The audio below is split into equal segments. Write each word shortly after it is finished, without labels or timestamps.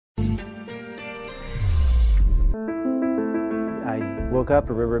woke up,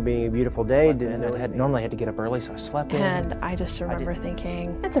 remember it being a beautiful day. Normally had to get up early, so I slept in. And I just remember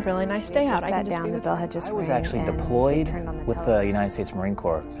thinking, it's a really nice day out. I sat down, the bell had just I was rang, actually and deployed they turned on the with the television. United States Marine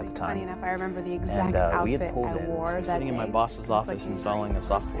Corps at the time. Funny enough, I remember the exact we had outfit pulled I in. wore that Sitting in my day. boss's office installing a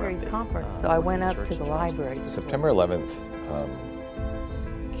software update. Conference. So I went up to the library. September 11th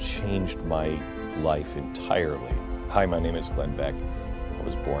changed my life entirely. Hi, my name is Glenn Beck. I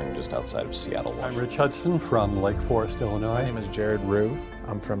was born just outside of Seattle, Washington. I'm Rich Hudson from Lake Forest, Illinois. My name is Jared Rue.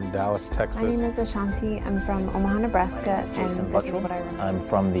 I'm from Dallas, Texas. My name is Ashanti. I'm from Omaha, Nebraska, and this is what I remember. I'm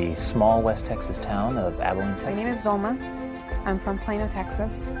from the small West Texas town of Abilene, Texas. My name is Vilma. I'm from Plano,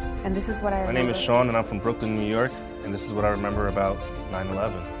 Texas, and this is what I remember. My name is Sean, and I'm from Brooklyn, New York, and this is what I remember about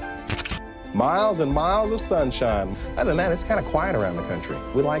 9/11. Miles and miles of sunshine. Other than that, it's kind of quiet around the country.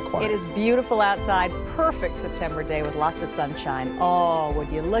 We like quiet. It is beautiful outside. Perfect September day with lots of sunshine. Oh, would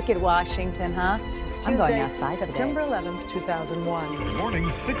you look at Washington, huh? It's I'm Tuesday, going outside September today. 11th, 2001. Good morning,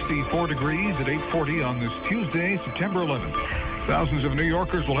 64 degrees at 8:40 on this Tuesday, September 11th. Thousands of New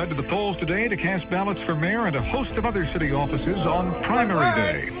Yorkers will head to the polls today to cast ballots for mayor and a host of other city offices on primary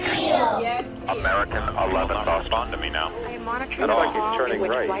day. Yes. American 11, respond to me now. I am monitoring the call in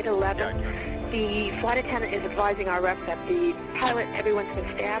which Flight 11, the flight attendant is advising our reps that the pilot, everyone's been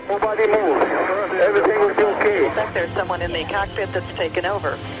stabbed. Nobody move. Everything will be okay. I think there's someone in the cockpit that's taken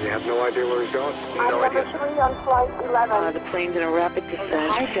over. You have no idea where he's going? No idea. On Flight 11. The plane's in a rapid descent. The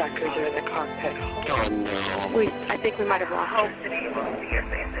hijackers are in the cockpit. Oh, no. I think we might have lost her. See your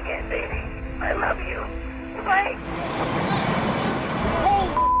face again, baby. I love you. Bye.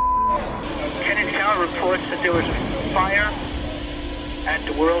 Kennedy Tower reports that there was a fire at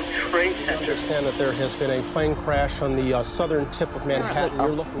the World Trade I Center. understand that there has been a plane crash on the southern tip of Manhattan.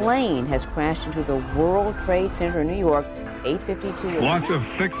 A plane has crashed into the World Trade Center in New York, 8:52. Lots of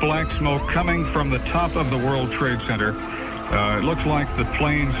thick black smoke coming from the top of the World Trade Center. It looks like the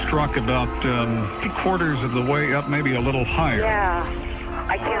plane struck about 3/4 of the way up, maybe a little higher. Yeah,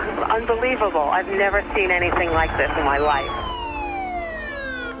 I can't. Unbelievable. I've never seen anything like this in my life.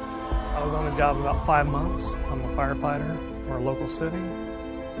 I was on the job about 5 months. I'm a firefighter for a local city,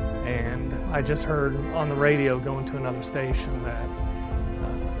 and I just heard on the radio going to another station that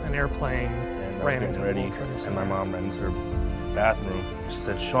an airplane ran into the World Trade Center. And my mom ran into her bathroom. She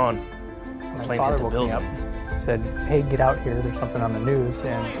said, "Sean, the My plane father hit the woke me building." up, said, "Hey, get out here, there's something on the news."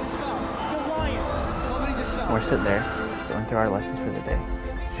 And we're sitting there going through our lessons for the day.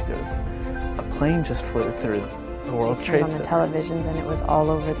 She goes, "A plane just flew through the World Trade Center." On the televisions, and it was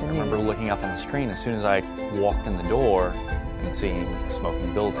all over the news. I remember looking up on the screen as soon as I walked in the door and seeing a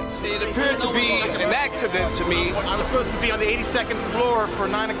smoking building. It appeared to be an accident to me. I was supposed to be on the 82nd floor for a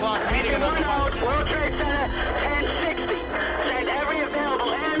 9 o'clock meeting. World Trade Center, 1060. Send every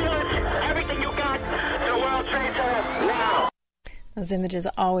available ambulance, everything you got to the World Trade Center now. Those images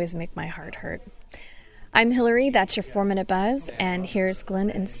always make my heart hurt. I'm Hillary, that's your 4-minute buzz, and here's Glenn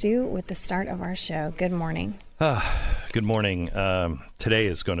and Stu with the start of our show. Good morning. Good morning. Today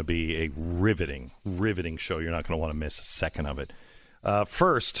is going to be a riveting show. You're not going to want to miss a second of it.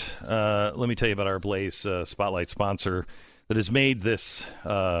 First, let me tell you about our Blaze Spotlight sponsor that has made this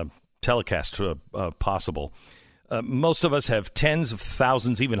telecast possible. Most of us have tens of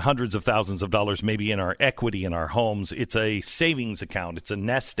thousands, even hundreds of thousands of dollars maybe in our equity in our homes. It's a savings account. It's a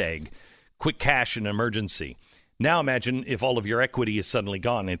nest egg. Quick cash in emergency. Now imagine if all of your equity is suddenly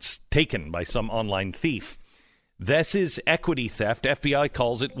gone. It's taken by some online thief. This is equity theft. FBI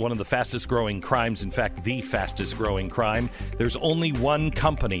calls it one of the fastest growing crimes. In fact, the fastest growing crime. There's only one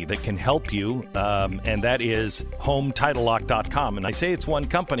company that can help you, and that is HomeTitleLock.com. And I say it's one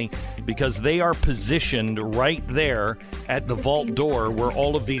company because they are positioned right there at the vault door where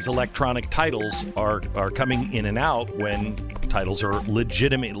all of these electronic titles are coming in and out when titles are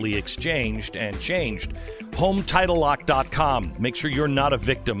legitimately exchanged and changed. HomeTitleLock.com. Make sure you're not a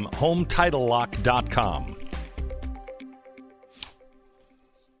victim. HomeTitleLock.com.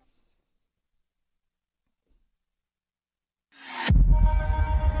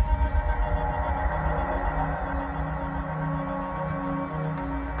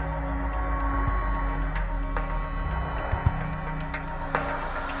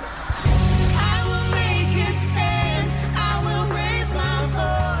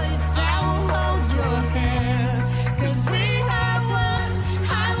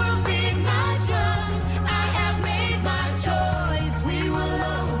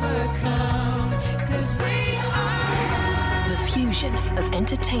 Of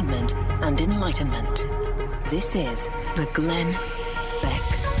entertainment and enlightenment. This is the Glenn Beck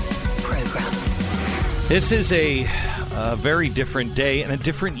Program. This is a very different day and a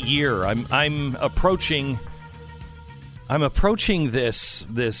different year. I'm approaching I'm approaching this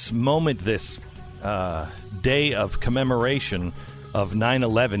moment, this day of commemoration of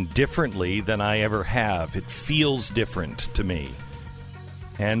 9/11 differently than I ever have. It feels different to me.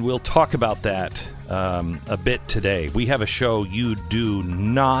 And we'll talk about that a bit today. We have a show you do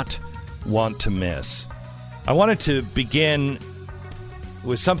not want to miss. I wanted to begin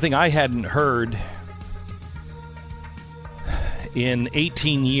with something I hadn't heard in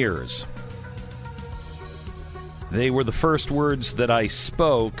 18 years. They were the first words that I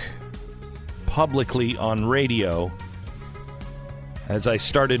spoke publicly on radio as I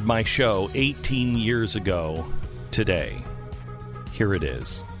started my show 18 years ago today. Here it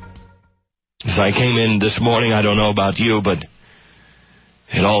is. As I came in this morning, I don't know about you, but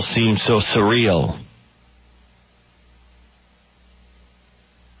it all seems so surreal.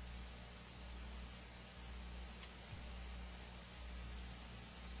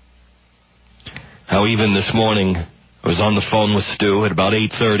 How even this morning, I was on the phone with Stu at about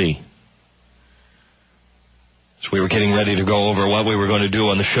 8:30. As we were getting ready to go over what we were going to do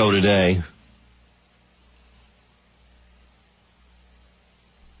on the show today.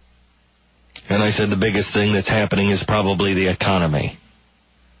 And I said the biggest thing that's happening is probably the economy.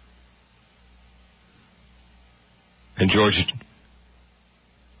 And George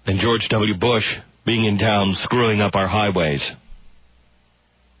W. Bush being in town screwing up our highways.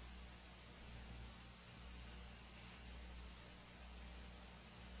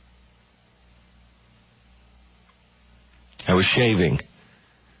 I was shaving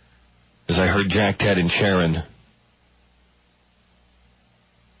as I heard Jack, Ted, and Sharon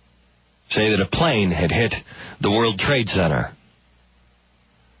say that a plane had hit the World Trade Center.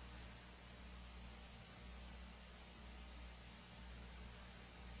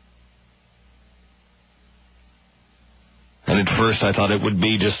 And at first I thought it would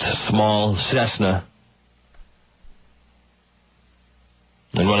be just a small Cessna.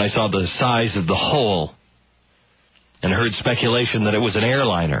 And when I saw the size of the hole and heard speculation that it was an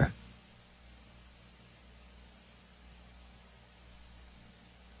airliner,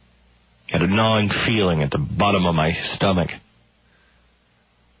 I had a gnawing feeling at the bottom of my stomach.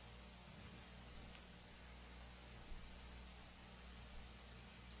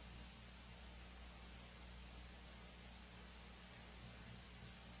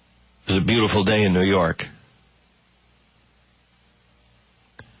 It was a beautiful day in New York.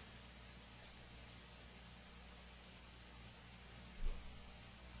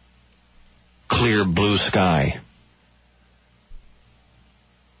 Clear blue sky.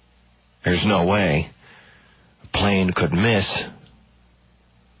 There's no way a plane could miss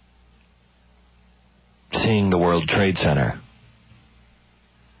seeing the World Trade Center.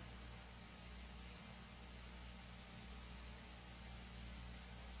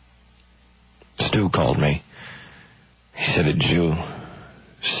 Stu called me. He said, "Did you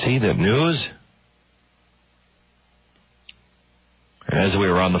see the news?" And as we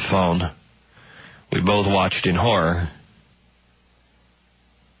were on the phone, we both watched in horror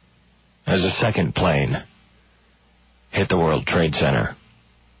as a second plane hit the World Trade Center.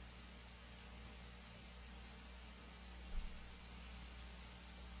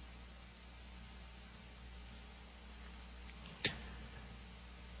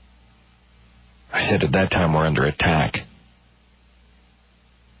 I said at that time we're under attack.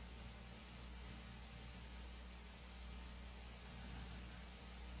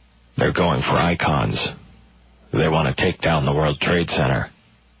 They're going for icons. They want to take down the World Trade Center.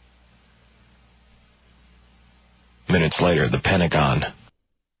 Minutes later, the Pentagon.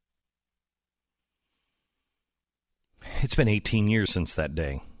 It's been 18 years since that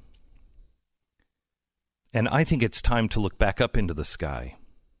day. And I think it's time to look back up into the sky.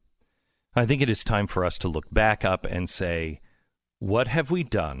 I think it is time for us to look back up and say, what have we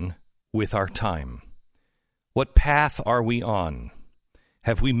done with our time? What path are we on?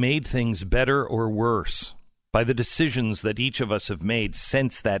 Have we made things better or worse by the decisions that each of us have made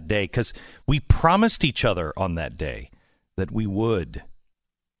since that day? Because we promised each other on that day that we would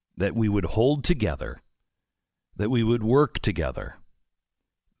hold together, that we would work together,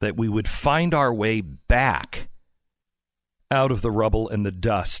 that we would find our way back out of the rubble and the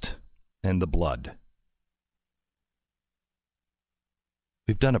dust and the blood.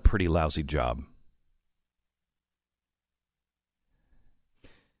 We've done a pretty lousy job.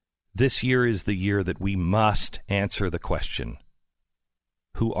 This year is the year that we must answer the question,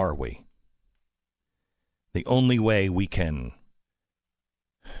 who are we? The only way we can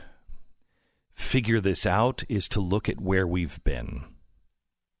figure this out is to look at where we've been.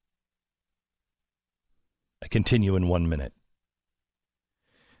 I continue in 1 minute.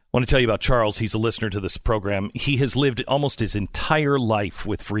 want to tell you about Charles. He's a listener to this program. He has lived almost his entire life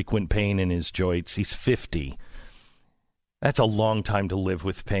with frequent pain in his joints. He's 50. That's a long time to live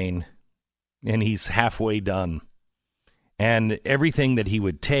with pain. And he's halfway done. And everything that he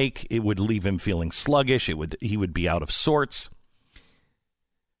would take, it would leave him feeling sluggish. He would be out of sorts.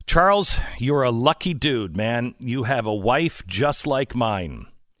 Charles, you're a lucky dude, man. You have a wife just like mine.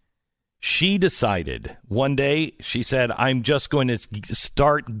 She decided one day, she said, I'm just going to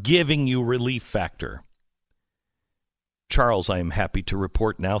start giving you Relief Factor. Charles, I am happy to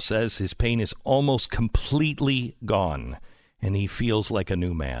report now, says his pain is almost completely gone, and he feels like a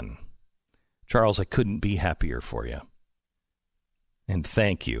new man. Charles, I couldn't be happier for you. And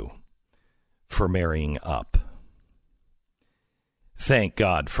thank you for marrying up. Thank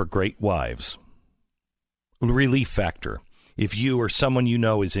God for great wives. Relief Factor. If you or someone you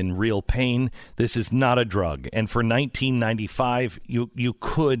know is in real pain, this is not a drug. And for $19.95, you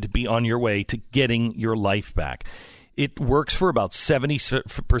could be on your way to getting your life back. It works for about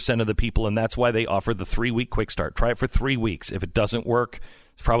 70% of the people, and that's why they offer the 3-week quick start. Try it for 3 weeks. If it doesn't work,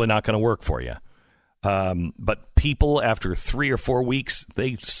 it's probably not going to work for you. But people, after 3 or 4 weeks,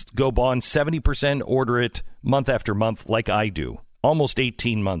 they go on 70%, order it month after month like I do. Almost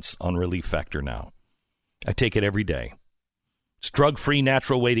 18 months on Relief Factor now. I take it every day. It's a drug-free,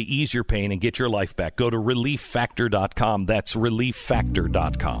 natural way to ease your pain and get your life back. Go to ReliefFactor.com. That's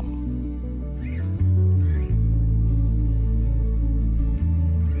ReliefFactor.com.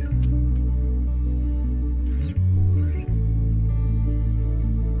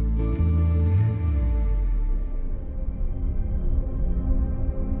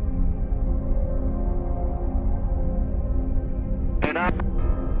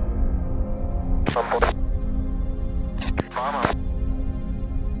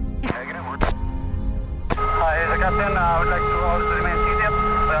 Hi, Captain. I would like to order to remain seated.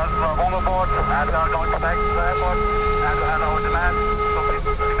 We are on the board and we are going back to the airport and we have our demand, so please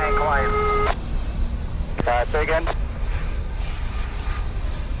remain quiet. Say again.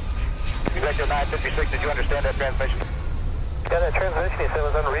 Executive 956, did you understand that transmission? Yeah, that transmission he said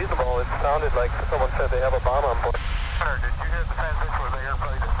was unreasonable. It sounded like someone said they have a bomb on board. Sir, did you hear the transmission where the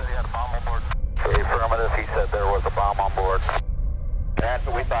airplane that said he had a bomb on board? Affirmative, he said there was a bomb on board. That's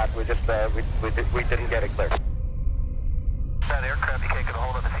what we thought. We just we didn't get it clear. That aircraft you can't get a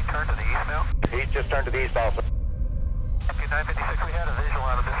hold of. Has he turned to the east now? He's just turned to the east also. Okay, 956, we had a visual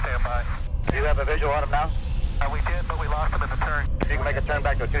on him. Just stand by. Do you have a visual on him now? We did, but we lost him in the turn. You can make a turn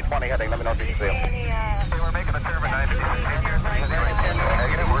back to a 220 heading. Let me know if you can see him. Hey, we're making a turn at 956.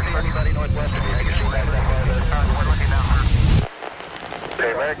 Negative. Anybody northwest of you? You can see that. We're looking now, sir.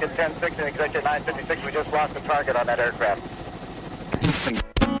 Okay, American 10-6 and Executive 956, we just lost the target on that aircraft.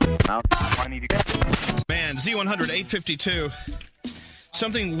 Man, Z100, 852.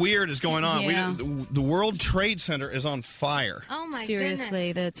 Something weird is going on. Yeah. The World Trade Center is on fire. Oh my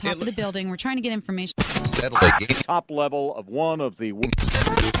Seriously, the top of the building. We're trying to get information. Top level of one of the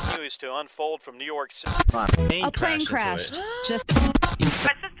news to unfold from New York City. A plane crashed. Just my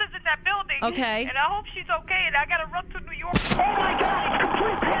sister's in that building. Okay. And I hope she's okay. And I gotta run to New York. Oh my God! It's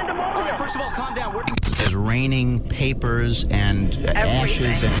complete pandemonium. All right, first of all, calm down. There's raining papers and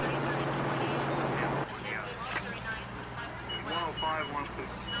ashes and. 105 wants to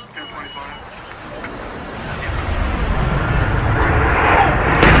 1025.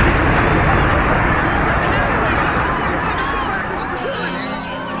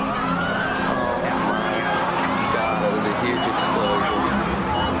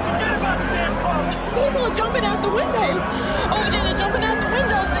 People are jumping out the windows. Over there, they're jumping out the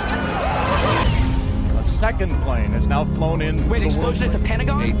windows. A second plane has now flown in. Wait, explosion at the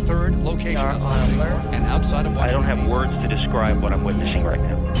Pentagon? A third location is on alert and outside of Washington. I don't have words to describe what I'm witnessing right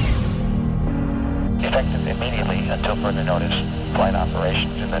now. Effective immediately until further notice, flight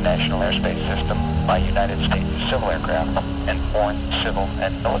operations in the national airspace system by United States civil aircraft and foreign civil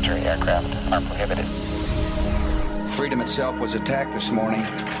and military aircraft are prohibited. Freedom itself was attacked this morning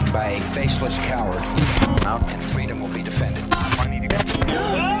by a faceless coward, and freedom will be defended.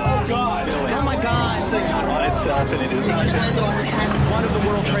 Oh, God. Oh, my God. It just landed on one of the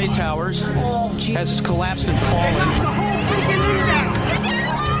World Trade Towers has collapsed and fallen.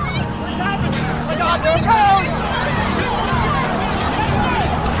 God, let's go!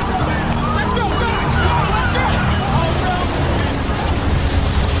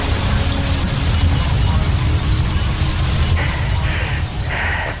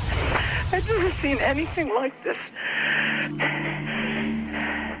 I've never seen anything like this.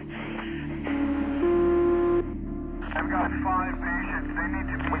 I've got 5 patients. They need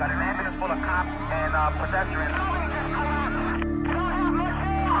to be. We got an ambulance full of cops and pedestrians.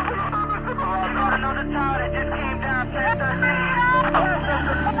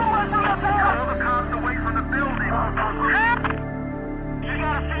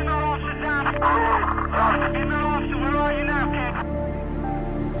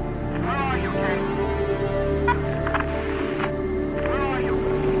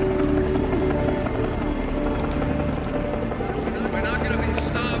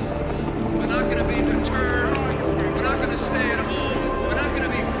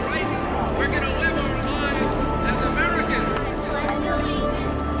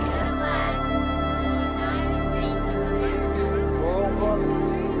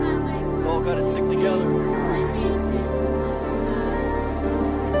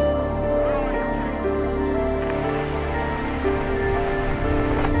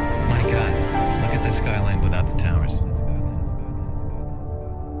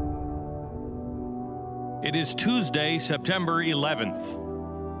 It is Tuesday, September 11th,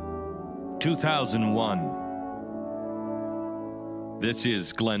 2001. This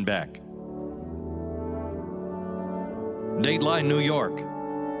is Glenn Beck. Dateline, New York.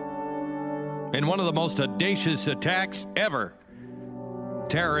 In one of the most audacious attacks ever,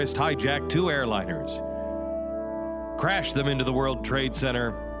 terrorists hijacked two airliners, crashed them into the World Trade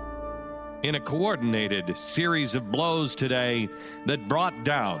Center in a coordinated series of blows today that brought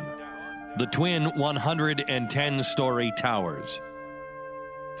down the twin 110-story towers.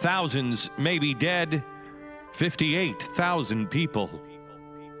 Thousands may be dead. 58,000 people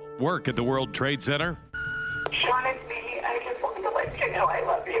work at the World Trade Center. Sean, it's me. I just wanted to let you know I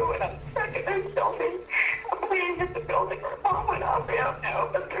love you, and I'm stuck in this building. I'm waiting at the building where Mom went off. I don't know,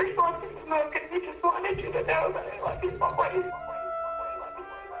 but there's lots of smoke, and we just wanted you to know that I love you.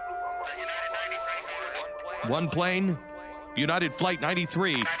 One plane, United Flight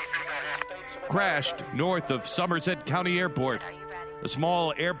 93, crashed north of Somerset County Airport, a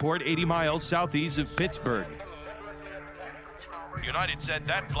small airport 80 miles southeast of Pittsburgh. United said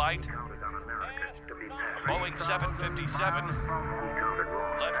that flight, Boeing 757,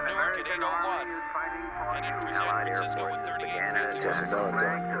 left Newark at 8:01, headed for San Francisco with 38 passengers. Just know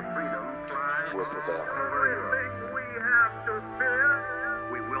that will prevail.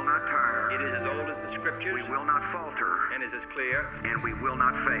 We will not turn. It is as old as the scriptures. We will not falter. And is as clear And we will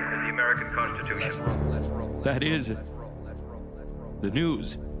not fail. as the American Constitution. That is the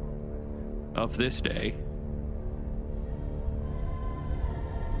news of this day,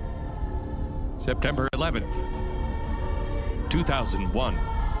 September 11th, 2001.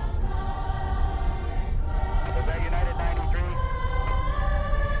 United 93?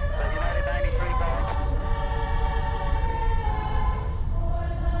 United 93 calling?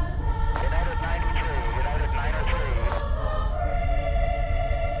 United 93, United 903.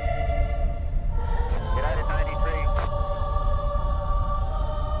 United 93.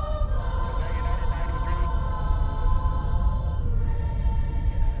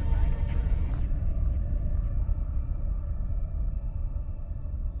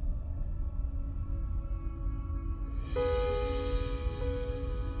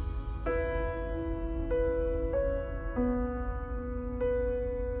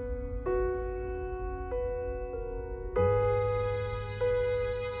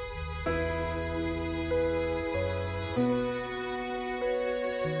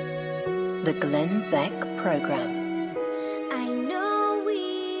 The Glenn Beck Program. I know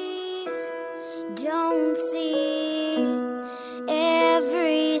we don't see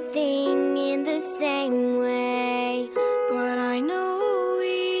everything in the same way, but I know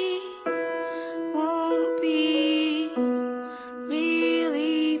we won't be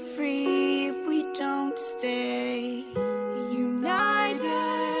really free if we don't stay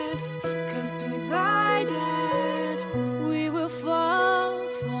united, 'cause divided we will fall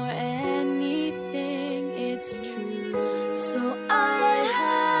for anything, it's true. So I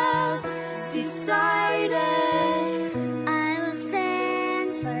have decided I will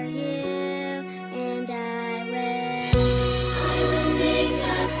stand for you, and I will make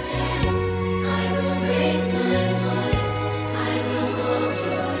a stand, I will raise my voice, I will hold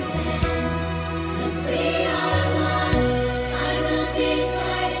your hand, 'cause we are one. I will beat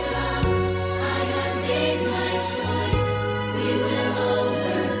my drum, I have made my choice, we will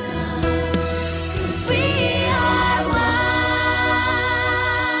overcome, 'cause we are one.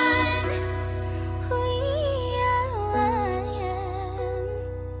 We are one.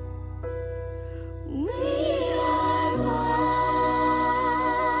 We are one.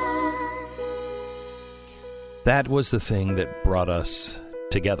 That was the thing that brought us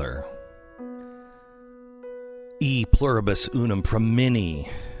together. E pluribus unum from many,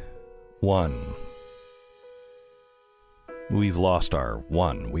 one. We've lost our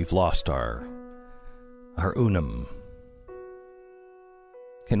one. We've lost our unum.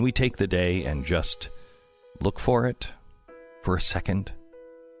 Can we take the day and just look for it for a second?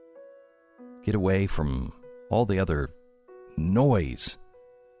 Get away from all the other noise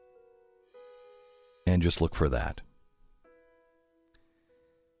and just look for that.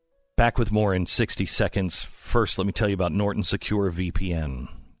 Back with more in 60 seconds. First, let me tell you about Norton Secure VPN.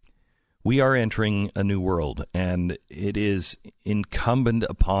 We are entering a new world, and it is incumbent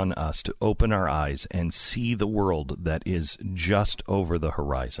upon us to open our eyes and see the world that is just over the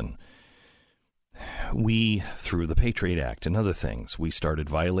horizon. We, through the Patriot Act and other things, we started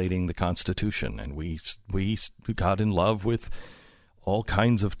violating the Constitution, and we got in love with all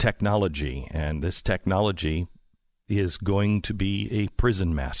kinds of technology, and this technology is going to be a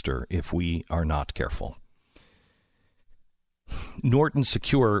prison master if we are not careful. Norton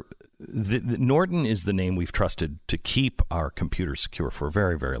Secure, Norton is the name we've trusted to keep our computers secure for a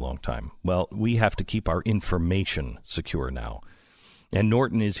very, very long time. Well, we have to keep our information secure now. And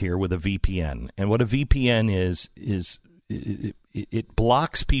Norton is here with a VPN. And what a VPN is it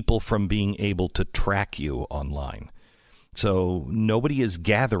blocks people from being able to track you online. So nobody is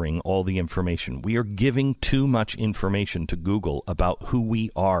gathering all the information. We are giving too much information to Google about who we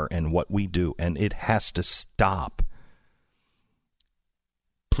are and what we do, and it has to stop.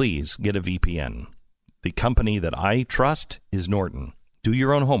 Please get a VPN. The company that I trust is Norton. Do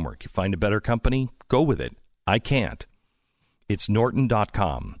your own homework. You find a better company, go with it. I can't. It's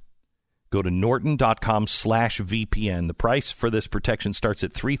Norton.com. Go to Norton.com/VPN. The price for this protection starts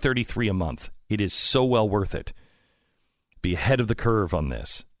at $333 a month. It is so well worth it. Be ahead of the curve on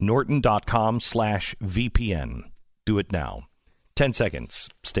this. Norton.com/VPN. Do it now. 10 seconds.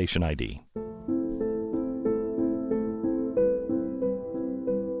 Station ID.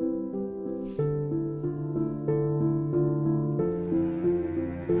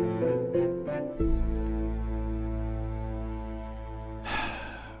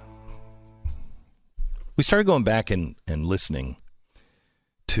 We started going back and listening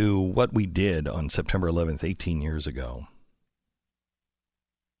to what we did on September 11th, 18 years ago.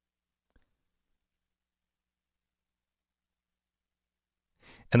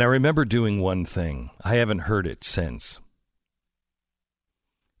 And I remember doing one thing. I haven't heard it since.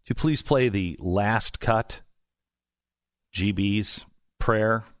 Could you please play the last cut, GB's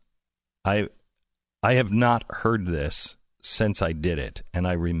prayer? I have not heard this since I did it, and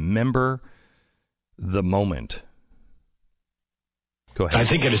I remember the moment. Go ahead. I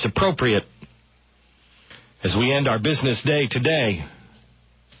think it is appropriate, as we end our business day today,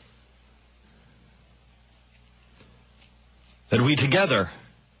 that we together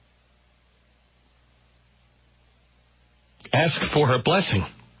ask for her blessing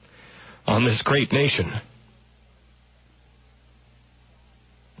on this great nation.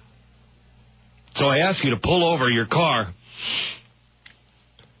 So I ask you to pull over your car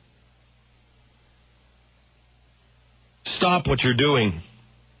stop what you're doing.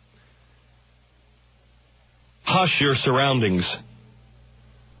 Hush your surroundings.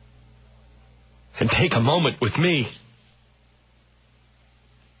 And take a moment with me.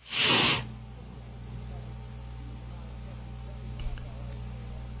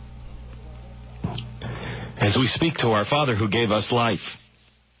 As we speak to our Father who gave us life.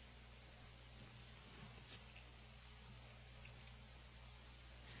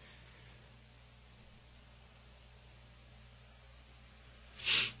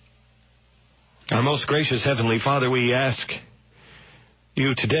 Our most gracious Heavenly Father, we ask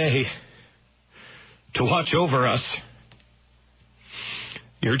you today to watch over us.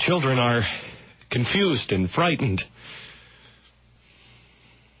 Your children are confused and frightened.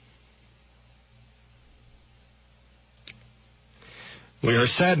 We are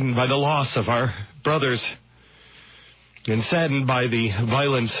saddened by the loss of our brothers and saddened by the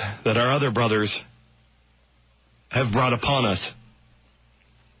violence that our other brothers have brought upon us.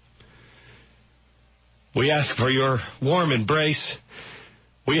 We ask for your warm embrace.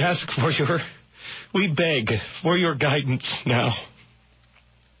 We beg for your guidance now.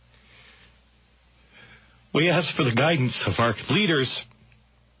 We ask for the guidance of our leaders,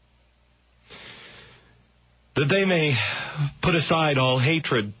 that they may put aside all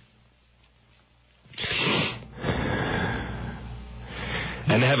hatred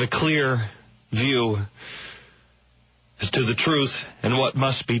and have a clear view as to the truth and what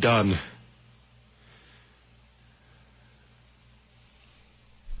must be done.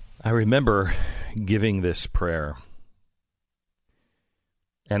 I remember giving this prayer,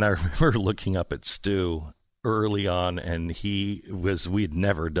 and I remember looking up at Stu early on, and we had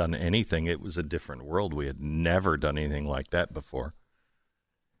never done anything. It was a different world. We had never done anything like that before.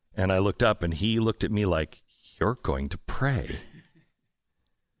 And I looked up, and he looked at me like, "You're going to pray."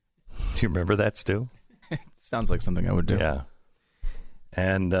 you remember that, Stu? Sounds like something I would do. Yeah.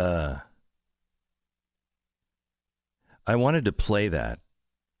 And I wanted to play that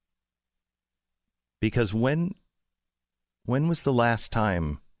because when was the last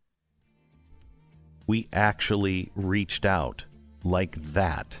time we actually reached out like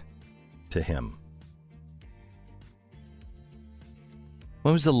that to him?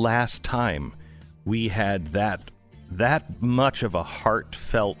 When was the last time we had that much of a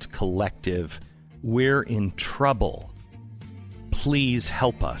heartfelt collective, we're in trouble, please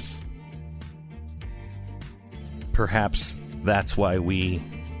help us? Perhaps that's why we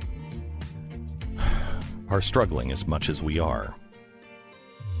are struggling as much as we are.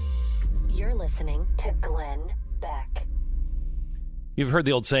 You're listening to Glenn Beck. You've heard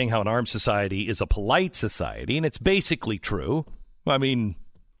the old saying how an armed society is a polite society, and it's basically true. I mean,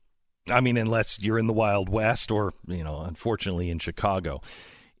 unless you're in the Wild West or, unfortunately in Chicago.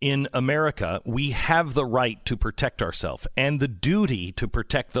 In America, we have the right to protect ourselves and the duty to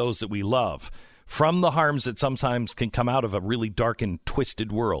protect those that we love from the harms that sometimes can come out of a really dark and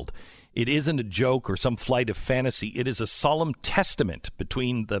twisted world. It isn't a joke or some flight of fantasy. It is a solemn testament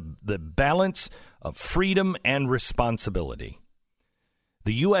between the balance of freedom and responsibility.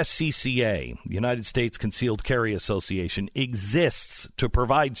 The USCCA, United States Concealed Carry Association, exists to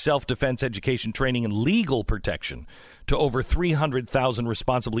provide self-defense education, training, and legal protection to over 300,000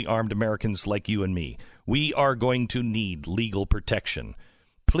 responsibly armed Americans like you and me. We are going to need legal protection.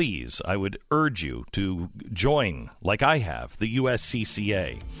 Please, I would urge you to join, like I have, the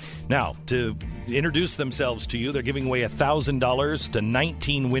USCCA. Now, to introduce themselves to you, they're giving away $1,000 to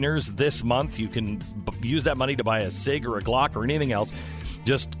 19 winners this month. You can use that money to buy a SIG or a Glock or anything else.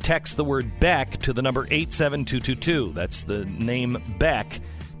 Just text the word Beck to the number 87222. That's the name Beck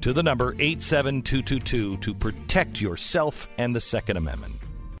to the number 87222 to protect yourself and the Second Amendment.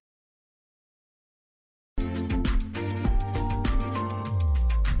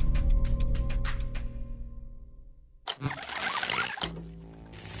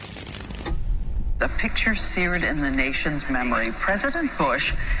 A picture seared in the nation's memory. President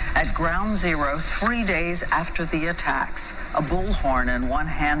Bush at Ground Zero 3 days after the attacks. A bullhorn in one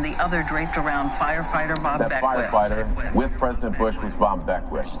hand, the other draped around firefighter Bob Beckwith. That firefighter with President Bush was Bob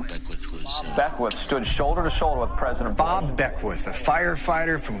Beckwith. Beckwith stood shoulder to shoulder with President Bob Bush. Beckwith, a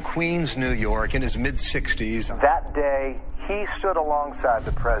firefighter from Queens, New York, in his mid-60s. That day, he stood alongside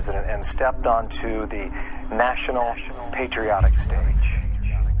the president and stepped onto the national patriotic stage.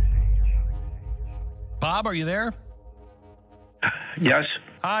 Bob, are you there? Yes.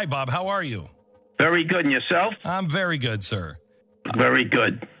 Hi, Bob. How are you? Very good. And yourself? I'm very good, sir. Very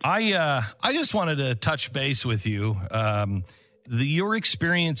good. I just wanted to touch base with you, your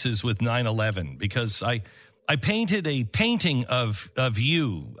experiences with 9/11, because I painted a painting of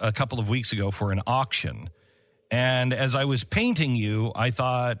you a couple of weeks ago for an auction. And as I was painting you, I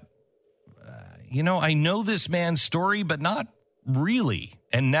thought, I know this man's story, but not really.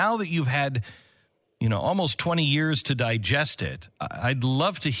 And now that you've had almost 20 years to digest it, I'd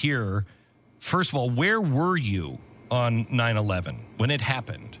love to hear, first of all, where were you on 9/11 when it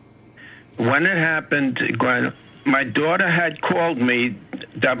happened? When it happened, Glenn, my daughter had called me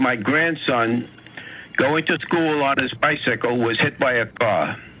that my grandson, going to school on his bicycle, was hit by a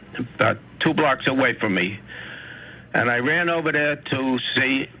car about 2 blocks away from me. And I ran over there to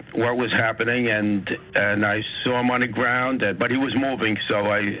see what was happening, and I saw him on the ground, but he was moving, so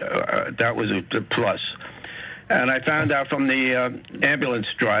that was a plus. And I found out from the ambulance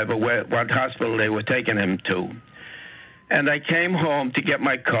driver what hospital they were taking him to. And I came home to get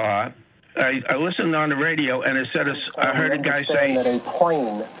my car. I listened on the radio, and it said, I heard a guy say that a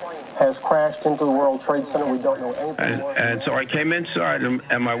plane has crashed into the World Trade Center. We don't know anything more. And so I came inside,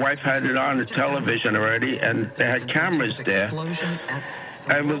 and my wife had it on the television already, and they had cameras there.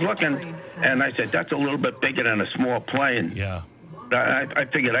 I was looking, and I said, that's a little bit bigger than a small plane. Yeah. I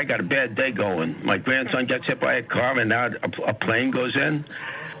figured I got a bad day going. My grandson gets hit by a car, and now a plane goes in.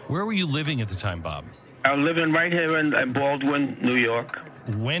 Where were you living at the time, Bob? I was living right here in Baldwin, New York.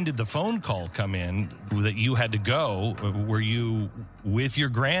 When did the phone call come in that you had to go? Were you with your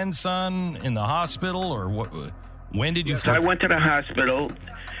grandson in the hospital, or what? When did you? Yes, I went to the hospital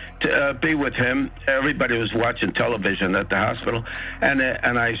to be with him. Everybody was watching television at the hospital, and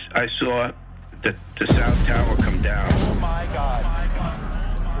I saw the South Tower come down. Oh my God.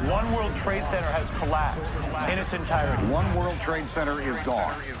 One World Trade Center has collapsed in its entirety. One World Trade Center is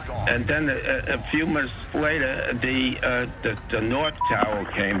gone. And then a few minutes later, the North Tower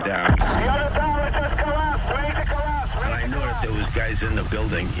came down. The other tower just collapsed. Ready to collapse. And I knew that there was guys in the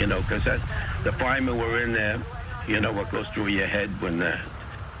building, because the firemen were in there. What goes through your head when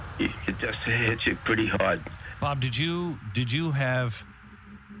it just hits you pretty hard. Bob, did you have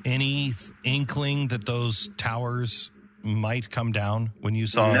any inkling that those towers might come down when you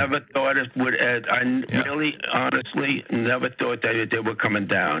saw? Never thought it would. Really, honestly, never thought that they were coming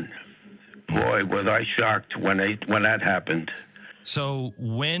down. Boy, was I shocked when that happened. So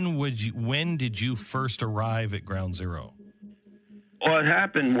when did you first arrive at Ground Zero? What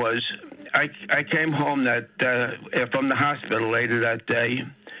happened was I came home from the hospital later that day,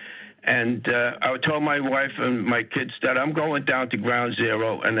 and I told my wife and my kids that I'm going down to Ground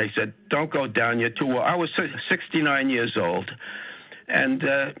Zero, and they said, "Don't go down, you're too old." I was 69 years old, and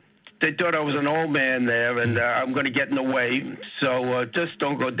they thought I was an old man there, and I'm going to get in the way, so just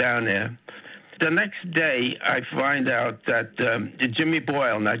don't go down there. The next day, I find out that Jimmy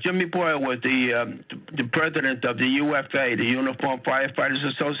Boyle. Now, Jimmy Boyle was the president of the UFA, the Uniformed Firefighters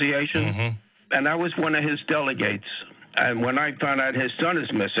Association, and I was one of his delegates. And when I found out his son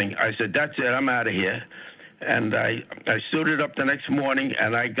is missing, I said, "That's it, I'm out of here." And I suited up the next morning,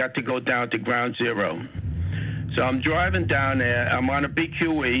 and I got to go down to Ground Zero. So I'm driving down there. I'm on a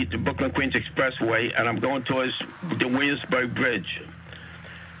BQE, the Brooklyn Queens Expressway, and I'm going towards the Williamsburg Bridge.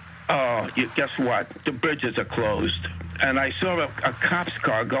 Oh, guess what? The bridges are closed. And I saw a cop's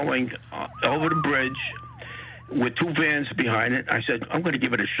car going over the bridge with two vans behind it. I said, I'm going to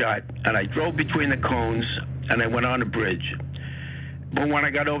give it a shot. And I drove between the cones, and I went on the bridge. But when I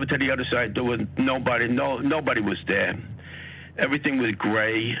got over to the other side, there was nobody. Nobody was there. Everything was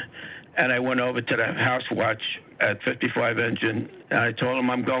gray. And I went over to the house watch at 55 Engine, and I told him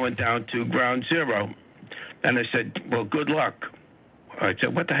I'm going down to Ground Zero. And they said, well, good luck. I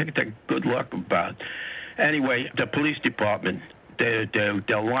said, what the heck is that good luck about? Anyway, the police department, they're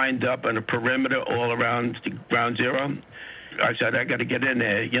lined up on a perimeter all around the Ground Zero. I said, I got to get in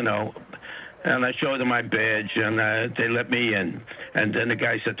there, you know. And I showed them my badge, and they let me in. And then the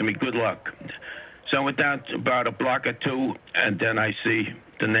guy said to me, good luck. So I went down to about a block or two, and then I see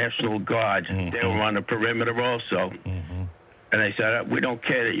the National Guard. They were on the perimeter also. And they said, we don't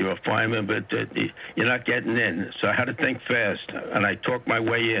care that you're a fireman, but you're not getting in. So I had to think fast, and I talked my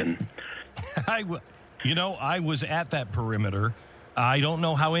way in. I was at that perimeter. I don't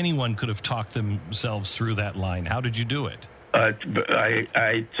know how anyone could have talked themselves through that line. How did you do it?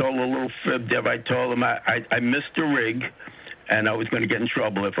 I told a little fib there. I told them I missed the rig, and I was going to get in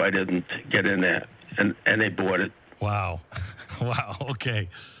trouble if I didn't get in there. And they bought it. Wow. Wow. Okay.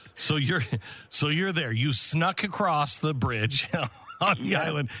 So you're there. You snuck across the bridge on the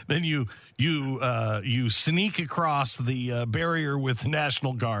island. Then you sneak across the barrier with the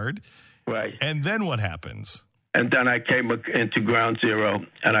National Guard. Right. And then what happens? And then I came into Ground Zero,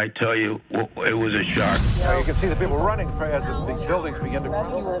 and I tell you, it was a shock. Now you can see the people running as the buildings begin to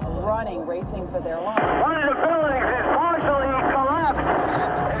crumble. Rescuers running, racing for their lives. One of the buildings is partially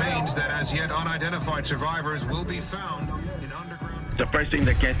collapsed. Remains that as yet unidentified survivors will be found in underground. The first thing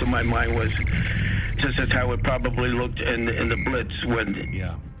that came to my mind was this is how it probably looked in the Blitz when.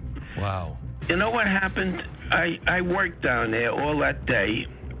 Yeah. Wow. You know what happened? I worked down there all that day.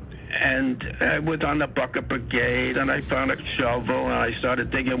 And I was on the bucket brigade, and I found a shovel, and I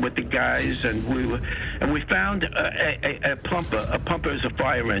started digging with the guys, and we found a pumper. A pumper is a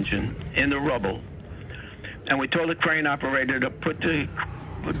fire engine in the rubble, and we told the crane operator to put the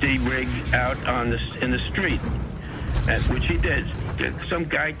rig out in the street, which he did. Some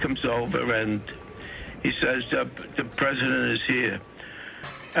guy comes over and he says, "The president is here,"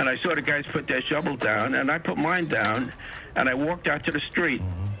 and I saw the guys put their shovel down, and I put mine down, and I walked out to the street.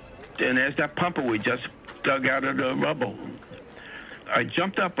 And there's that pumper we just dug out of the rubble. I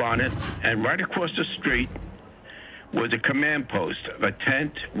jumped up on it, and right across the street was a command post, a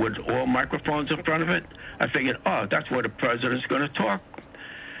tent with all microphones in front of it. I figured, that's where the president's going to talk.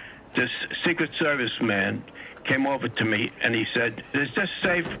 This Secret Service man came over to me, and he said, is this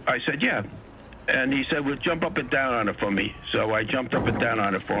safe? I said, yeah. And he said, well, jump up and down on it for me. So I jumped up and down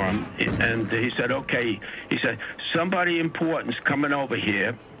on it for him. And he said, okay. He said, somebody important's coming over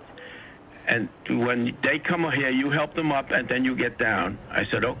here. And when they come here, you help them up, and then you get down. I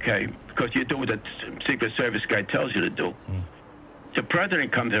said, okay, because you do what the Secret Service guy tells you to do. The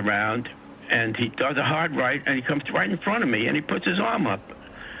president comes around, and he does a hard right, and he comes right in front of me, and he puts his arm up.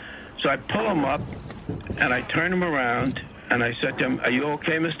 So I pull him up, and I turn him around, and I said to him, are you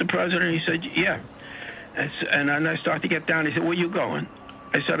okay, Mr. President? He said, yeah. And then I start to get down. He said, where are you going?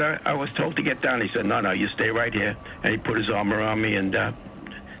 I said, I was told to get down. He said, no, you stay right here. And he put his arm around me, and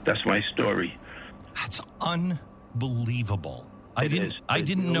that's my story. That's unbelievable. I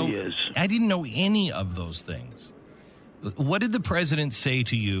didn't know really is. I didn't know any of those things. What did the president say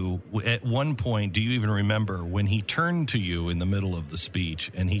to you at one point? Do you even remember when he turned to you in the middle of the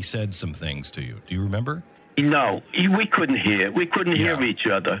speech and he said some things to you? Do you remember? No, we couldn't hear. We couldn't hear each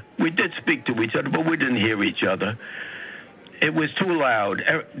other. We did speak to each other, but we didn't hear each other. It was too loud.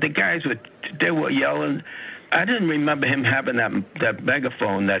 The guys were yelling. I didn't remember him having that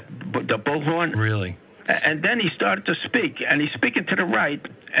megaphone, the bullhorn. Really? And then he started to speak, and he's speaking to the right,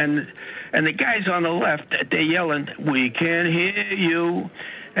 and the guys on the left, they're yelling, "We can't hear you."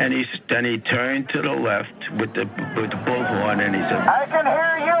 And then he turned to the left with the bullhorn, and he said, "I can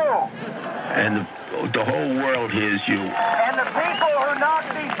hear you." And the whole world hears you. And the people who knock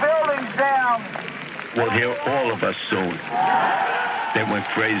these buildings down will hear all of us soon. They went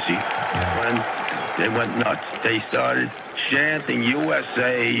crazy. They went nuts. They started chanting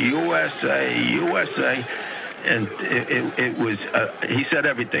USA, USA, USA. And it was, he said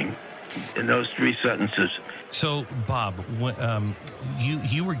everything in those 3 sentences. So, Bob,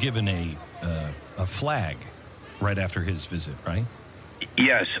 you were given a flag right after his visit, right?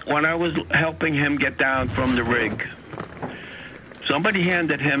 Yes. When I was helping him get down from the rig, somebody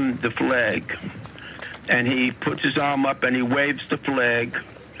handed him the flag, and he puts his arm up and he waves the flag.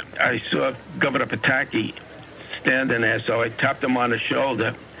 I saw Governor Pataki standing there, so I tapped him on the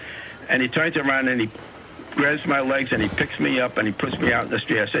shoulder, and he turns around and he grabs my legs and he picks me up and he puts me out in the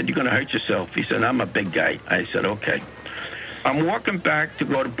street. I said, "You're going to hurt yourself." He said, "I'm a big guy." I said, "Okay." I'm walking back to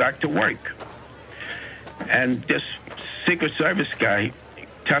go back to work, and this Secret Service guy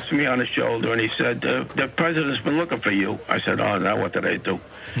taps me on the shoulder and he said, "The president's been looking for you." I said, "Oh, no, what did I do?"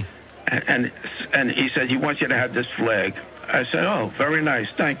 and he said, "He wants you to have this flag." I said, "Oh, very nice,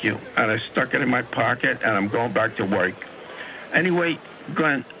 thank you." And I stuck it in my pocket, and I'm going back to work. Anyway,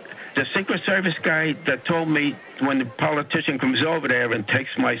 Glenn, the Secret Service guy that told me when the politician comes over there and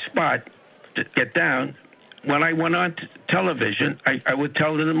takes my spot to get down, when I went on television, I would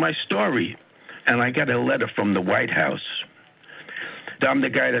tell them my story. And I got a letter from the White House. I'm the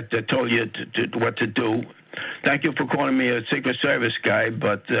guy that told you what to do. Thank you for calling me a Secret Service guy,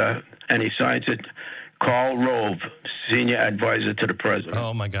 but, and he signs it, Karl Rove, Senior Advisor to the President.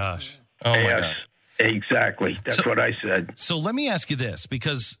 Oh, my gosh. Oh, my gosh. Exactly. That's what I said. So let me ask you this,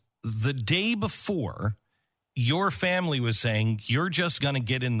 because the day before, your family was saying, "You're just going to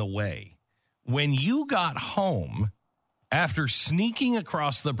get in the way." When you got home, after sneaking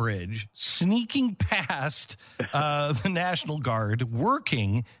across the bridge, sneaking past the National Guard,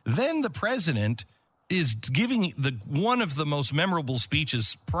 working, then the president is giving one of the most memorable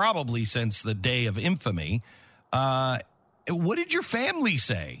speeches probably since the day of infamy. What did your family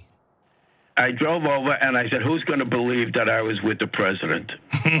say? I drove over and I said, "Who's going to believe that I was with the president?"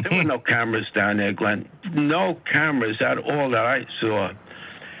 There were no cameras down there, Glenn. No cameras at all that I saw.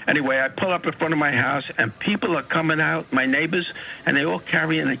 Anyway, I pull up in front of my house, and people are coming out, my neighbors, and they all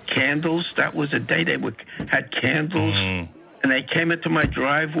carrying the candles. That was the day they had candles. And they came into my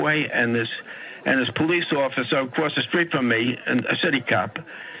driveway, and this police officer across the street from me, and a city cop,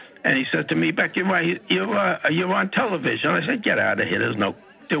 and he said to me, "Beck, you're right. You're on television." I said, "Get out of here.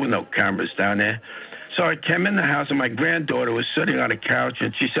 There were no cameras down there." So I came in the house, and my granddaughter was sitting on a couch,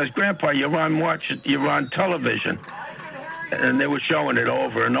 and she says, "Grandpa, you're on television." And they were showing it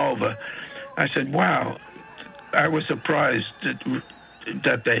over and over. I said, "Wow." I was surprised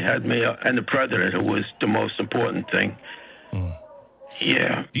that they had me and the president, who was the most important thing.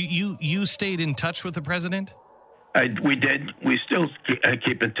 Yeah. You stayed in touch with the president? We did. We still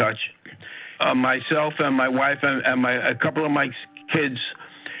keep in touch. Myself and my wife and a couple of my kids,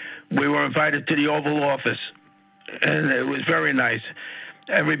 we were invited to the Oval Office, and it was very nice.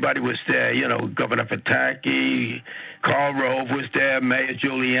 Everybody was there, Governor Pataki, Karl Rove was there, Mayor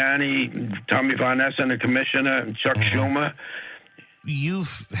Giuliani, Tommy Von Essen, the commissioner, and Chuck Schumer.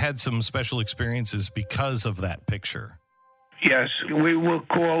 You've had some special experiences because of that picture. Yes, we were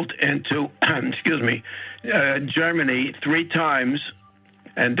called into, Germany 3 times,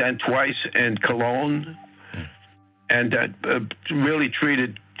 and then twice in Cologne, and really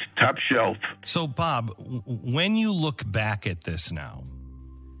treated top shelf. So, Bob, when you look back at this now,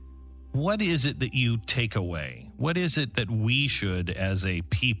 what is it that you take away? What is it that we should, as a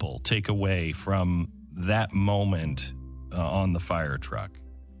people, take away from that moment on the fire truck?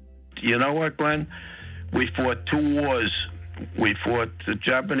 You know what, Glenn? We fought 2 wars. We fought the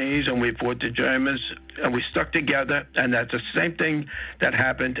Japanese and we fought the Germans, and we stuck together, and that's the same thing that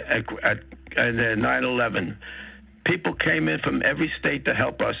happened at 9/11. People came in from every state to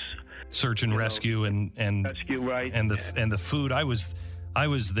help us. Search and rescue and rescue, right? And the food. I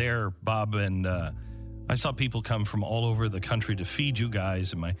was there, Bob, and I saw people come from all over the country to feed you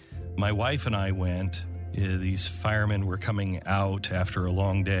guys. And my wife and I went, These firemen were coming out after a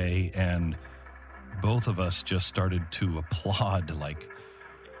long day, and both of us just started to applaud. Like,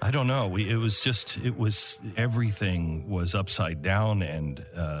 I don't know. Everything was upside down, and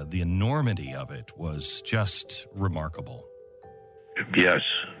the enormity of it was just remarkable. Yes,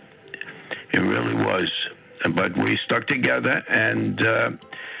 it really was. But we stuck together, and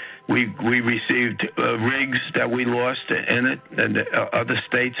we received rigs that we lost in it, and other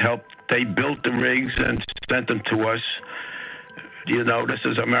states helped. They built the rigs and sent them to us. You know, this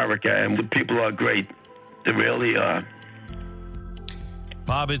is America, and the people are great. They really are.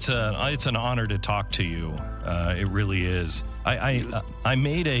 Bob, it's an honor to talk to you. It really is. I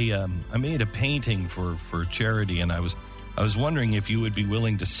made a painting for charity, and I was wondering if you would be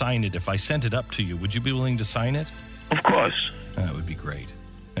willing to sign it. If I sent it up to you, would you be willing to sign it? Of course. That would be great.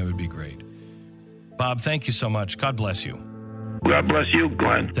 That would be great. Bob, thank you so much. God bless you. God bless you,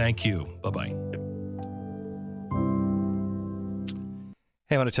 Glenn. Thank you. Bye-bye.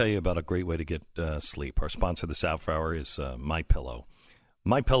 Hey, I want to tell you about a great way to get sleep. Our sponsor this hour is MyPillow.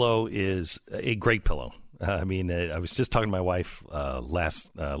 MyPillow is a great pillow. I was just talking to my wife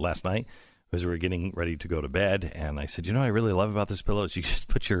last night as we were getting ready to go to bed, and I said, I really love about this pillow is you just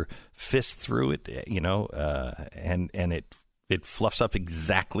put your fist through it, and it fluffs up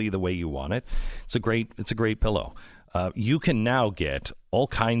exactly the way you want it. It's a great pillow. You can now get all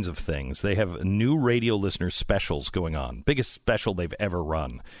kinds of things. They have new radio listener specials going on. Biggest special they've ever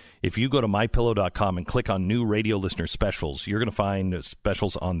run. If you go to mypillow.com and click on new radio listener specials, you're going to find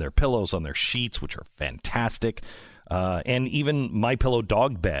specials on their pillows, on their sheets, which are fantastic. And even MyPillow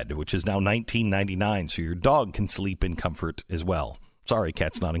dog bed, which is now $19.99, so your dog can sleep in comfort as well. Sorry,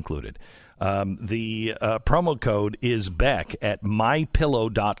 cat's not included. The promo code is Beck at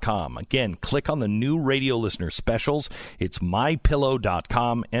mypillow.com. Again, click on the new radio listener specials. It's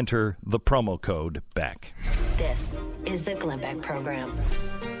mypillow.com. Enter the promo code Beck. This is the Glenn Beck Program.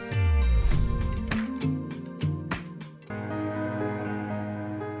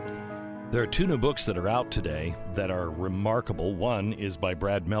 There are two new books that are out today that are remarkable. One is by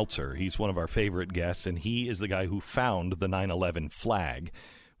Brad Meltzer. He's one of our favorite guests, and he is the guy who found the 9/11 flag.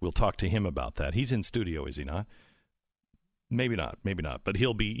 We'll talk to him about that. He's in studio, is he not? Maybe not. But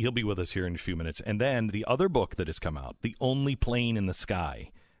he'll be with us here in a few minutes. And then the other book that has come out, The Only Plane in the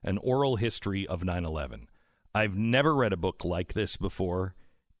Sky, An Oral History of 9/11. I've never read a book like this before.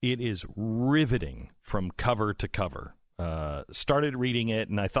 It is riveting from cover to cover. Started reading it,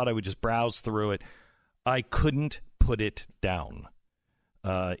 and I thought I would just browse through it. I couldn't put it down.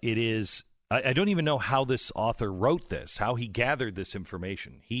 It is... I don't even know how this author wrote this, how he gathered this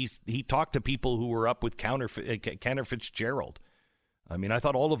information. He talked to people who were up with Cantor Fitzgerald. I mean, I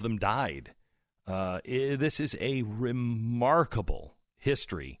thought all of them died. This is a remarkable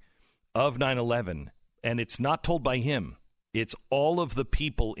history of 9/11, and it's not told by him. It's all of the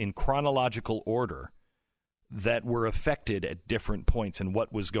people in chronological order that were affected at different points and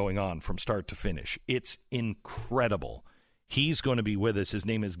what was going on from start to finish. It's incredible. He's going to be with us. His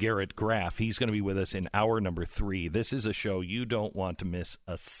name is Garrett Graff. He's going to be with us in hour number 3. This is a show you don't want to miss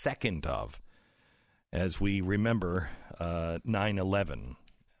a second of as we remember 9/11.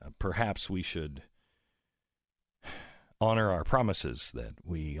 Perhaps we should honor our promises that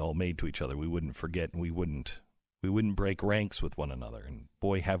we all made to each other. We wouldn't forget, and we wouldn't break ranks with one another. And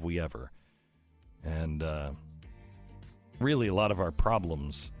boy, have we ever. And really a lot of our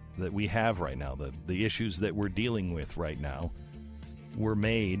problems that we have right now, the issues that we're dealing with right now, were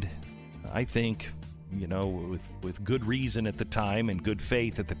made, I think, with good reason at the time and good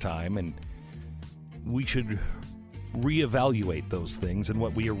faith at the time, and we should reevaluate those things and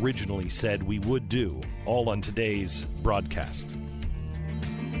what we originally said we would do, all on today's broadcast.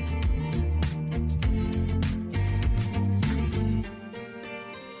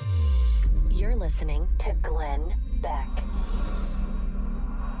 You're listening to Glenn Beck.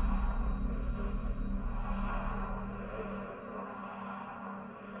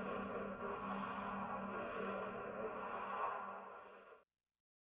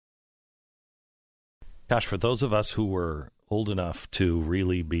 Gosh, for those of us who were old enough to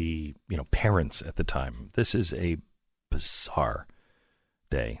really be, parents at the time, this is a bizarre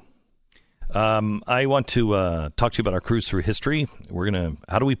day. I want to talk to you about our cruise through history.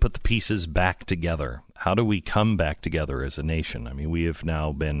 How do we put the pieces back together? How do we come back together as a nation? I mean, we have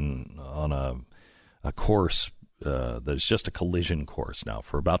now been on a course that is just a collision course now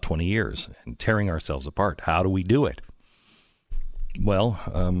for about 20 years and tearing ourselves apart. How do we do it? Well,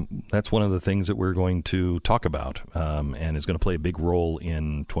 that's one of the things that we're going to talk about and is going to play a big role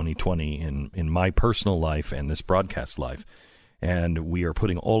in 2020 in my personal life and this broadcast life. And we are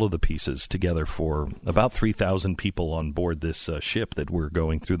putting all of the pieces together for about 3,000 people on board this ship that we're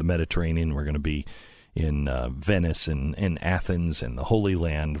going through the Mediterranean. We're going to be in Venice and in Athens and the Holy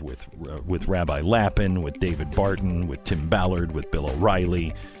Land with Rabbi Lappin, with David Barton, with Tim Ballard, with Bill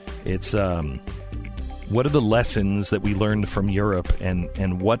O'Reilly. It's what are the lessons that we learned from Europe,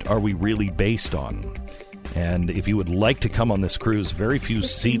 and what are we really based on? And if you would like to come on this cruise, very few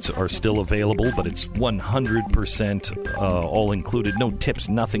seats are still available, but it's 100% all included. No tips,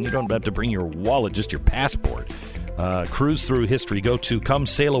 nothing. You don't have to bring your wallet, just your passport. Cruise through history. Go to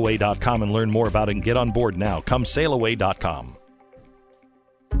ComeSailAway.com and learn more about it and get on board now. ComeSailAway.com.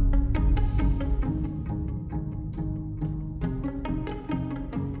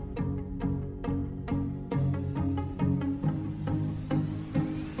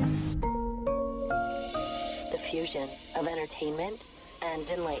 The fusion of entertainment and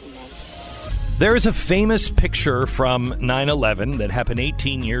enlightenment. There is a famous picture from 9/11 that happened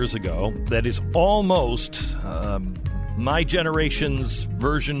 18 years ago that is almost my generation's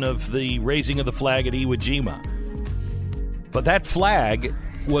version of the raising of the flag at Iwo Jima. But that flag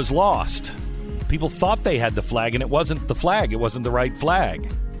was lost. People thought they had the flag, and it wasn't the flag. It wasn't the right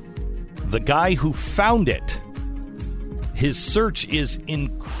flag. The guy who found it, his search is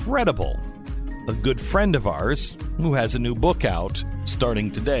incredible. A good friend of ours who has a new book out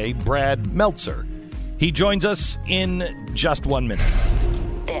starting today, Brad Meltzer. He joins us in just 1 minute.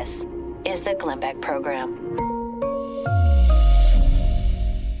 This is the Glenn Beck Program.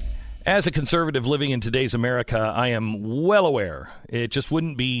 As a conservative living in today's America, I am well aware it just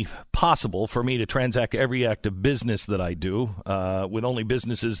wouldn't be possible for me to transact every act of business that I do with only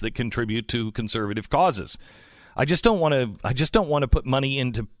businesses that contribute to conservative causes. I just don't want to put money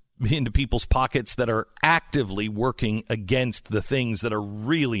into people's pockets that are actively working against the things that are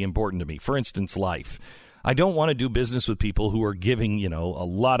really important to me. For instance, life. I don't want to do business with people who are giving, a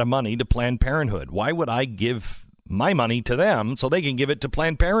lot of money to Planned Parenthood. Why would I give my money to them so they can give it to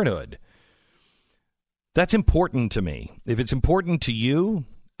Planned Parenthood? That's important to me. If it's important to you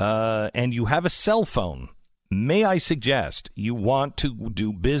and you have a cell phone, may I suggest you want to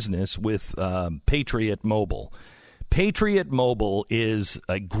do business with Patriot Mobile. Patriot Mobile is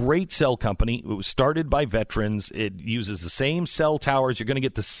a great cell company. It was started by veterans. It uses the same cell towers. You're going to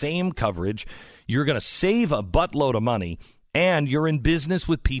get the same coverage. You're going to save a buttload of money, and you're in business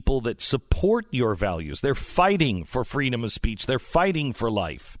with people that support your values. They're fighting for freedom of speech. They're fighting for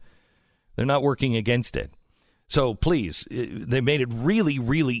life. They're not working against it. So please, they made it really,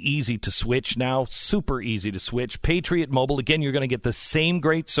 really easy to switch now. Super easy to switch. Patriot Mobile, again, you're going to get the same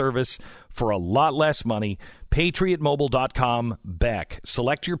great service for a lot less money. PatriotMobile.com, Beck.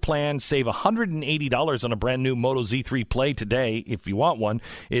 Select your plan. Save $180 on a brand new Moto Z3 Play today if you want one.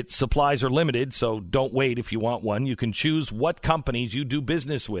 Its supplies are limited, so don't wait if you want one. You can choose what companies you do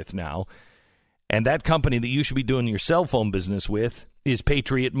business with now. And that company that you should be doing your cell phone business with is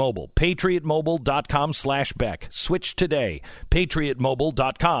Patriot Mobile. PatriotMobile.com/Beck. Switch today.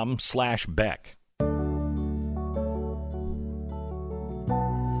 PatriotMobile.com/Beck.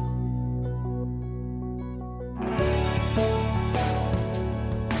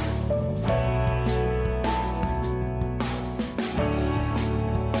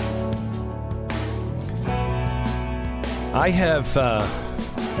 I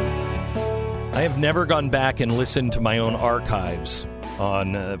have never gone back and listened to my own archives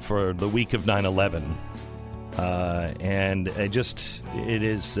on for the week of 9/11, and it's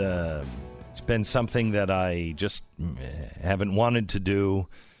been something that I just haven't wanted to do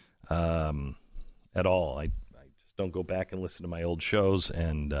at all. I just don't go back and listen to my old shows,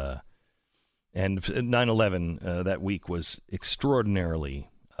 and 9/11 that week was extraordinarily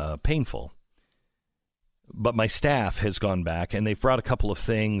painful. But my staff has gone back, and they've brought a couple of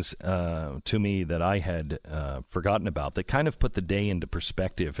things to me that I had forgotten about that kind of put the day into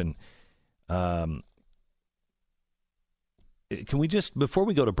perspective. And can we just, before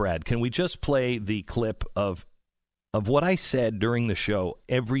we go to Brad, can we just play the clip of what I said during the show,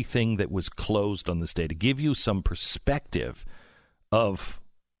 everything that was closed on this day, to give you some perspective of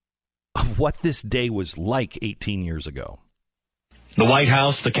what this day was like 18 years ago? The White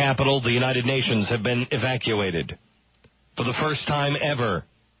House, the Capitol, the United Nations have been evacuated. For the first time ever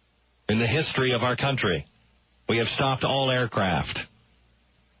in the history of our country, we have stopped all aircraft.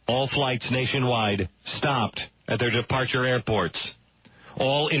 All flights nationwide stopped at their departure airports.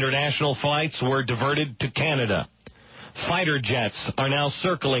 All international flights were diverted to Canada. Fighter jets are now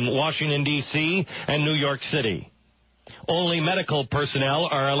circling Washington, D.C. and New York City. Only medical personnel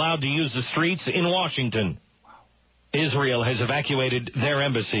are allowed to use the streets in Washington. Israel has evacuated their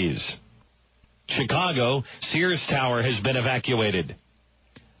embassies. Chicago, Sears Tower has been evacuated.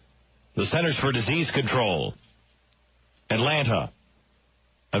 The Centers for Disease Control, Atlanta,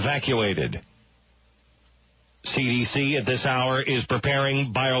 evacuated. CDC at this hour is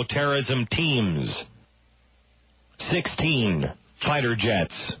preparing bioterrorism teams. 16 fighter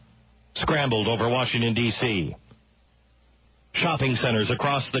jets scrambled over Washington, D.C. Shopping centers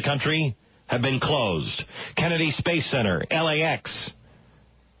across the country have been closed. Kennedy Space Center, LAX,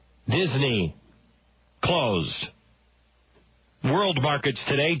 Disney, closed. World markets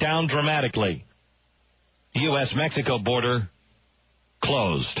today down dramatically. U.S.-Mexico border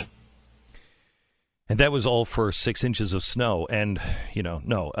closed. And that was all for 6 inches of snow. And,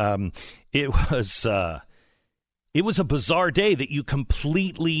 it was a bizarre day that you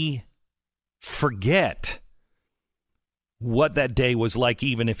completely forget what that day was like,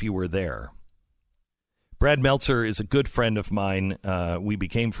 even if you were there. Brad Meltzer is a good friend of mine. We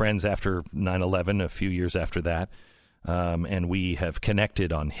became friends after 9/11, a few years after that. And we have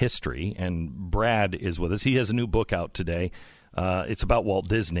connected on history. And Brad is with us. He has a new book out today. It's about Walt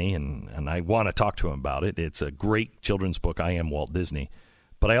Disney, and I want to talk to him about it. It's a great children's book, I Am Walt Disney.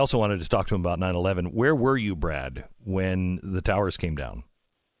 But I also wanted to talk to him about 9/11. Where were you, Brad, when the towers came down?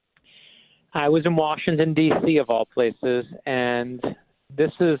 I was in Washington, D.C., of all places, and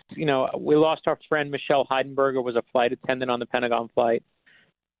this is, we lost our friend Michelle Heidenberger, was a flight attendant on the Pentagon flight.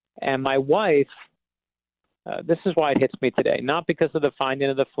 And my wife, this is why it hits me today, not because of the finding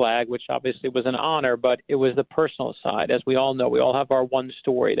of the flag, which obviously was an honor, but it was the personal side. As we all know, we all have our one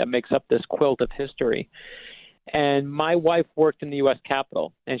story that makes up this quilt of history. And my wife worked in the U.S.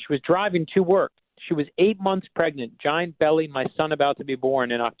 Capitol, and she was driving to work. She was 8 months pregnant, giant belly, my son about to be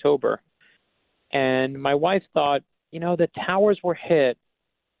born in October. And my wife thought, the towers were hit.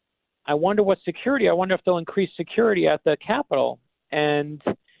 I wonder what security, I wonder if they'll increase security at the Capitol. And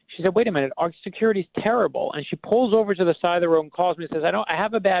she said, wait a minute, our security's terrible. And she pulls over to the side of the road and calls me and says, I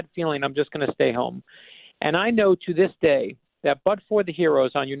have a bad feeling. I'm just going to stay home. And I know to this day that but for the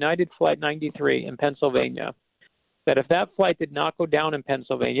heroes on United Flight 93 in Pennsylvania, that if that flight did not go down in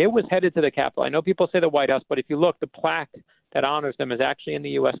Pennsylvania, it was headed to the Capitol. I know people say the White House, but if you look, the plaque that honors them is actually in the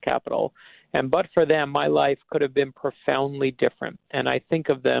U.S. Capitol. And but for them, my life could have been profoundly different. And I think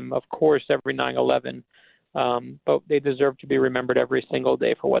of them, of course, every 9/11. But they deserve to be remembered every single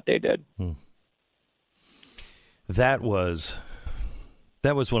day for what they did. That was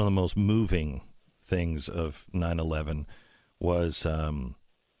one of the most moving things of 9/11 was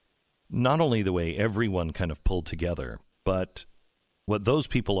not only the way everyone kind of pulled together, but what those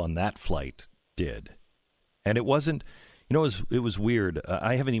people on that flight did. And it wasn't, it was weird.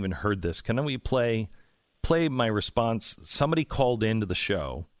 I haven't even heard this. Can we play my response? Somebody called into the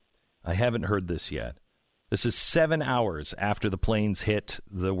show. I haven't heard this yet. This is 7 hours after the planes hit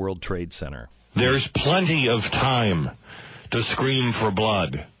the World Trade Center. There's plenty of time to scream for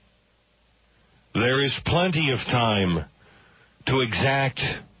blood. There is plenty of time to exact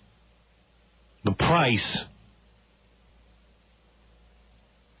the price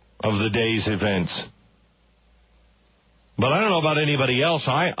of the day's events. But I don't know about anybody else.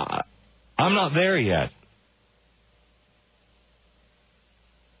 I'm not there yet.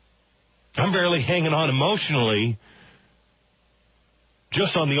 I'm barely hanging on emotionally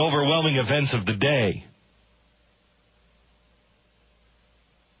just on the overwhelming events of the day.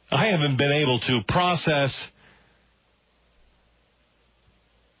 I haven't been able to process,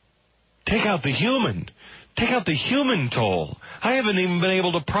 take out the human toll. I haven't even been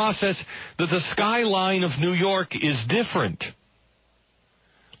able to process that the skyline of New York is different.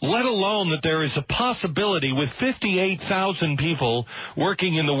 Let alone that there is a possibility with 58,000 people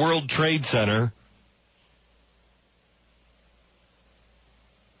working in the World Trade Center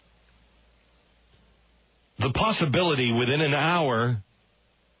the possibility within an hour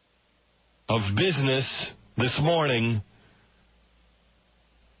of business this morning,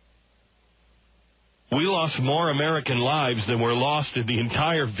 we lost more American lives than were lost in the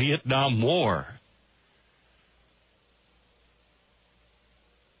entire Vietnam War.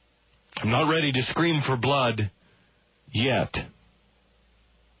 I'm not ready to scream for blood yet.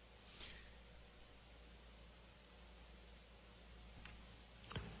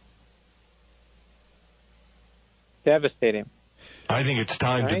 Devastating. I think it's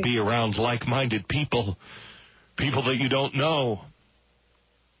time to be around like-minded people that you don't know.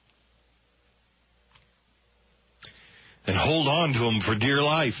 And hold on to them for dear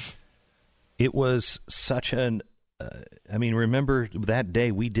life. It was such an, remember that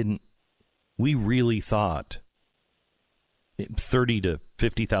day we really thought 30 to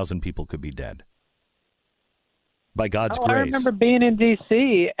 50,000 people could be dead. by God's I grace. remember being in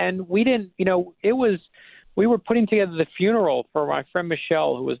D.C. and we didn't, we were putting together the funeral for my friend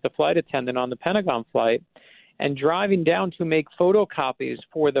Michelle, who was the flight attendant on the Pentagon flight, and driving down to make photocopies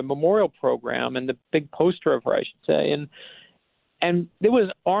for the memorial program and the big poster of her, I should say. And there was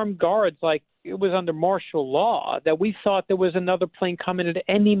armed guards, like it was under martial law, that we thought there was another plane coming at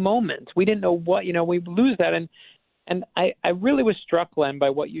any moment. We didn't know what, we'd lose that. And I really was struck, Glenn, by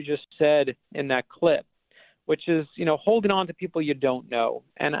what you just said in that clip, which is, holding on to people you don't know.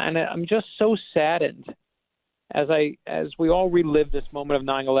 And I'm just so saddened as we all relive this moment of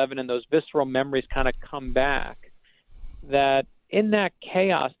 9/11 and those visceral memories kind of come back, that in that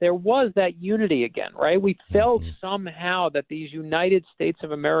chaos, there was that unity again, right? We felt somehow that these United States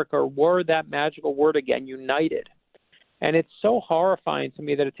of America were that magical word again, united. And it's so horrifying to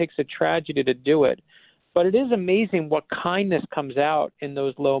me that it takes a tragedy to do it. But it is amazing what kindness comes out in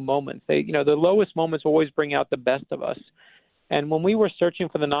those low moments. The lowest moments always bring out the best of us. And when we were searching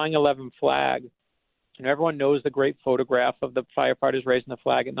for the 9/11 flag, everyone knows the great photograph of the firefighters raising the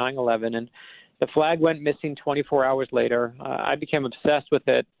flag at 9/11, and the flag went missing 24 hours later. I became obsessed with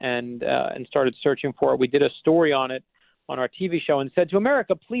it and started searching for it. We did a story on it on our TV show and said to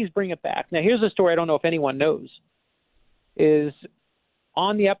America, please bring it back. Now, here's a story I don't know if anyone knows, is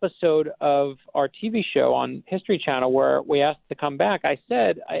on the episode of our TV show on History Channel where we asked to come back, I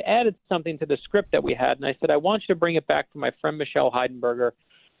added something to the script that we had, and I said, I want you to bring it back to my friend Michelle Heidenberger,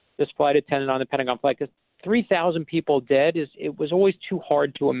 this flight attendant on the Pentagon flight, because 3,000 people dead, it was always too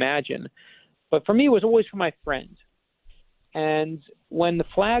hard to imagine. But for me, it was always for my friend. And when the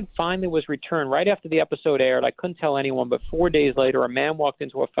flag finally was returned, right after the episode aired, I couldn't tell anyone, but 4 days later, a man walked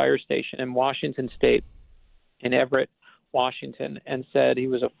into a fire station in Washington State, in Everett, Washington, and said he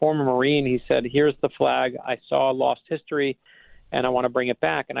was a former Marine. He said, here's the flag. I saw lost history, and I want to bring it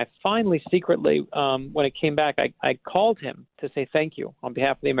back. And I finally, secretly, when it came back, I called him to say thank you on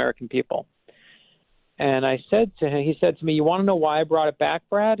behalf of the American people. And I said to him, he said to me, you want to know why I brought it back,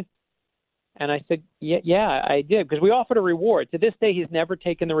 Brad? And I said, yeah, I did, because we offered a reward. To this day, he's never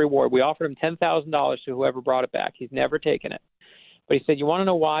taken the reward. We offered him $10,000 to whoever brought it back. He's never taken it. But he said, you want to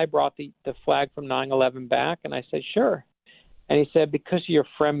know why I brought the flag from 9/11 back? And I said, sure. And he said, because of your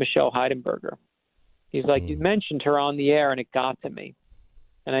friend, Michelle Heidenberger. He's like, you mentioned her on the air, and it got to me.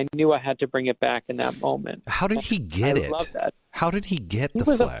 And I knew I had to bring it back in that moment. How did he get it? I love that. How did he get the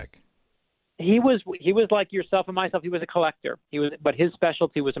flag? He was like yourself and myself. He was a collector. But his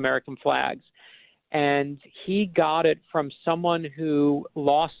specialty was American flags. And he got it from someone who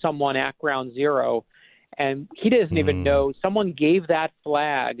lost someone at Ground Zero. And he doesn't even know. Someone gave that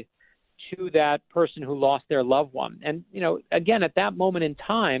flag to that person who lost their loved one. And, again, at that moment in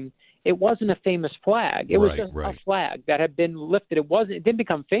time, it wasn't a famous flag. It was just a flag that had been lifted. It didn't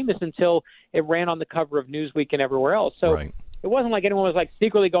become famous until it ran on the cover of Newsweek and everywhere else. So it wasn't like anyone was like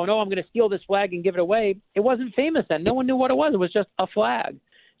secretly going, oh, I'm going to steal this flag and give it away. It wasn't famous then. No one knew what it was. It was just a flag.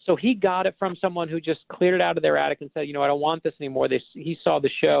 So he got it from someone who just cleared it out of their attic and said, I don't want this anymore. He saw the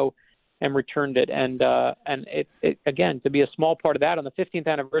show and returned it. And it again, to be a small part of that, on the 15th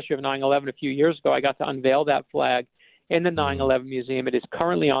anniversary of 9/11 a few years ago, I got to unveil that flag in the 9/11 Museum. It is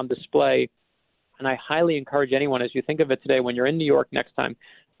currently on display. And I highly encourage anyone, as you think of it today, when you're in New York next time,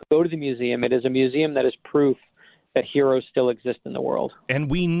 go to the museum. It is a museum that is proof that heroes still exist in the world.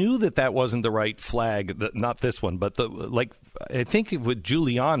 And we knew that wasn't the right flag, not this one, but I think with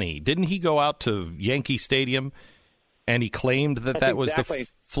Giuliani, didn't he go out to Yankee Stadium and he claimed that was the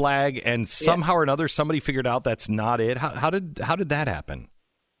flag, and somehow or another somebody figured out that's not it? How did that happen?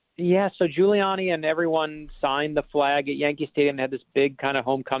 Yeah, so Giuliani and everyone signed the flag at Yankee Stadium. They had this big kind of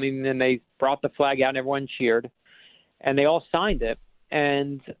homecoming, and they brought the flag out and everyone cheered, and they all signed it.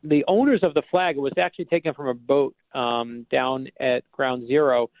 And the owners of the flag, it was actually taken from a boat down at Ground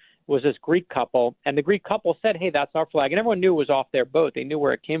Zero, was this Greek couple. And the Greek couple said, hey, that's our flag. And everyone knew it was off their boat. They knew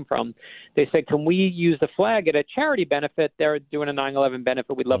where it came from. They said, can we use the flag at a charity benefit? They're doing a 9/11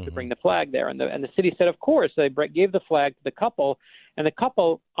 benefit. We'd love to bring the flag there. And the city said, of course. So they gave the flag to the couple. And the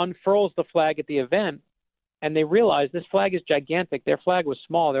couple unfurls the flag at the event. And they realized this flag is gigantic. Their flag was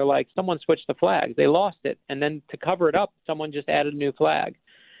small. They're like, someone switched the flags. They lost it. And then to cover it up, someone just added a new flag.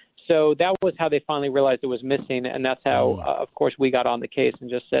 So that was how they finally realized it was missing. And that's how, of course, we got on the case and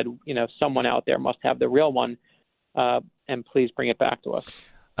just said, someone out there must have the real one. And please bring it back to us.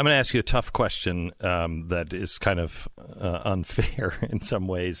 I'm going to ask you a tough question that is kind of unfair in some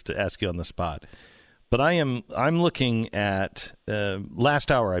ways to ask you on the spot. But I'm looking at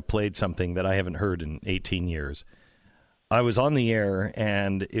last hour I played something that I haven't heard in 18 years. I was on the air,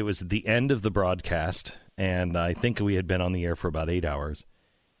 and it was the end of the broadcast, and I think we had been on the air for about 8 hours.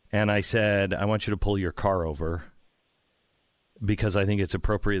 And I said, I want you to pull your car over because I think it's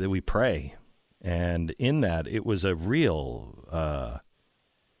appropriate that we pray. And in that, it was a real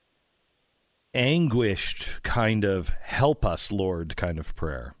anguished kind of help us, Lord, kind of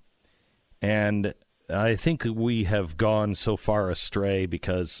prayer. And I think we have gone so far astray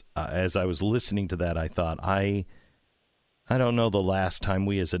because as I was listening to that, I thought, I don't know the last time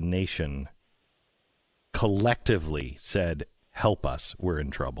we as a nation collectively said, help us, we're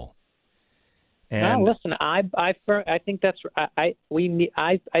in trouble. And no, listen, I think that's I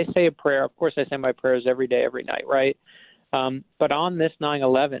say a prayer. Of course, I say my prayers every day, every night, right? But on this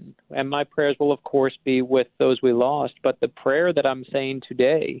 9/11, and my prayers will, of course, be with those we lost. But the prayer that I'm saying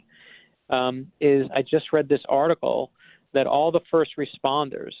today is I just read this article that all the first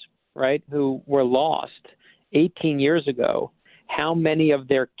responders, right, who were lost 18 years ago, how many of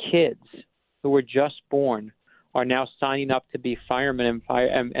their kids who were just born are now signing up to be firemen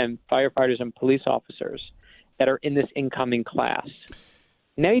and firefighters and police officers that are in this incoming class.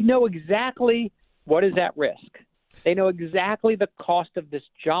 And they know exactly what is at risk. They know exactly the cost of this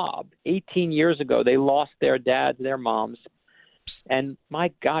job. 18 years ago, they lost their dads, their moms. And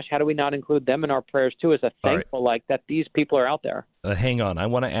my gosh, how do we not include them in our prayers too, as a thankful like that these people are out there? Hang on. I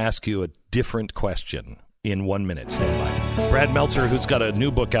want to ask you a different question in 1 minute. Stand by. Brad Meltzer, who's got a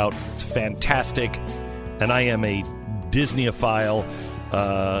new book out. It's fantastic. And I am a Disneyophile.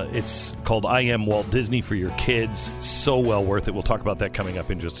 It's called I Am Walt Disney for your kids. So well worth it. We'll talk about that coming up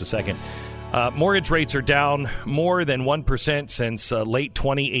in just a second. Mortgage rates are down more than 1% since late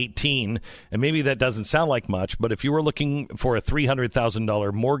 2018. And maybe that doesn't sound like much, but if you were looking for a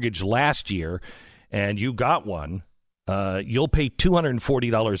 $300,000 mortgage last year and you got one, you'll pay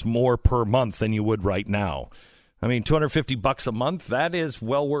 $240 more per month than you would right now. I mean, $250 a month, that is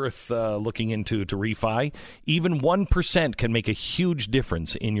well worth looking into to refi. Even 1% can make a huge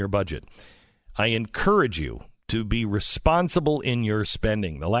difference in your budget. I encourage you to be responsible in your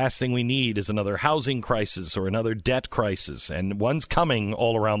spending. The last thing we need is another housing crisis or another debt crisis, and one's coming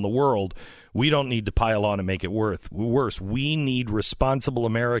all around the world. We don't need to pile on and make it worse. We need responsible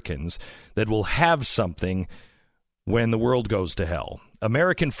Americans that will have something when the world goes to hell.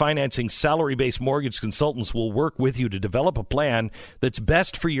 American Financing salary-based mortgage consultants will work with you to develop a plan that's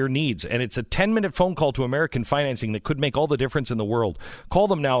best for your needs. And it's a 10-minute phone call to American Financing that could make all the difference in the world. Call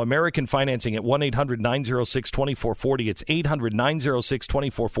them now, American Financing, at 1-800-906-2440. It's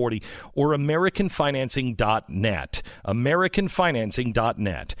 800-906-2440 or AmericanFinancing.net.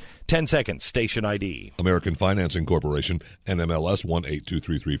 AmericanFinancing.net. 10 seconds, station ID. American Financing Corporation, NMLS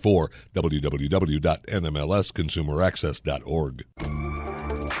 182334, www.nmlsconsumeraccess.org.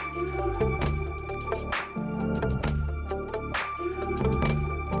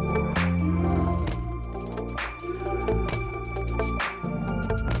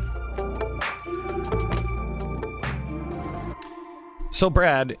 So,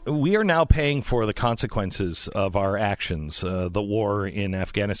 Brad, we are now paying for the consequences of our actions, the war in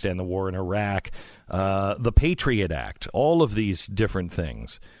Afghanistan, the war in Iraq, the Patriot Act, all of these different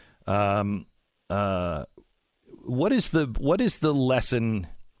things. What is the lesson,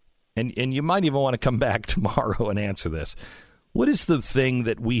 and you might even want to come back tomorrow and answer this. What is the thing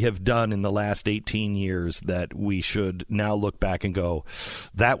that we have done in the last 18 years that we should now look back and go,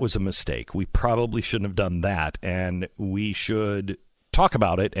 that was a mistake. We probably shouldn't have done that, and we should talk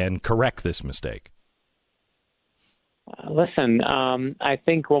about it and correct this mistake? Listen, I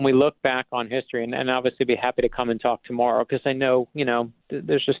think when we look back on history, and obviously be happy to come and talk tomorrow, because I know,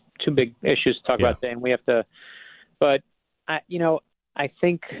 there's just two big issues to talk about today, and we have to, but, I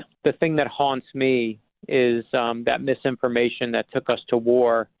think the thing that haunts me is that misinformation that took us to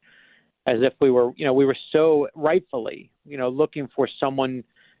war as if we were so rightfully, looking for someone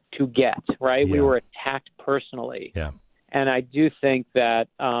to get, right? Yeah. We were attacked personally. Yeah. And I do think that,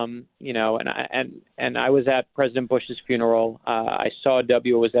 and I was at President Bush's funeral. I saw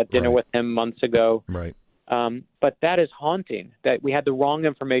W. Was at dinner with him months ago. Right. But that is haunting. That we had the wrong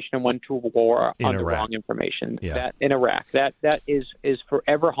information and went to war on the wrong information. Yeah. That in Iraq. That is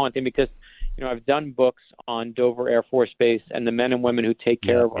forever haunting because, I've done books on Dover Air Force Base and the men and women who take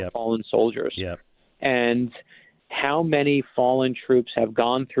care of our fallen soldiers. Yeah. And how many fallen troops have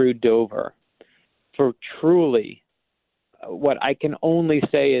gone through Dover for truly what I can only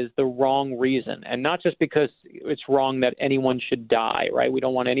say is the wrong reason, and not just because it's wrong that anyone should die, right? We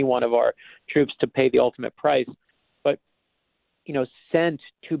don't want any one of our troops to pay the ultimate price, but, sent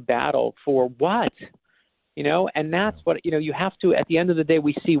to battle for what? And that's what, you have to, at the end of the day,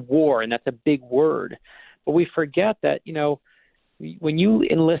 we see war, and that's a big word, but we forget that, when you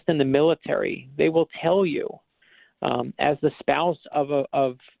enlist in the military, they will tell you as the spouse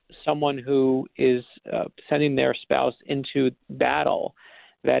of someone who is sending their spouse into battle,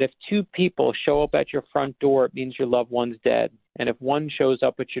 that if two people show up at your front door, it means your loved one's dead. And if one shows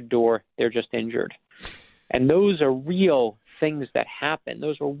up at your door, they're just injured. And those are real things that happen.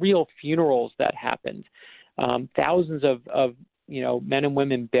 Those were real funerals that happened. Thousands of men and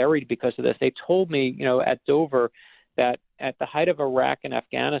women buried because of this. They told me, at Dover, that at the height of Iraq and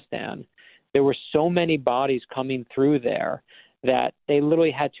Afghanistan, there were so many bodies coming through there that they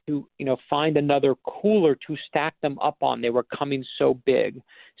literally had to, find another cooler to stack them up on. They were coming so big,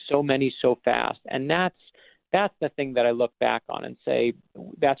 so many, so fast. And that's the thing that I look back on and say,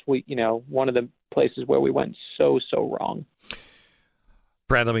 that's one of the places where we went so wrong.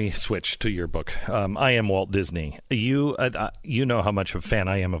 Brad, let me switch to your book. I Am Walt Disney. You know how much of a fan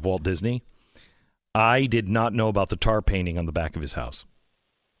I am of Walt Disney. I did not know about the tar painting on the back of his house.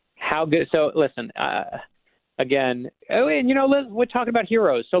 How good? So listen, again, we're talking about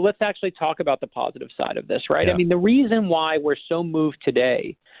heroes. So let's actually talk about the positive side of this, right? Yeah. I mean, the reason why we're so moved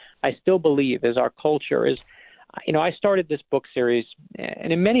today, I still believe, is our culture is, I started this book series,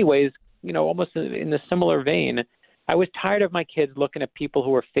 and in many ways, almost in the similar vein, I was tired of my kids looking at people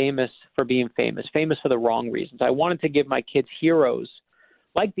who were famous for being famous for the wrong reasons. I wanted to give my kids heroes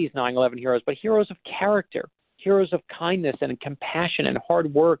like these 9/11 heroes, but heroes of character, heroes of kindness and compassion and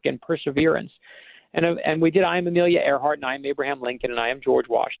hard work and perseverance. And we did I Am Amelia Earhart, and I Am Abraham Lincoln, and I Am George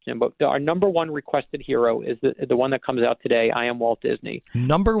Washington. But our number one requested hero is the one that comes out today, I Am Walt Disney.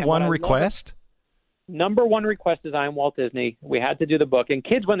 Number one request? Number one request is I Am Walt Disney. We had to do the book. And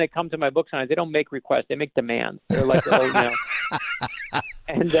kids, when they come to my book signs, they don't make requests. They make demands. They're like,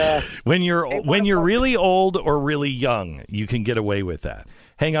 And when you're really old or really young, you can get away with that.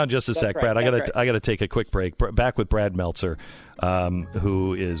 Hang on just a sec, Brad. I got to take a quick break. Back with Brad Meltzer,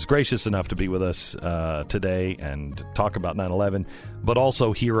 who is gracious enough to be with us today and talk about 9/11, but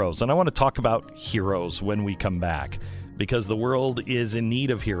also heroes. And I want to talk about heroes when we come back, because the world is in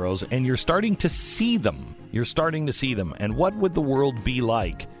need of heroes, and you're starting to see them. And what would the world be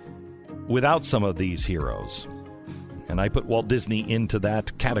like without some of these heroes? And I put Walt Disney into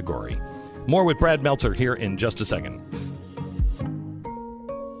that category. More with Brad Meltzer here in just a second.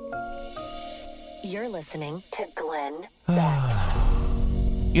 You're listening to Glenn.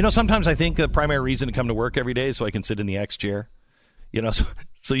 Sometimes I think the primary reason to come to work every day is so I can sit in the X chair.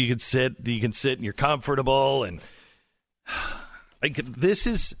 So you can sit and you're comfortable, and this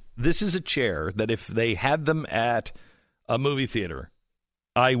is a chair that if they had them at a movie theater,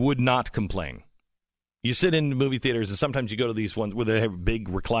 I would not complain. You sit in movie theaters, and sometimes you go to these ones where they have big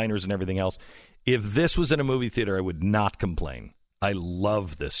recliners and everything else. If this was in a movie theater, I would not complain. I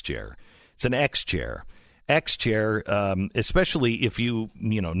love this chair. It's an X chair. X chair, especially if you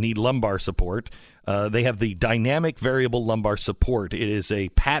need lumbar support. They have the dynamic variable lumbar support. It is a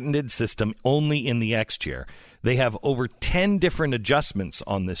patented system only in the X chair. They have over 10 different adjustments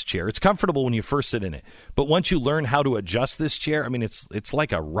on this chair. It's comfortable when you first sit in it, but once you learn how to adjust this chair, I mean, it's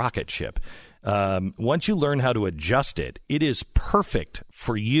like a rocket ship. Once you learn how to adjust it, it is perfect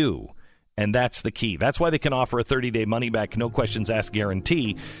for you. And that's the key. That's why they can offer a 30-day money-back, no questions asked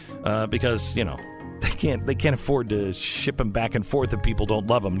guarantee, because, they can't afford to ship them back and forth if people don't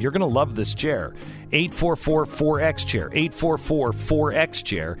love them. You're going to love this chair. 844-4X-CHAIR.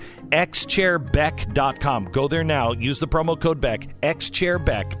 844-4X-CHAIR. xchairbeck.com. Go there now. Use the promo code BECK.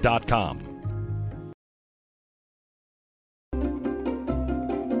 xchairbeck.com.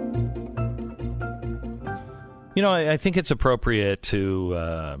 I think it's appropriate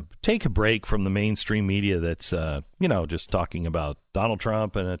to take a break from the mainstream media that's, just talking about Donald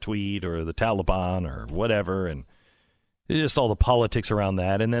Trump and a tweet or the Taliban or whatever, and just all the politics around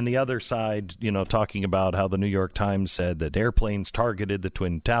that. And then the other side, talking about how the New York Times said that airplanes targeted the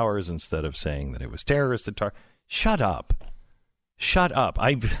Twin Towers instead of saying that it was terrorists that Shut up.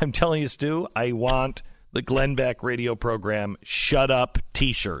 I'm telling you, Stu, I want the Glenn Beck radio program Shut Up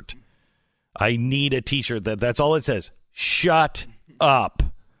t-shirt. I need a t-shirt that's all it says. Shut up.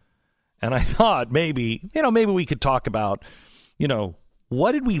 And I thought maybe we could talk about,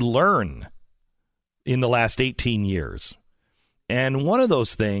 what did we learn in the last 18 years? And one of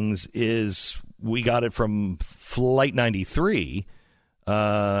those things is we got it from Flight 93,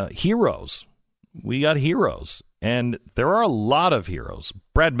 heroes. We got heroes. And there are a lot of heroes.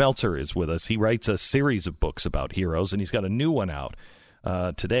 Brad Meltzer is with us. He writes a series of books about heroes, and he's got a new one out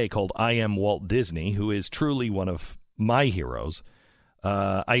today called I Am Walt Disney, who is truly one of my heroes.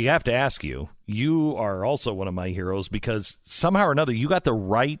 I have to ask you, you are also one of my heroes because somehow or another you got the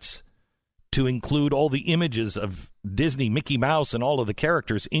rights to include all the images of Disney, Mickey Mouse, and all of the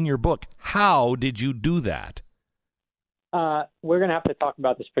characters in your book. How did you do that? We're going to have to talk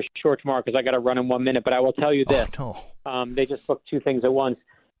about this for sure tomorrow because I got to run in 1 minute. But I will tell you this: they just booked two things at once.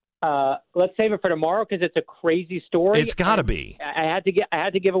 Let's save it for tomorrow because it's a crazy story. It's got to be. I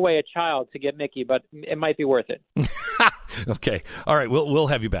had to give away a child to get Mickey, but it might be worth it. Okay. All right. We'll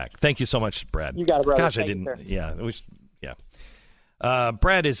have you back. Thank you so much, Brad. You got it, brother. Gosh, Thank I didn't. You, yeah. It was. Yeah.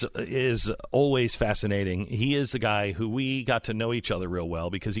 Brad is always fascinating. He is the guy who we got to know each other real well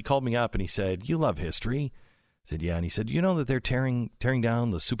because he called me up and he said, "You love history." I said, "Yeah." And he said, "You know that they're tearing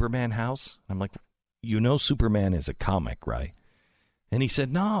down the Superman house?" I'm like, "You know Superman is a comic, right?" And he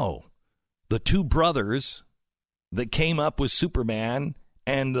said, "No, the two brothers that came up with Superman,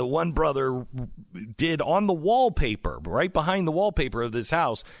 and the one brother did on the wallpaper, right behind the wallpaper of this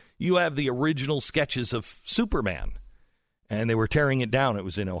house, you have the original sketches of Superman." And they were tearing it down. It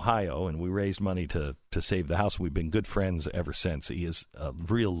was in Ohio, and we raised money to save the house. We've been good friends ever since. He is a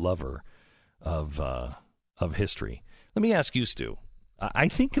real lover of history. Let me ask you, Stu. I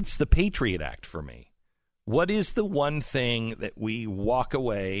think it's the Patriot Act for me. What is the one thing that we walk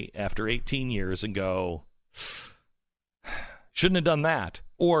away after 18 years and go, shouldn't have done that,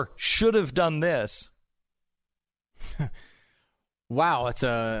 or should have done this? Wow, that's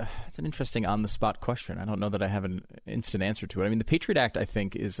an interesting on-the-spot question. I don't know that I have an instant answer to it. I mean, the Patriot Act, I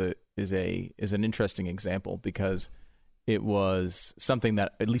think, is an interesting example because it was something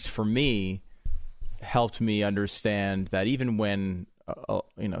that, at least for me, helped me understand that even when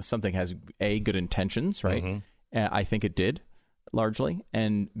something has A, good intentions, right? Mm-hmm. I think it did largely,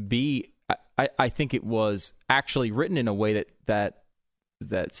 and B, I think it was actually written in a way that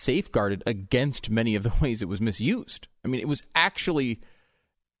safeguarded against many of the ways it was misused. I mean, it was actually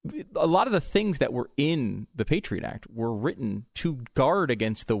a lot of the things that were in the Patriot Act were written to guard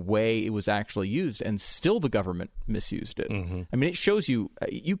against the way it was actually used, and still the government misused it. Mm-hmm. I mean, it shows you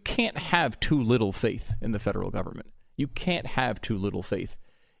can't have too little faith in the federal government. You can't have too little faith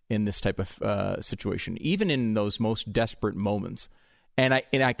in this type of situation, even in those most desperate moments. And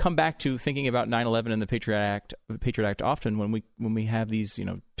I come back to thinking about 9/11 and the Patriot Act often when we have these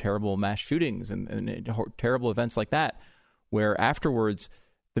terrible mass shootings and terrible events like that, where afterwards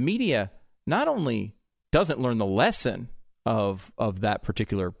the media not only doesn't learn the lesson of that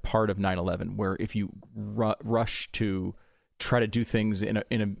particular part of 9/11, where if you rush to try to do things in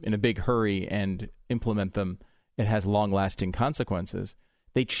a big hurry and implement them, it has long-lasting consequences.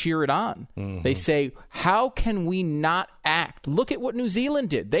 They cheer it on. Mm-hmm. They say, how can we not act? Look at what New Zealand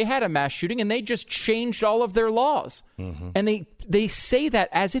did. They had a mass shooting, and they just changed all of their laws. Mm-hmm. And they say that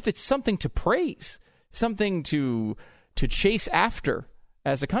as if it's something to praise, something to chase after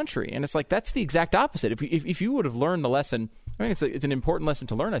as a country. And it's like, that's the exact opposite. If you would have learned the lesson, I mean, it's an important lesson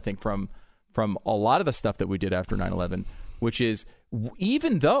to learn, I think, from a lot of the stuff that we did after 9/11, which is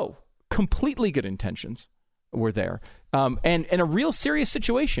even though completely good intentions were there, and a real serious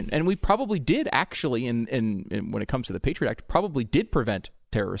situation. And we probably did actually, in when it comes to the Patriot Act, probably did prevent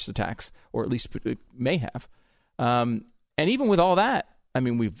terrorist attacks, or at least may have. And even with all that, I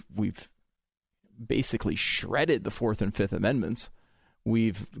mean, we've basically shredded the Fourth and Fifth Amendments.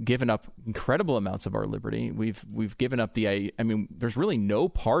 We've given up incredible amounts of our liberty. We've given up there's really no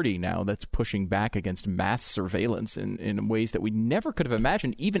party now that's pushing back against mass surveillance in ways that we never could have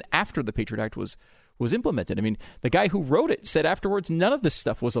imagined, even after the Patriot Act was implemented. I mean, the guy who wrote it said afterwards, none of this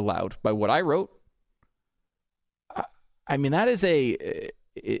stuff was allowed by what I wrote. I mean, that is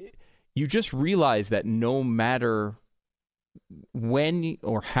you just realize that no matter when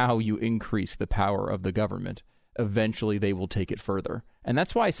or how you increase the power of the government, eventually they will take it further. And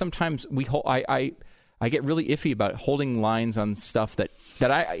that's why sometimes I get really iffy about holding lines on stuff that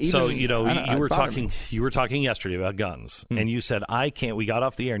I even... So, you were talking yesterday about guns, and you said, we got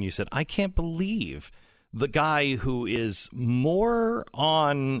off the air, and you said, I can't believe the guy who is more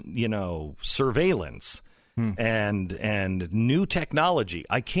on, surveillance and new technology.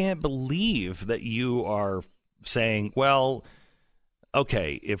 I can't believe that you are saying, well,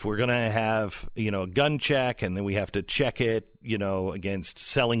 okay, if we're going to have, a gun check, and then we have to check it, against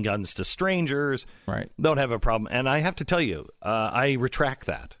selling guns to strangers, right? Don't have a problem. And I have to tell you, I retract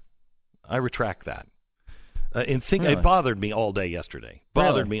that. Really? It bothered me all day yesterday.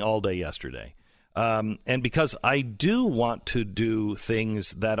 And because I do want to do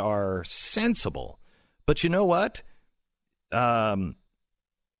things that are sensible. But you know what? Having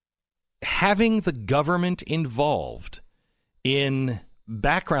the government involved in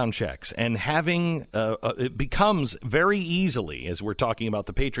background checks and having it becomes very easily, as we're talking about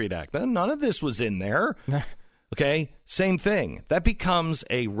the Patriot Act, none of this was in there. Okay, same thing. That becomes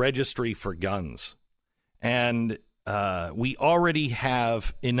a registry for guns. And we already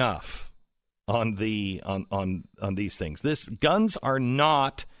have enough on these things. Guns are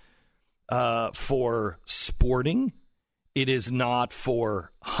not for sporting. It is not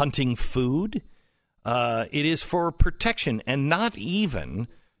for hunting food. It is for protection, and not even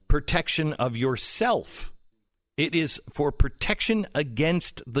protection of yourself. It is for protection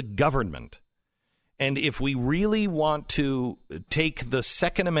against the government. And if we really want to take the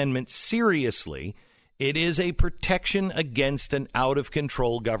Second Amendment seriously, it is a protection against an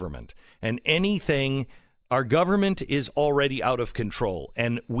out-of-control government. And our government is already out of control,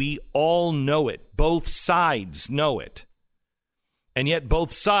 and we all know it. Both sides know it. And yet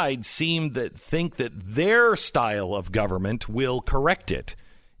both sides think that their style of government will correct it.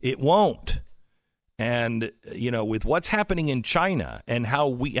 It won't. And, with what's happening in China and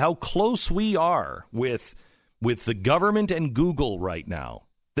how close we are with the government and Google right now,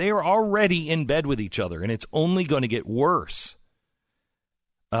 they are already in bed with each other, and it's only going to get worse.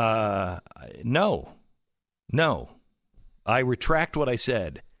 No. I retract what I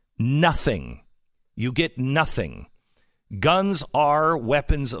said. Nothing. You get nothing. Guns are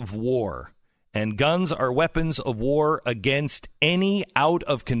weapons of war, and guns are weapons of war against any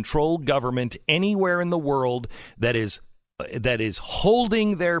out-of-control government anywhere in the world that is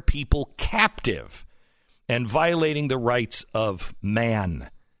holding their people captive and violating the rights of man.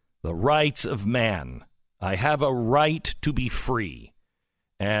 The rights of man. I have a right to be free,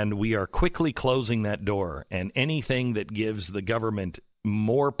 and we are quickly closing that door, and anything that gives the government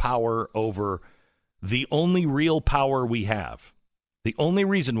more power over the only real power we have. The only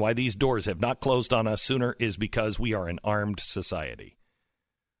reason why these doors have not closed on us sooner is because we are an armed society.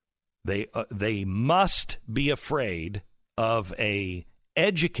 They must be afraid of a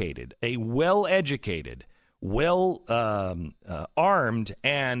well-educated, armed,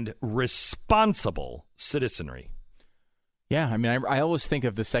 and responsible citizenry. Yeah, I mean, I always think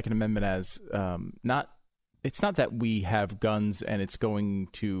of the Second Amendment as it's not that we have guns and it's going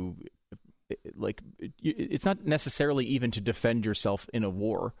to... it's not necessarily even to defend yourself in a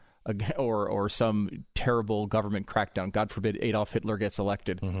war or some terrible government crackdown. God forbid Adolf Hitler gets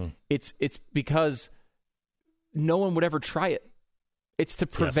elected. Mm-hmm. It's because no one would ever try it. It's to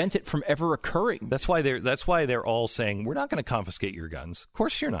prevent it from ever occurring. That's why they're all saying, we're not going to confiscate your guns. Of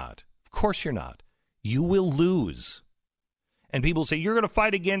course you're not. Of course you're not. You will lose. And people say, you're going to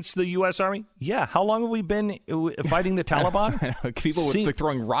fight against the U.S. Army? Yeah. How long have we been fighting the Taliban? People were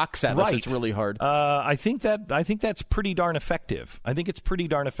throwing rocks at us. It's really hard. I think that's pretty darn effective. I think it's pretty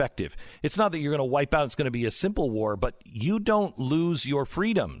darn effective. It's not that you're going to wipe out. It's going to be a simple war, but you don't lose your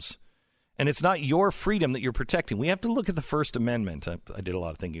freedoms. And it's not your freedom that you're protecting. We have to look at the First Amendment. I did a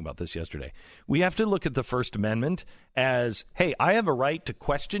lot of thinking about this yesterday. We have to look at the First Amendment as, hey, I have a right to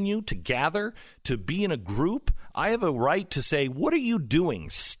question you, to gather, to be in a group. I have a right to say, what are you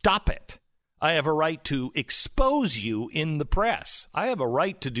doing? Stop it. I have a right to expose you in the press. I have a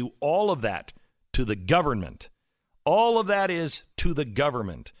right to do all of that to the government. All of that is to the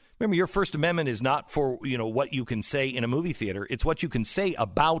government. Remember, your First Amendment is not for, what you can say in a movie theater. It's what you can say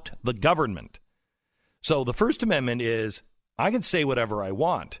about the government. So the First Amendment is, I can say whatever I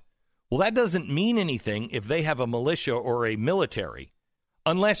want. Well, that doesn't mean anything if they have a militia or a military,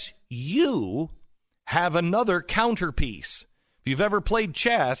 unless you have another counterpiece. If you've ever played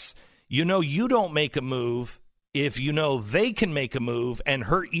chess, you don't make a move if they can make a move and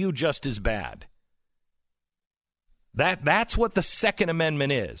hurt you just as bad. That's what the Second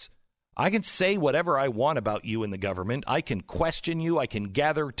Amendment is. I can say whatever I want about you in the government. I can question you. I can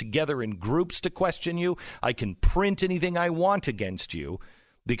gather together in groups to question you. I can print anything I want against you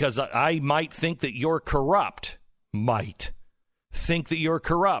because I might think that you're corrupt. Might think that you're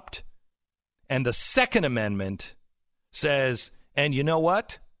corrupt. And the Second Amendment says, and you know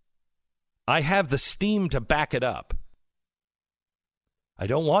what? I have the steam to back it up. I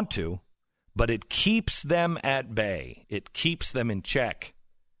don't want to. But it keeps them at bay. It keeps them in check.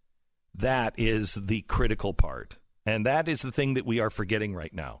 That is the critical part. And that is the thing that we are forgetting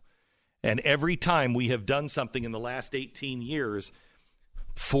right now. And every time we have done something in the last 18 years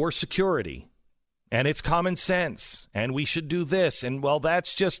for security, and it's common sense, and we should do this, and, well,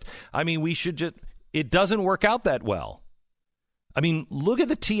 that's just, we should just, it doesn't work out that well. Look at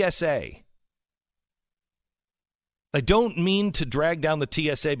the TSA. I don't mean to drag down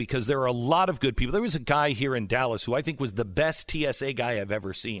the TSA because there are a lot of good people. There was a guy here in Dallas who I think was the best TSA guy I've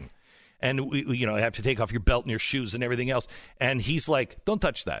ever seen. And, we have to take off your belt and your shoes and everything else. And he's like, don't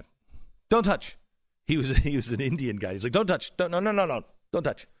touch that. Don't touch. He was an Indian guy. He's like, don't touch. No, don't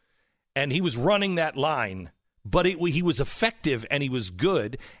touch. And he was running that line But he was effective and he was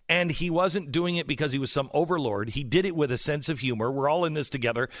good, and he wasn't doing it because he was some overlord. He did it with a sense of humor. We're all in this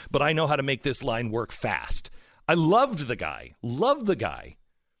together, but I know how to make this line work fast. I loved the guy.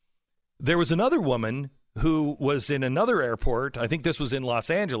 There was another woman who was in another airport. I think this was in Los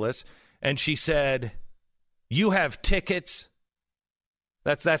Angeles, and she said, "You have tickets?"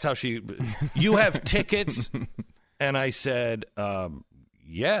 That's how she. "You have tickets?" And I said,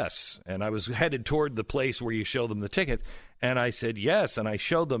 "Yes." And I was headed toward the place where you show them the tickets, and I said yes, and I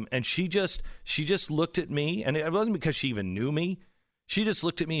showed them, and she just looked at me, and it wasn't because she even knew me. She just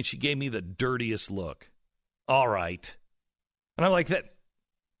looked at me and she gave me the dirtiest look. All right. And I'm like, that.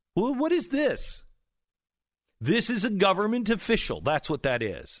 Well, what is this? This is a government official. That's what that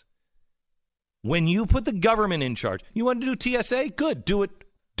is. When you put the government in charge, you want to do TSA? Good. Do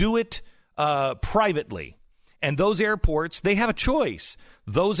it privately. And those airports, they have a choice.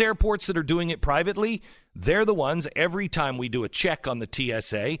 Those airports that are doing it privately, they're the ones, every time we do a check on the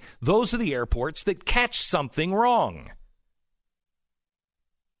TSA, those are the airports that catch something wrong.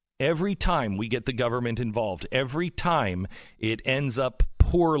 Every time we get the government involved, every time it ends up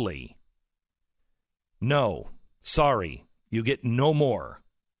poorly. No, sorry, you get no more.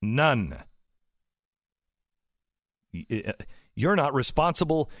 None. You're not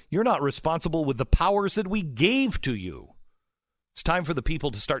responsible. You're not responsible with the powers that we gave to you. It's time for the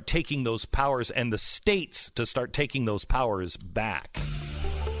people to start taking those powers and the states to start taking those powers back.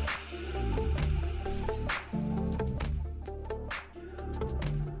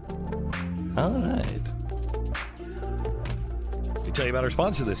 All right. Let me tell you about our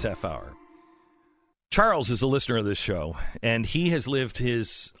sponsor this half hour. Charles is a listener of this show, and he has lived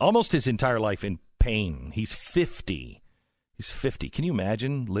almost his entire life in pain. He's 50. He's 50. Can you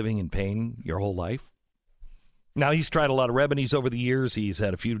imagine living in pain your whole life? Now, he's tried a lot of remedies over the years. He's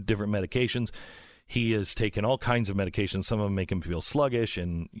had a few different medications. He has taken all kinds of medications. Some of them make him feel sluggish,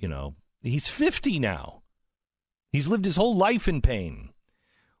 and, he's 50 now. He's lived his whole life in pain.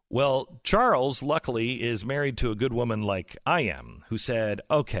 Well, Charles, luckily, is married to a good woman like I am, who said,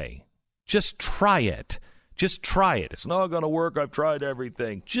 okay, just try it. Just try it. It's not going to work. I've tried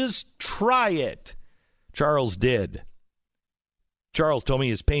everything. Just try it. Charles did. Charles told me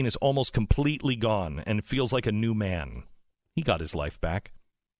his pain is almost completely gone and it feels like a new man. He got his life back.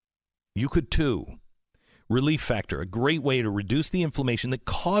 You could too. Relief Factor, a great way to reduce the inflammation that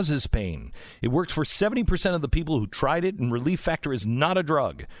causes pain. It works for 70% of the people who tried it, and Relief Factor is not a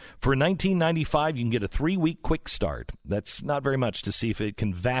drug. For $19.95, you can get a 3-week quick start. That's not very much to see if it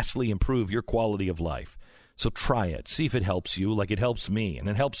can vastly improve your quality of life. So try it. See if it helps you like it helps me, and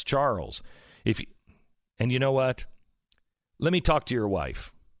it helps Charles. And you know what? Let me talk to your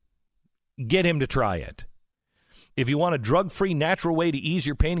wife. Get him to try it. If you want a drug-free, natural way to ease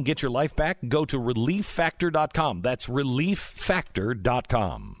your pain and get your life back, go to ReliefFactor.com. That's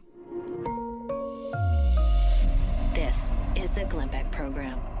ReliefFactor.com. This is the Glenn Beck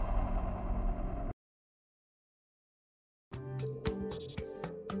Program.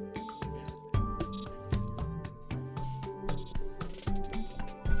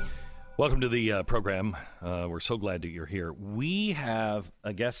 Welcome to the program. We're so glad that you're here. We have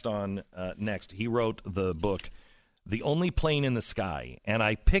a guest on next. He wrote the book, The Only Plane in the Sky, and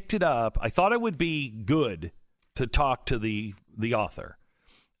I picked it up. I thought it would be good to talk to the author,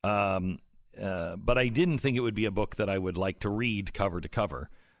 but I didn't think it would be a book that I would like to read cover to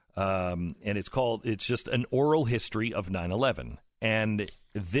cover. And it's just an oral history of 9/11. And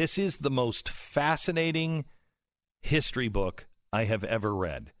this is the most fascinating history book I have ever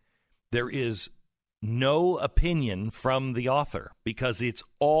read. There is no opinion from the author because it's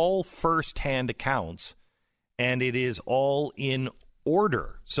all firsthand accounts and it is all in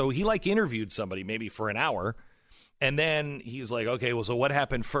order. So he interviewed somebody maybe for an hour, and then he's like, okay, well, so what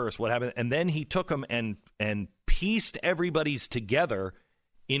happened first? What happened? And then he took them and pieced everybody's together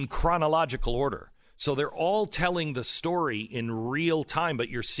in chronological order. So they're all telling the story in real time, but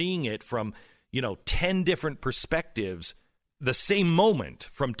you're seeing it from, 10 different perspectives, the same moment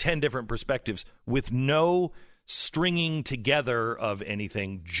from 10 different perspectives with no stringing together of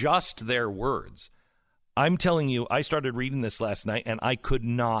anything, just their words. I'm telling you, I started reading this last night, and I could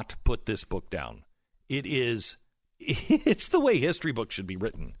not put this book down. It's the way history books should be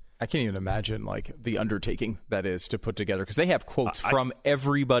written. I can't even imagine, the undertaking that is to put together, because they have quotes from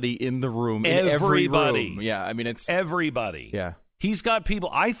everybody in the room. Everybody. In every room. Yeah, I mean, it's... Everybody. Yeah. He's got people...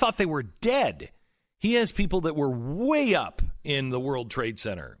 I thought they were dead. He has people that were way up in the World Trade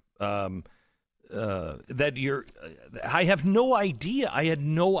Center. I have no idea. I had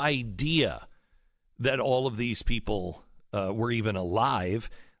no idea that all of these people were even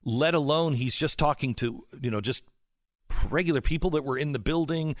alive. let alone he's just talking to, just regular people that were in the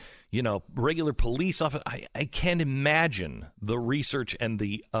building, regular police officers. I can't imagine the research and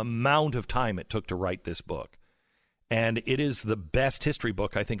the amount of time it took to write this book. And it is the best history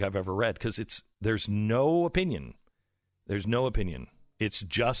book I think I've ever read, because there's no opinion. There's no opinion. It's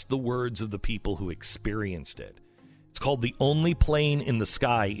just the words of the people who experienced it. It's called The Only Plane in the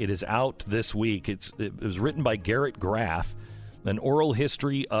Sky. It is out this week. It was written by Garrett Graff, an oral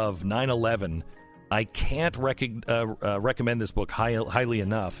history of 9/11. I can't recommend this book highly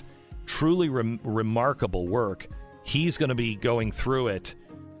enough. Truly remarkable work. He's going to be going through it,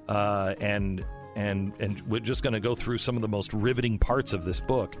 and we're just going to go through some of the most riveting parts of this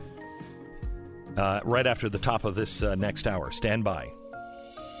book right after the top of this next hour. Stand by.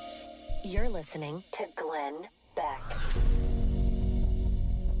 You're listening to Glenn Beck.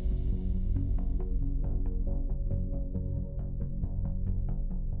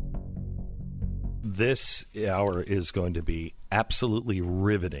 This hour is going to be absolutely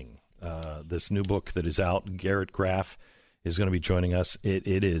riveting. This new book that is out, Garrett Graff is going to be joining us.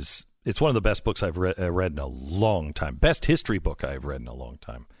 It's one of the best books I've read in a long time. Best history book I've read in a long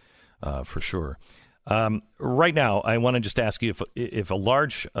time, for sure. Right now, I want to just ask you if a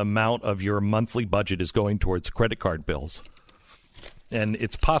large amount of your monthly budget is going towards credit card bills. And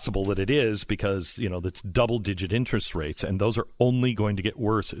it's possible that it is, because, that's double-digit interest rates, and those are only going to get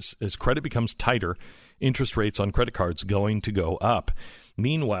worse. As credit becomes tighter, interest rates on credit cards going to go up.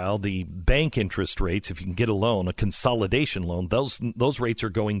 Meanwhile, the bank interest rates, if you can get a loan, a consolidation loan, those rates are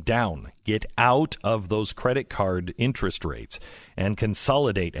going down. Get out of those credit card interest rates and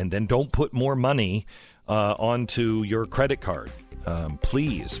consolidate, and then don't put more money onto your credit card.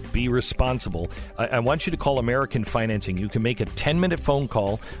 Please be responsible. I want you to call American Financing. You can make a 10-minute phone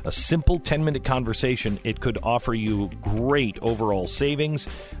call, a simple 10-minute conversation. It could offer you great overall savings.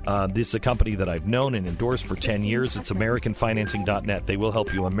 This is a company that I've known and endorsed for 10 years. It's AmericanFinancing.net. They will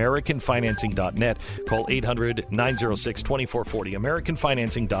help you. AmericanFinancing.net. Call 800-906-2440.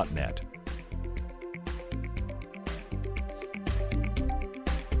 AmericanFinancing.net.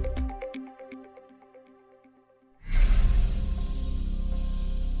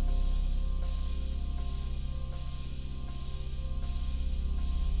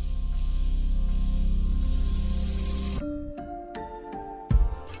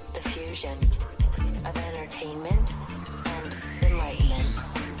 Of entertainment and enlightenment.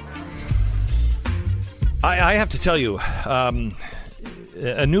 I have to tell you, a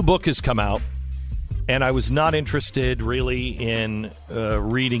new book has come out, and I was not interested really in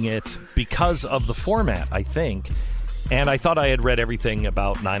reading it because of the format, I think. And I thought I had read everything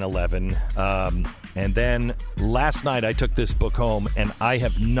about 9/11. And then last night I took this book home, and I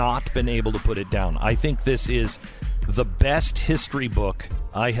have not been able to put it down. I think this is the best history book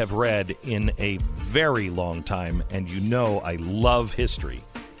I have read in a very long time, and I love history.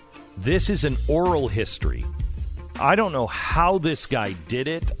 This is an oral history. I don't know how this guy did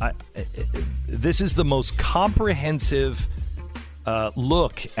it. This is the most comprehensive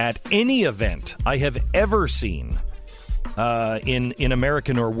look at any event I have ever seen in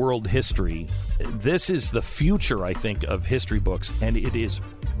American or world history. This is the future, I think, of history books, and it is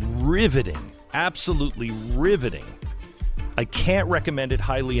riveting. Absolutely riveting. I can't recommend it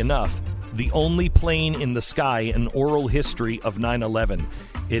highly enough. The Only Plane in the Sky, an oral history of 9/11.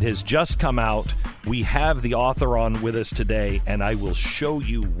 It has just come out. We have the author on with us today, and I will show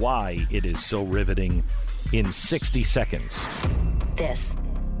you why it is so riveting in 60 seconds. This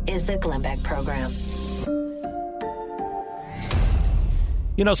is the Glenn Beck Program.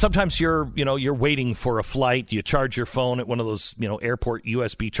 Sometimes you're waiting for a flight. You charge your phone at one of those, airport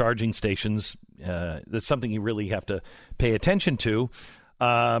USB charging stations. That's something you really have to pay attention to,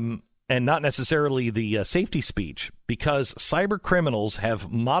 and not necessarily the safety speech, because cyber criminals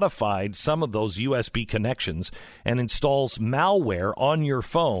have modified some of those USB connections and installs malware on your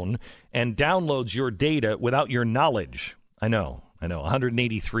phone and downloads your data without your knowledge. I know.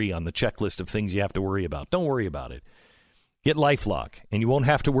 183 on the checklist of things you have to worry about. Don't worry about it. Get LifeLock, and you won't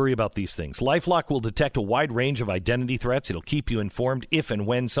have to worry about these things. LifeLock will detect a wide range of identity threats. It'll keep you informed if and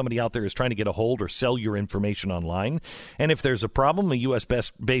when somebody out there is trying to get a hold or sell your information online. And if there's a problem, a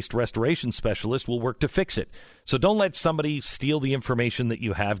U.S.-based restoration specialist will work to fix it. So don't let somebody steal the information that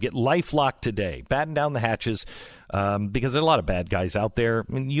you have. Get LifeLock today. Batten down the hatches because there are a lot of bad guys out there.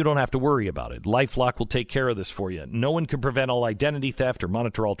 I mean, you don't have to worry about it. LifeLock will take care of this for you. No one can prevent all identity theft or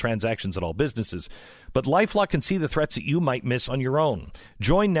monitor all transactions at all businesses, but LifeLock can see the threats that you might miss on your own.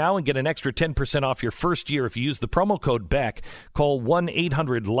 Join now and get an extra 10% off your first year if you use the promo code BECK. Call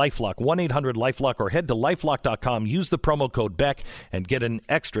 1-800-LifeLock, 1-800-LifeLock, or head to LifeLock.com. Use the promo code BECK and get an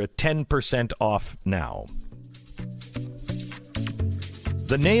extra 10% off now.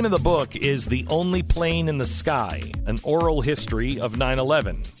 The name of the book is The Only Plane in the Sky, an oral history of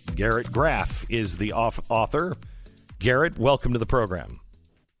 9/11. Garrett Graff is the author. Garrett, welcome to the program.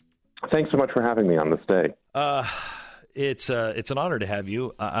 Thanks so much for having me on this day. It's an honor to have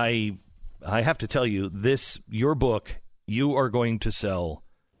you. I have to tell you, your book, you are going to sell,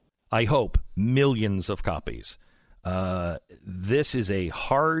 I hope, millions of copies. This is a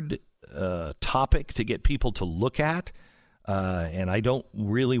hard topic to get people to look at. And I don't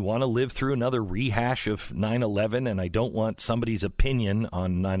really want to live through another rehash of 9/11, and I don't want somebody's opinion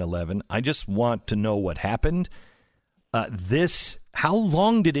on 9/11. I just want to know what happened. How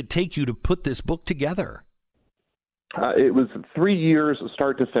long did it take you to put this book together? It was 3 years,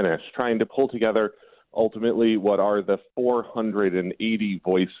 start to finish, trying to pull together ultimately what are the 480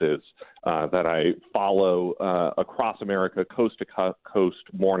 voices that I follow across America, coast to coast,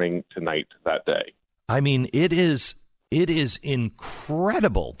 morning to night that day. I mean, it is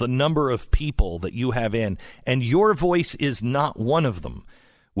incredible, the number of people that you have in, and your voice is not one of them,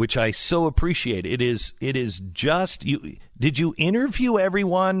 which I so appreciate. It is just you. Did you interview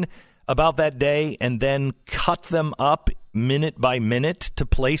everyone about that day and then cut them up minute by minute to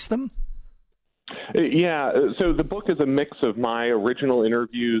place them? Yeah, so the book is a mix of my original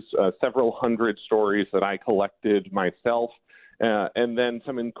interviews, several hundred stories that I collected myself, and then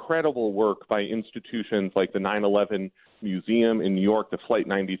some incredible work by institutions like the 9/11 Museum in New York, the Flight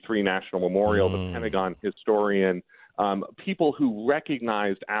 93 National Memorial, the Pentagon historian, people who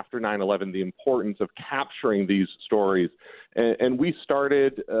recognized after 9/11 the importance of capturing these stories. And we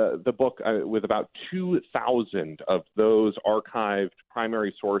started the book with about 2,000 of those archived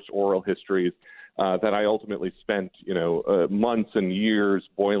primary source oral histories that I ultimately spent, months and years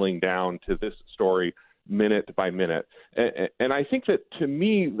boiling down to this story minute by minute. And I think that, to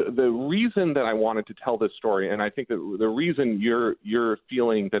me, the reason that I wanted to tell this story, and I think that the reason you're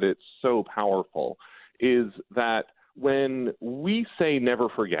feeling that it's so powerful, is that when we say never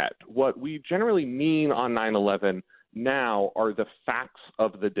forget, what we generally mean on 9/11 now are the facts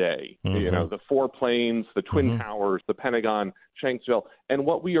of the day. Mm-hmm. The 4 planes, the Twin Towers, the Pentagon, Shanksville. And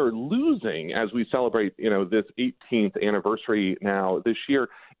what we are losing as we celebrate, this 18th anniversary now this year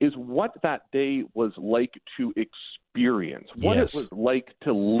is what that day was like to experience, what it was like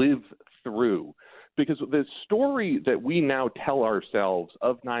to live through. Because the story that we now tell ourselves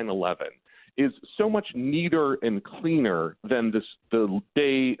of 9/11 is so much neater and cleaner than the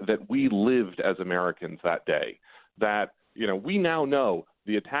day that we lived as Americans that day. That, we now know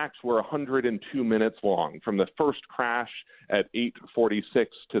the attacks were 102 minutes long, from the first crash at 8:46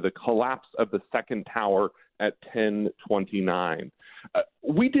 to the collapse of the second tower at 10:29.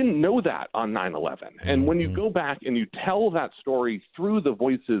 We didn't know that on 9/11. And when you go back and you tell that story through the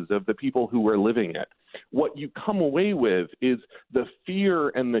voices of the people who were living it, what you come away with is the fear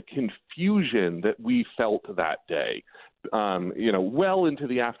and the confusion that we felt that day. Well into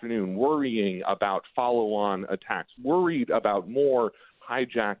the afternoon, worrying about follow-on attacks, worried about more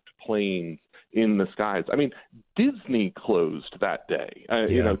hijacked planes in the skies. I mean, Disney closed that day.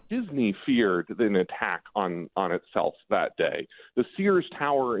 Disney feared an attack on itself that day. The Sears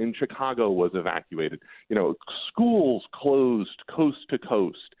Tower in Chicago was evacuated. Schools closed coast to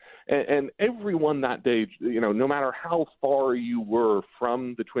coast. And everyone that day, no matter how far you were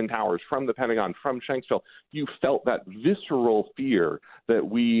from the Twin Towers, from the Pentagon, from Shanksville, you felt that visceral fear that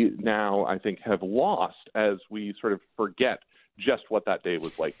we now, I think, have lost as we sort of forget just what that day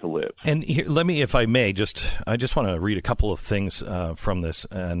was like to live. And here, let me, if I may, I just want to read a couple of things from this,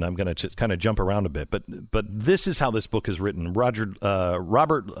 and I'm going to kind of jump around a bit. But this is how this book is written. Robert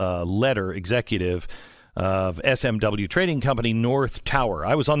Leder, executive of SMW Trading Company, North Tower.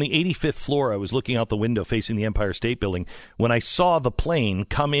 I was on the 85th floor. I was looking out the window facing the Empire State Building when I saw the plane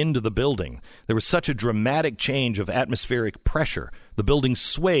come into the building. There was such a dramatic change of atmospheric pressure. The building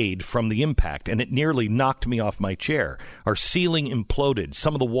swayed from the impact, and it nearly knocked me off my chair. Our ceiling imploded.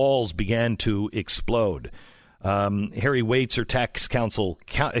 Some of the walls began to explode. Harry Waitzer, tax counsel,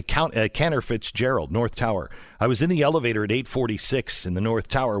 Cantor Fitzgerald, North Tower. I was in the elevator at 846 in the North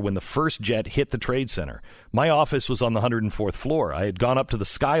Tower when the first jet hit the Trade Center. My office was on the 104th floor. I had gone up to the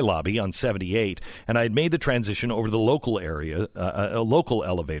Sky Lobby on 78, and I had made the transition over the local area, local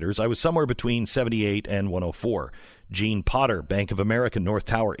elevators. I was somewhere between 78 and 104. Gene Potter, Bank of America, North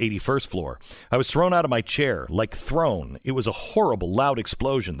Tower, 81st floor. I was thrown out of my chair, like thrown. It was a horrible, loud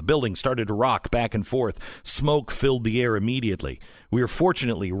explosion. The building started to rock back and forth. Smoke filled the air immediately. We were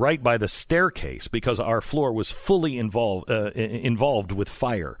fortunately right by the staircase because our floor was fully involved with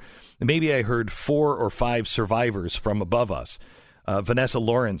fire. Maybe I heard 4 or 5 survivors from above us. Vanessa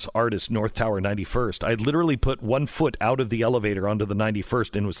Lawrence, artist, North Tower, 91st. I had literally put 1 foot out of the elevator onto the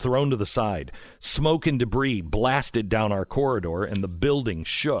 91st and was thrown to the side. Smoke and debris blasted down our corridor, and the building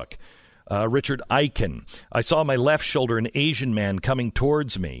shook. Richard Eichen. I saw on my left shoulder an Asian man coming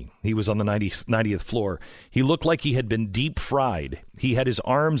towards me. He was on the 90th floor. He looked like he had been deep fried. He had his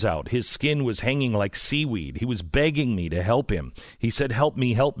arms out. His skin was hanging like seaweed. He was begging me to help him. He said, help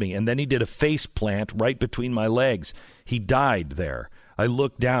me, and then he did a face plant right between my legs. He died there. I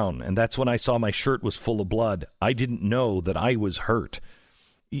looked down, and that's when I saw my shirt was full of blood. I didn't know that I was hurt.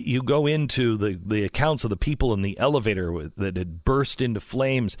 You go into the accounts of the people in the elevator that had burst into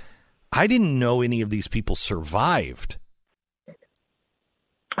flames. I didn't know any of these people survived.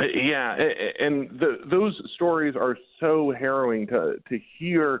 Yeah, and those stories are so harrowing to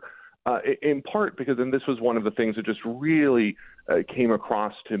hear, in part because, and this was one of the things that just really came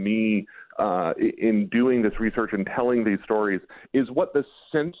across to me in doing this research and telling these stories, is what the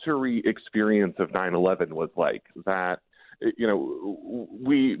sensory experience of 9/11 was like. That, you know,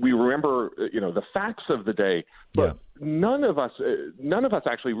 we remember, you know, the facts of the day, but none of us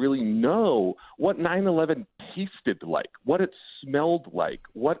actually really know what 9/11 tasted like, what it smelled like,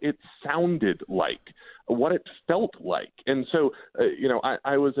 what it sounded like, what it felt like. And so, you know,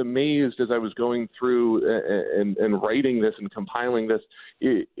 I was amazed as I was going through and writing this and compiling this,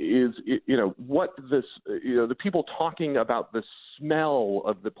 you know, what this, you know, the people talking about the smell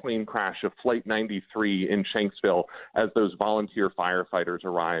of the plane crash of Flight 93 in Shanksville as those volunteer firefighters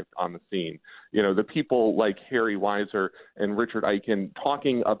arrived on the scene. You know, the people like Harry Weiser and Richard Eichen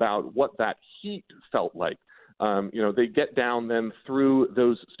talking about what that heat felt like. You know, they get down then through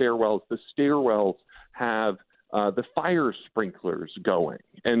those stairwells. The stairwells have the fire sprinklers going.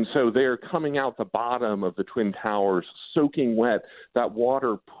 And so they're coming out the bottom of the Twin Towers, soaking wet, that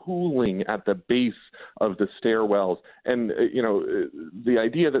water pooling at the base of the stairwells. And, you know, the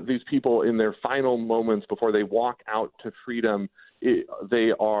idea that these people in their final moments before they walk out to freedom,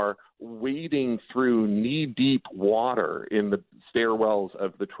 they are wading through knee-deep water in the stairwells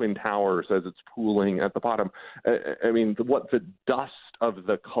of the Twin Towers as it's pooling at the bottom. I mean, what the dust of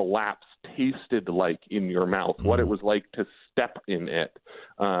the collapse tasted like in your mouth, what it was like to step in it.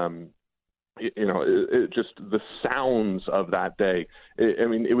 You know, it just the sounds of that day. I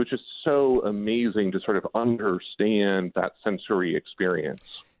mean, it was just so amazing to sort of understand that sensory experience.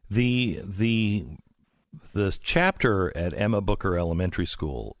 The chapter at Emma Booker Elementary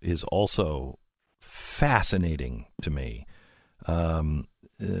School is also fascinating to me.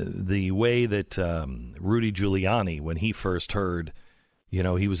 The way that Rudy Giuliani, when he first heard, you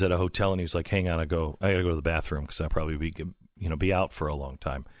know, he was at a hotel and he was like, hang on, I got to go to the bathroom because I'll probably be out for a long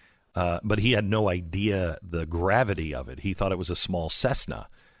time. But he had no idea the gravity of it. He thought it was a small Cessna.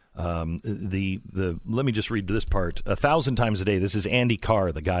 Let me just read this part. 1,000 times a day. This is Andy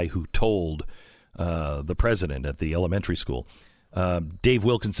Carr, the guy who told the president at the elementary school. Dave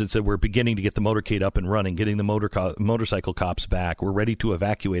Wilkinson said, we're beginning to get the motorcade up and running, getting the motorcycle cops back. We're ready to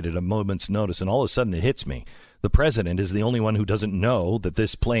evacuate at a moment's notice. And all of a sudden it hits me. The president is the only one who doesn't know that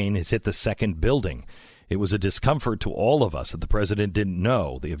this plane has hit the second building. It was a discomfort to all of us that the president didn't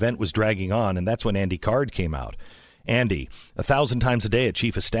know. The event was dragging on, and that's when Andy Card came out. Andy, 1,000 times a day a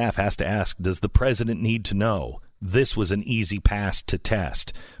chief of staff has to ask, does the president need to know? This was an easy pass to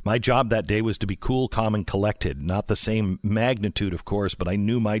test. My job that day was to be cool, calm, and collected. Not the same magnitude, of course, but I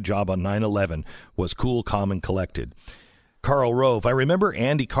knew my job on 9/11 was cool, calm, and collected. Carl Rove, I remember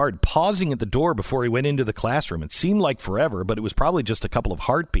Andy Card pausing at the door before he went into the classroom. It seemed like forever, but it was probably just a couple of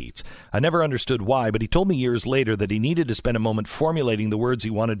heartbeats. I never understood why, but he told me years later that he needed to spend a moment formulating the words he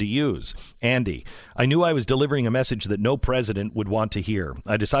wanted to use. Andy, I knew I was delivering a message that no president would want to hear.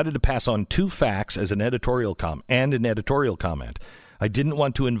 I decided to pass on 2 facts as an editorial comment. I didn't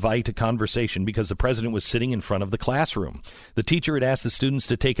want to invite a conversation because the president was sitting in front of the classroom. The teacher had asked the students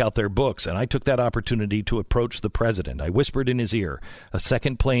to take out their books, and I took that opportunity to approach the president. I whispered in his ear, a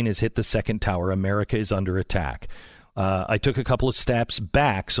second plane has hit the second tower. America is under attack. I took a couple of steps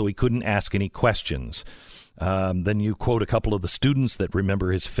back so he couldn't ask any questions. Then you quote a couple of the students that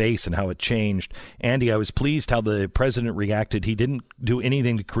remember his face and how it changed. Andy, I was pleased how the president reacted. He didn't do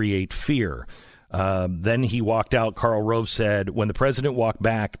anything to create fear. Then he walked out. Karl Rove said, when the president walked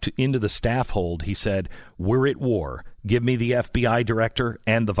back into the staff hold, he said, "We're at war. Give me the FBI director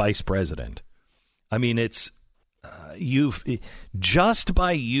and the vice president." I mean, it's just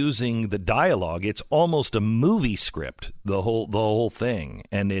by using the dialogue, it's almost a movie script, the whole thing.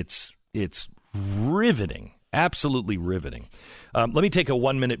 And it's riveting, absolutely riveting. Let me take a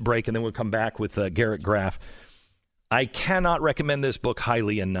 1-minute break, and then we'll come back with Garrett Graff. I cannot recommend this book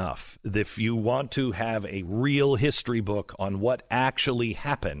highly enough. If you want to have a real history book on what actually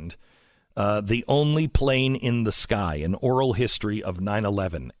happened, The Only Plane in the Sky, an oral history of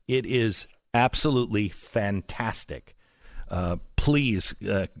 9/11. It is absolutely fantastic. Please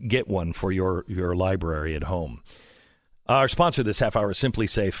get one for your library at home. Our sponsor this half hour is Simply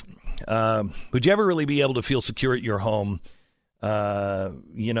Safe. Would you ever really be able to feel secure at your home?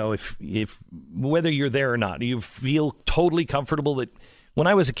 If whether you're there or not, you feel totally comfortable that when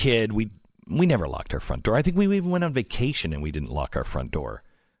I was a kid, we never locked our front door. I think we even went on vacation and we didn't lock our front door.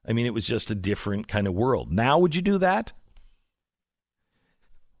 I mean, it was just a different kind of world. Now, would you do that?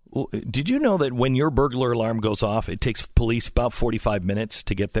 Did you know that when your burglar alarm goes off, it takes police about 45 minutes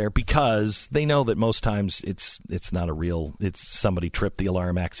to get there because they know that most times it's not it's somebody tripped the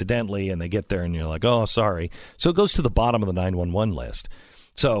alarm accidentally and they get there and you're like, oh, sorry. So it goes to the bottom of the 911 list.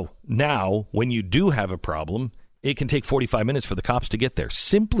 So now when you do have a problem, it can take 45 minutes for the cops to get there.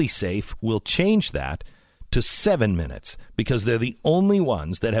 Simply Safe will change that to 7 minutes because they're the only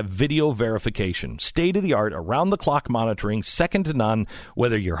ones that have video verification, state-of-the-art, around-the-clock monitoring, second to none.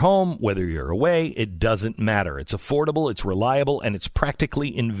 Whether you're home, whether you're away, it doesn't matter. It's affordable, it's reliable, and it's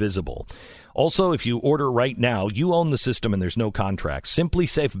practically invisible. Also, if you order right now, you own the system and there's no contract.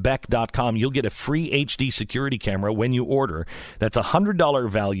 SimplySafeBeck.com. You'll get a free HD security camera when you order. That's a $100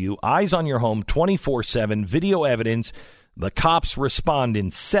 value, eyes on your home, 24/7, video evidence. The cops respond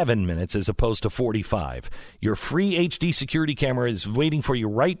in 7 minutes as opposed to 45. Your free HD security camera is waiting for you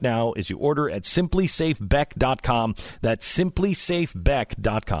right now as you order at SimplySafeBeck.com. That's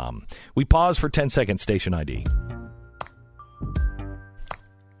SimplySafeBeck.com. We pause for 10 seconds, station ID.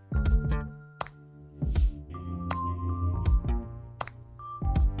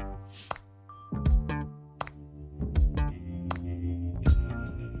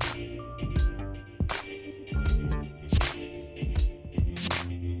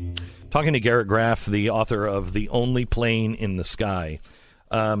 Talking to Garrett Graff, the author of The Only Plane in the Sky.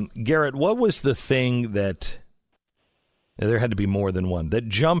 Garrett, what was the thing that, there had to be more than one, that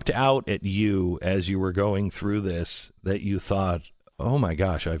jumped out at you as you were going through this that you thought, oh my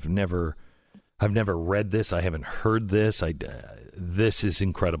gosh, I've never read this, I haven't heard this, this is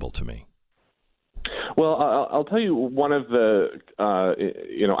incredible to me? Well, I'll tell you one of the,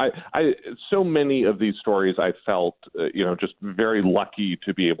 so many of these stories I felt, just very lucky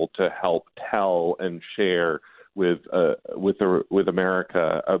to be able to help tell and share with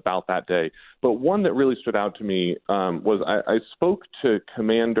America about that day. But one that really stood out to me was I spoke to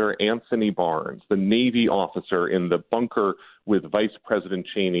Commander Anthony Barnes, the Navy officer in the bunker with Vice President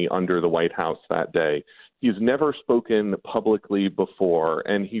Cheney under the White House that day. He's never spoken publicly before,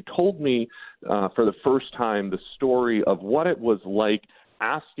 and he told me for the first time the story of what it was like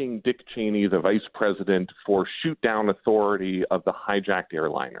asking Dick Cheney, the vice president, for shoot-down authority of the hijacked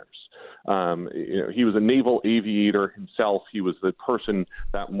airliners. He was a naval aviator himself. He was the person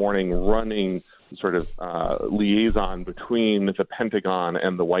that morning running sort of liaison between the Pentagon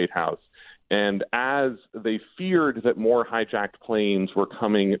and the White House. And as they feared that more hijacked planes were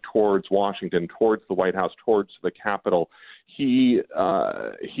coming towards Washington, towards the White House, towards the Capitol, he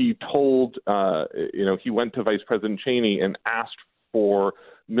told, he went to Vice President Cheney and asked for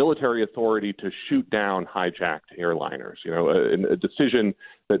military authority to shoot down hijacked airliners, a decision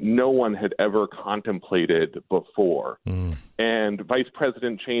that no one had ever contemplated before. And Vice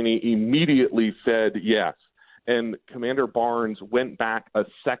President Cheney immediately said yes. And Commander Barnes went back a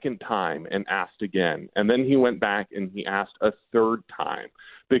second time and asked again. And then he went back and he asked a third time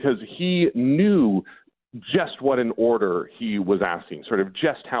because he knew just what an order he was asking, sort of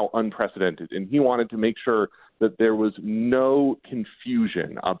just how unprecedented. And he wanted to make sure that there was no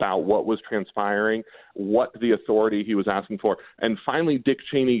confusion about what was transpiring, what the authority he was asking for. And finally, Dick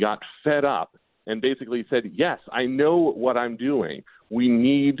Cheney got fed up and basically said, yes, I know what I'm doing. We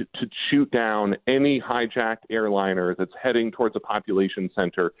need to shoot down any hijacked airliner that's heading towards a population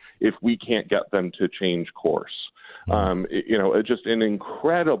center if we can't get them to change course. Just an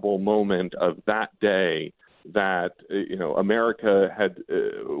incredible moment of that day that America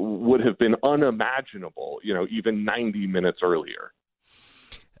would have been unimaginable, even 90 minutes earlier.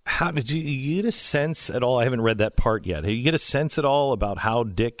 How did you get a sense at all? I haven't read that part yet. Did you get a sense at all about how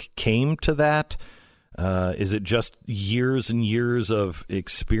Dick came to that? Is it just years and years of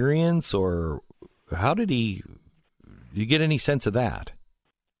experience, or how did you get any sense of that?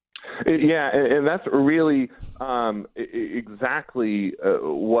 Yeah, and that's really exactly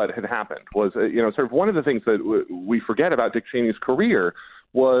what had happened. Was sort of one of the things that we forget about Dick Cheney's career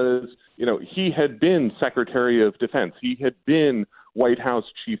was, he had been Secretary of Defense. He had been White House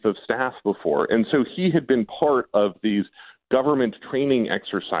Chief of Staff before. And so he had been part of these government training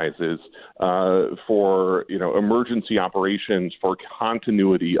exercises for, emergency operations, for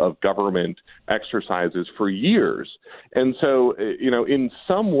continuity of government exercises for years. And so, in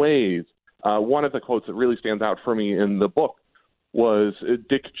some ways, one of the quotes that really stands out for me in the book was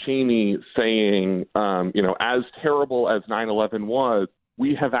Dick Cheney saying, as terrible as 9/11 was,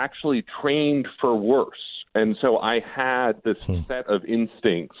 we have actually trained for worse. And so I had this set of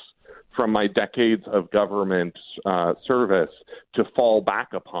instincts from my decades of government service to fall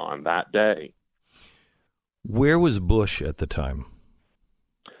back upon that day. Where was Bush at the time?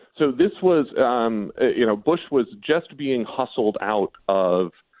 So this was, Bush was just being hustled out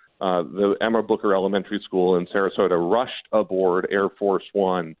of the Emma Booker Elementary School in Sarasota, rushed aboard Air Force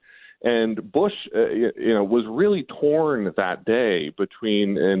One. And Bush, was really torn that day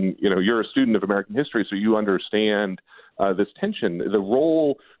between, and, you're a student of American history, so you understand this tension, the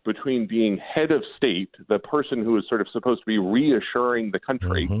role between being head of state, the person who is sort of supposed to be reassuring the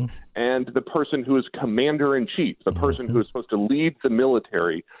country, and the person who is commander-in-chief, the person who is supposed to lead the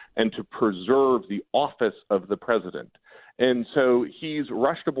military and to preserve the office of the president. And so he's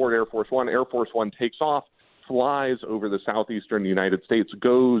rushed aboard Air Force One. Air Force One takes off, flies over the southeastern United States,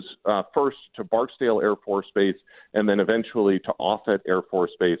 goes first to Barksdale Air Force Base, and then eventually to Offutt Air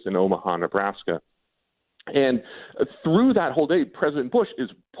Force Base in Omaha, Nebraska. And through that whole day, President Bush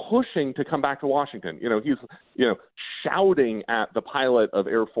is pushing to come back to Washington. He's, shouting at the pilot of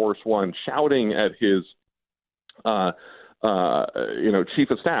Air Force One, shouting at his,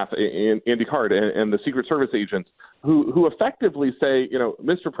 chief of staff, Andy Card, and the Secret Service agents who effectively say,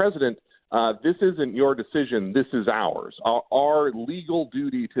 Mr. President, this isn't your decision. This is ours. Our legal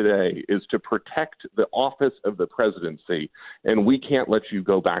duty today is to protect the office of the presidency, and we can't let you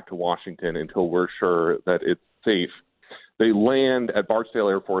go back to Washington until we're sure that it's safe. They land at Barksdale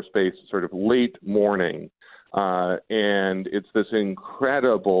Air Force Base sort of late morning, and it's this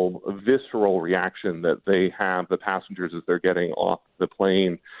incredible visceral reaction that they have, the passengers, as they're getting off the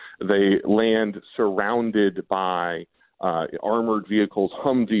plane. They land surrounded by armored vehicles,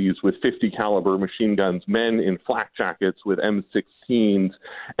 Humvees with 50 caliber machine guns, men in flak jackets with M16s,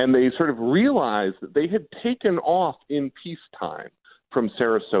 and they sort of realized that they had taken off in peacetime from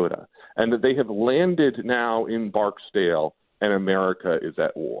Sarasota and that they have landed now in Barksdale and America is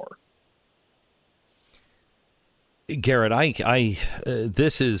at war. Garrett,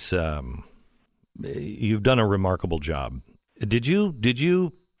 this is you've done a remarkable job.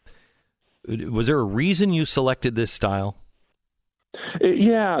 Was there a reason you selected this style?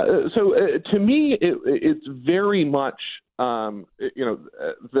 Yeah. So to me, it's very much, the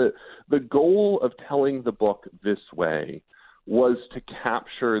goal of telling the book this way was to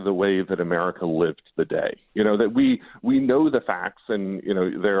capture the way that America lived the day. That we know the facts, and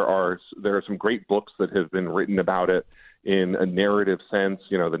there are some great books that have been written about it in a narrative sense.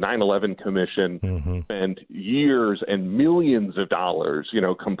 The 9/11 Commission spent years and millions of dollars,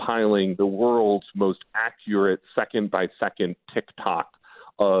 compiling the world's most accurate second-by-second tick-tock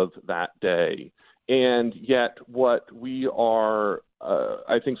of that day. And yet what we are,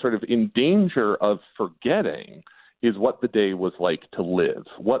 I think, sort of in danger of forgetting is what the day was like to live,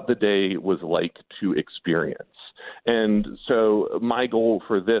 what the day was like to experience. And so my goal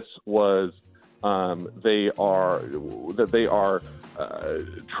for this was they are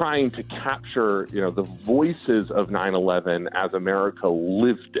trying to capture, the voices of 9/11 as America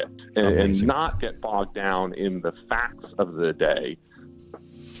lived it, and not get bogged down in the facts of the day.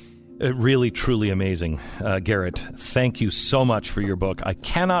 Really, truly amazing. Garrett, thank you so much for your book. I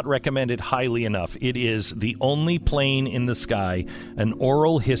cannot recommend it highly enough. It is The Only Plane in the Sky, an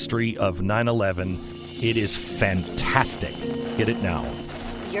oral history of 9/11. It is fantastic. Get it now.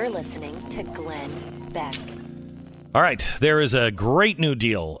 You're listening to Glenn Beck. All right, there is a great new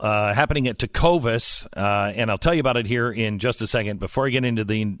deal happening at Tecovas, and I'll tell you about it here in just a second. Before I get into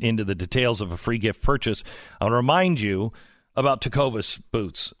the details of a free gift purchase, I'll remind you about Tecovas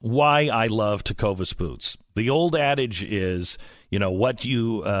boots. Why I love Tecovas boots. The old adage is, what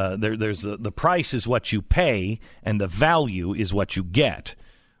you there's the price is what you pay, and the value is what you get.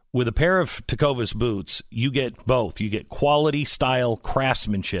 With a pair of Tecovas boots, you get both. You get quality, style,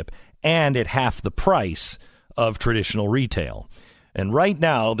 craftsmanship, and at half the price of traditional retail. And right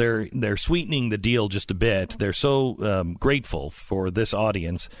now, they're sweetening the deal just a bit. They're so grateful for this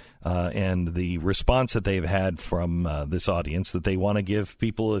audience and the response that they've had from this audience that they want to give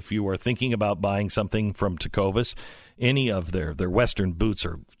people, if you are thinking about buying something from Tecovas, any of their Western boots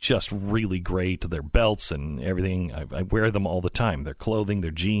are just really great. Their belts and everything, I wear them all the time. Their clothing,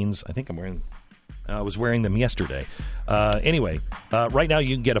 their jeans. I was wearing them yesterday. Anyway, right now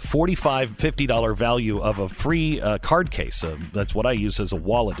you can get a $45, $50 value of a free card case. That's what I use as a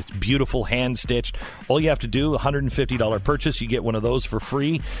wallet. It's beautiful, hand-stitched. All you have to do, $150 purchase, you get one of those for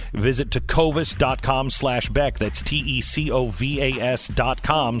free. Visit tecovas.com/Beck. That's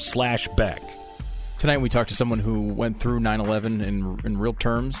TECOVAS.com/Beck. Tonight we talked to someone who went through 9/11 in real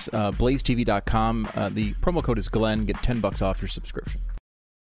terms. BlazeTV.com. The promo code is Glenn. Get $10 off your subscription.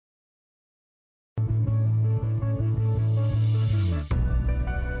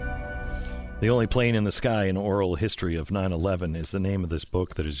 The Only Plane in the Sky, an oral history of 9/11 is the name of this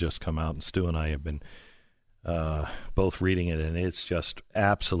book that has just come out, and Stu and I have been both reading it, and it's just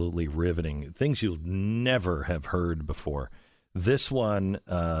absolutely riveting. Things you'll never have heard before. This one,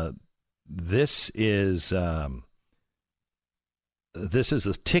 this is a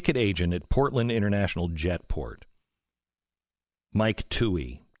ticket agent at Portland International Jetport. Mike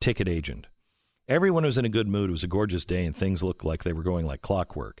Toohey, ticket agent. Everyone was in a good mood. It was a gorgeous day, and things looked like they were going like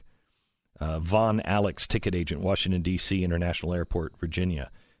clockwork. Von Alex, ticket agent, Washington, D.C., International Airport,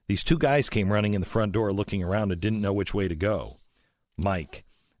 Virginia. These two guys came running in the front door looking around and didn't know which way to go. Mike,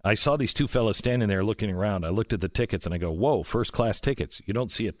 I saw these two fellas standing there looking around. I looked at the tickets and I go, whoa, first-class tickets. You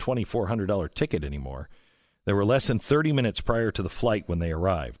don't see a $2,400 ticket anymore. They were less than 30 minutes prior to the flight when they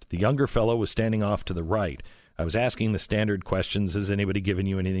arrived. The younger fellow was standing off to the right. I was asking the standard questions. Has anybody given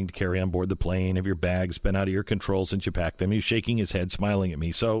you anything to carry on board the plane? Have your bags been out of your control since you packed them? He was shaking his head, smiling at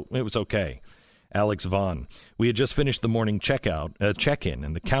me, so it was okay. Alex Vaughn. We had just finished the morning check-in,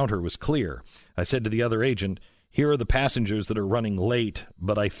 and the counter was clear. I said to the other agent, here are the passengers that are running late,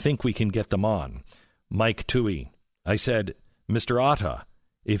 but I think we can get them on. Mike Toohey. I said, Mr. Atta,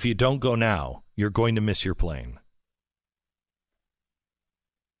 if you don't go now, you're going to miss your plane.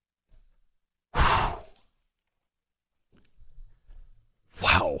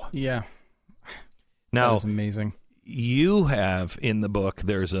 Wow. Yeah. Now, that's amazing. You have in the book,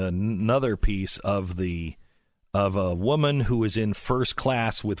 there's another piece of a woman who was in first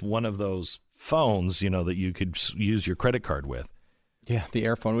class with one of those phones, that you could use your credit card with. Yeah, the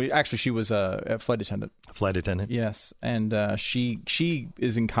air phone. She was a flight attendant. A flight attendant? Yes, and she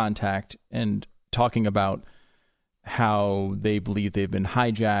is in contact and talking about how they believe they've been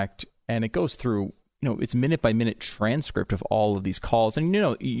hijacked, and it goes through, it's minute-by-minute transcript of all of these calls. And,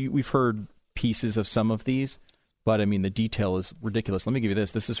 we've heard pieces of some of these, but, the detail is ridiculous. Let me give you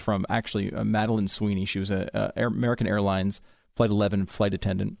this. This is from, actually, Madeline Sweeney. She was a American Airlines Flight 11 flight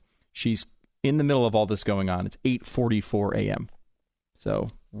attendant. She's in the middle of all this going on. It's 8:44 a.m. So,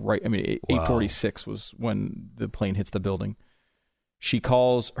 right, 8:46 was when the plane hits the building. She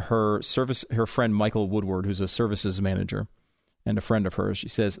calls her friend Michael Woodward, who's a services manager and a friend of hers. She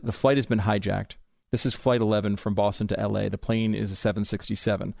says, the flight has been hijacked. This is Flight 11 from Boston to L.A. The plane is a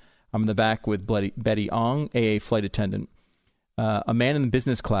 767. I'm in the back with Betty Ong, AA flight attendant. A man in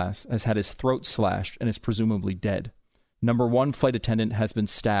business class has had his throat slashed and is presumably dead. Number 1 flight attendant has been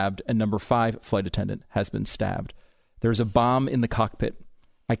stabbed, and number 5 flight attendant has been stabbed. There's a bomb in the cockpit.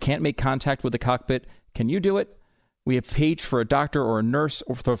 I can't make contact with the cockpit. Can you do it? We have paged for a doctor or a nurse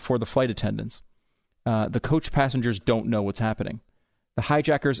or for the flight attendants. The coach passengers don't know what's happening. The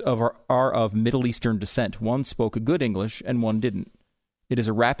hijackers are of Middle Eastern descent. One spoke a good English and one didn't. It is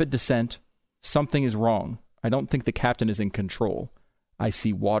a rapid descent. Something is wrong. I don't think the captain is in control. I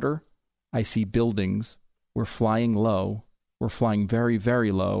see water. I see buildings. We're flying low. We're flying very,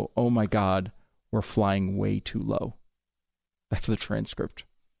 very low. Oh my God, we're flying way too low. That's the transcript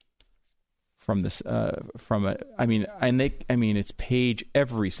from this. It's page.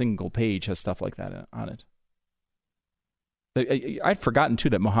 Every single page has stuff like that on it. I'd forgotten too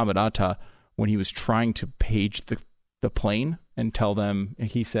that Mohammed Atta, when he was trying to page the plane and tell them,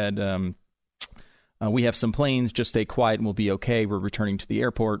 he said, we have some planes, just stay quiet and we'll be okay. We're returning to the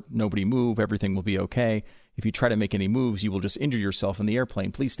airport. Nobody move. Everything will be okay. If you try to make any moves, you will just injure yourself in the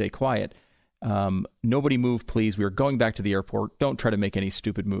airplane. Please stay quiet. Nobody move, please. We are going back to the airport. Don't try to make any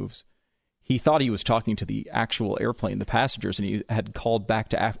stupid moves. he thought he was talking to the actual airplane, the passengers, and he had called back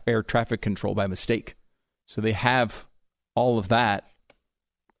to air traffic control by mistake. So they have all of that.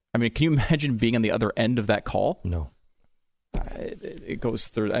 I mean, can you imagine being on the other end of that call? No. It goes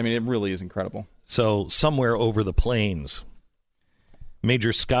through. I mean, it really is incredible. So somewhere over the plains,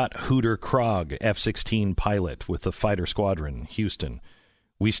 Major Scott Hooter Krog, F-16 pilot with the fighter squadron, Houston.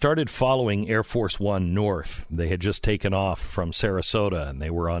 We started following Air Force One north. They had just taken off from Sarasota, and they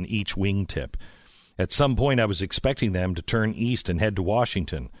were on each wingtip. At some point, I was expecting them to turn east and head to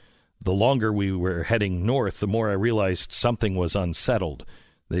Washington. The longer we were heading north, the more I realized something was unsettled.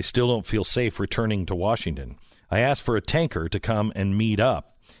 They still don't feel safe returning to Washington. I asked for a tanker to come and meet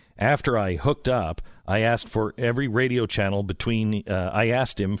up. After I hooked up, I asked him for every radio channel between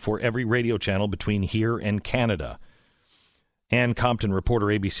here and Canada. Ann Compton, reporter,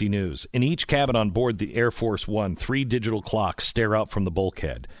 ABC News. In each cabin on board the Air Force One, 3 digital clocks stare out from the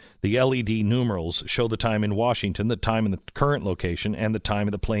bulkhead. The LED numerals show the time in Washington, the time in the current location, and the time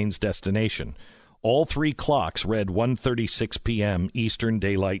of the plane's destination. All 3 clocks read 1:36 p.m. Eastern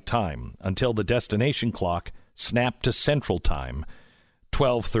Daylight Time until the destination clock snapped to Central Time,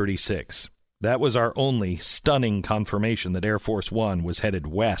 12:36. That was our only stunning confirmation that Air Force One was headed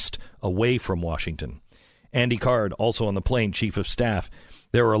west, away from Washington. Andy Card, also on the plane, chief of staff.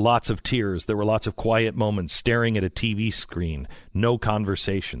 There were lots of tears. There were lots of quiet moments staring at a TV screen. No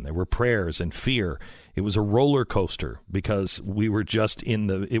conversation. There were prayers and fear. It was a roller coaster because we were just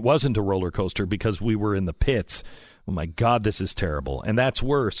it wasn't a roller coaster because we were in the pits. Oh, my God, this is terrible. And that's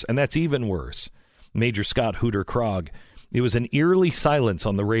worse. And that's even worse. Major Scott Hooter Krog. It was an eerie silence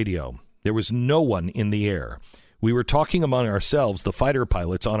on the radio. There was no one in the air. We were talking among ourselves, the fighter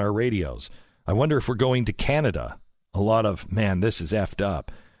pilots, on our radios. I wonder if we're going to Canada. A lot of, man, this is effed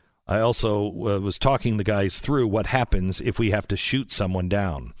up. I also was talking the guys through what happens if we have to shoot someone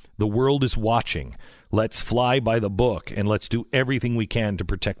down. The world is watching. Let's fly by the book, and let's do everything we can to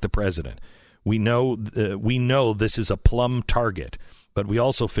protect the president. We know this is a plum target, but we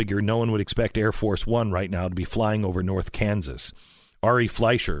also figure no one would expect Air Force One right now to be flying over North Kansas. Ari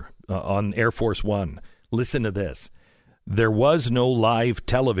Fleischer on Air Force One. Listen to this. There was no live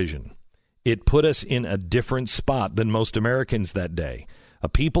television. It put us in a different spot than most Americans that day.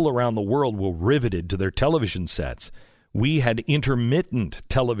 People around the world were riveted to their television sets. We had intermittent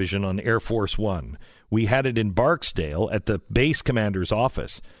television on Air Force One. We had it in Barksdale at the base commander's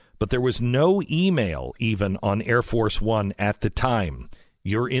office, but there was no email even on Air Force One at the time.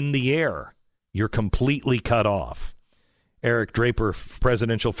 You're in the air. You're completely cut off. Eric Draper,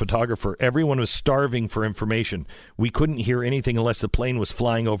 presidential photographer. Everyone was starving for information. We couldn't hear anything unless the plane was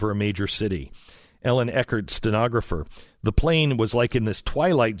flying over a major city. Ellen Eckert, stenographer. The plane was like in this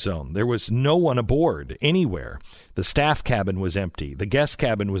twilight zone. There was no one aboard anywhere. The staff cabin was empty. The guest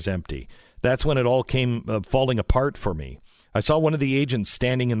cabin was empty. That's when it all came falling apart for me. I saw one of the agents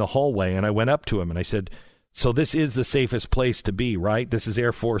standing in the hallway, and I went up to him, and I said, "So this is the safest place to be, right? This is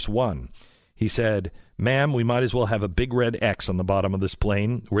Air Force One." He said, "Ma'am, we might as well have a big red X on the bottom of this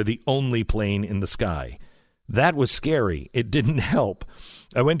plane. We're the only plane in the sky." That was scary. It didn't help.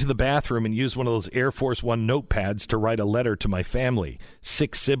 I went to the bathroom and used one of those Air Force One notepads to write a letter to my family,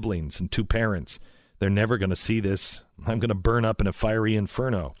 6 siblings and 2 parents. They're never going to see this. I'm going to burn up in a fiery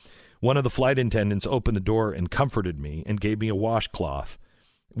inferno. One of the flight attendants opened the door and comforted me and gave me a washcloth.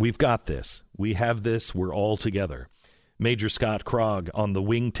 We've got this. We have this. We're all together. Major Scott Krog on the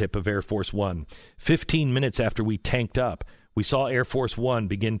wingtip of Air Force One. 15 minutes after we tanked up, we saw Air Force One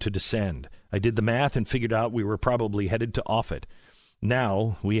begin to descend. I did the math and figured out we were probably headed to Offutt.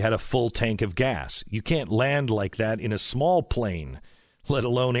 Now we had a full tank of gas. You can't land like that in a small plane, let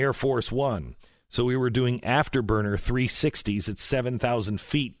alone Air Force One. So we were doing afterburner 360s at 7,000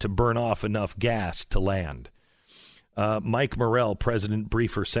 feet to burn off enough gas to land. Mike Morrell, President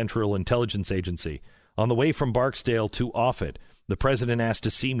Briefer, Central Intelligence Agency. On the way from Barksdale to Offutt, the president asked to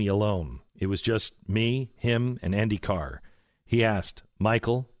see me alone. It was just me, him, and Andy Carr. He asked,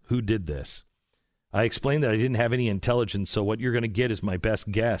 "Michael, who did this?" I explained that I didn't have any intelligence, so what you're going to get is my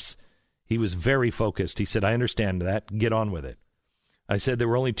best guess. He was very focused. He said, "I understand that. Get on with it." I said there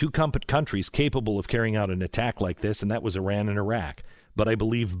were only 2 countries capable of carrying out an attack like this, and that was Iran and Iraq. But I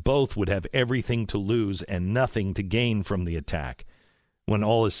believe both would have everything to lose and nothing to gain from the attack. When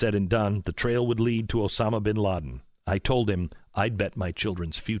all is said and done, the trail would lead to Osama bin Laden. I told him I'd bet my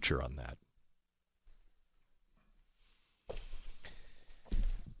children's future on that.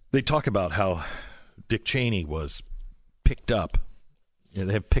 They talk about how Dick Cheney was picked up.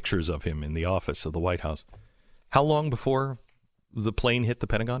 They have pictures of him in the office of the White House. How long before the plane hit the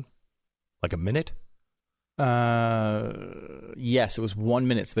Pentagon? Like a minute? Yes, it was 1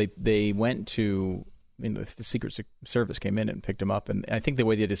 minute. So they went to, the Secret Service came in and picked him up, and I think the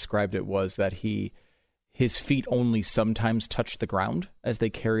way they described it was that his feet only sometimes touched the ground as they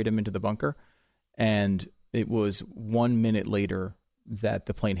carried him into the bunker, and it was 1 minute later that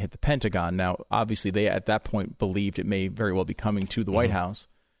the plane hit the Pentagon. Now, obviously, they at that point believed it may very well be coming to the White House,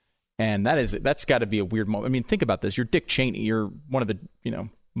 and that's got to be a weird moment. I mean, think about this: you're Dick Cheney, you're one of the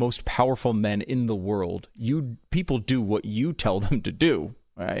most powerful men in the world. People do what you tell them to do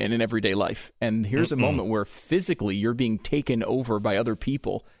in an everyday life, and here's a moment where physically you're being taken over by other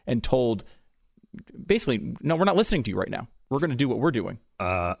people and told, basically, no, we're not listening to you right now. We're going to do what we're doing.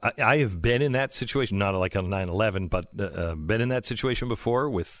 I have been in that situation, not like on 9/11, but been in that situation before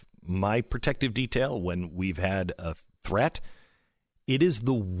with my protective detail when we've had a threat. It is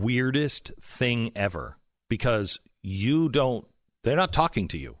the weirdest thing ever because they're not talking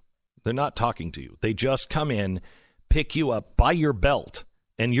to you. They're not talking to you. They just come in, pick you up by your belt,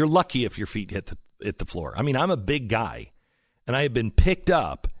 and you're lucky if your feet hit the floor. I mean, I'm a big guy, and I have been picked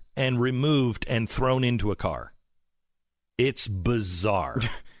up and removed and thrown into a car. It's bizarre.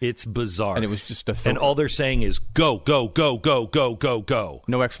 It's bizarre. And it was just and all they're saying is go, go, go, go, go, go, go.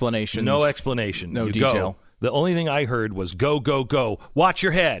 No explanation. No explanation. No you detail. Go. The only thing I heard was go, go, go. Watch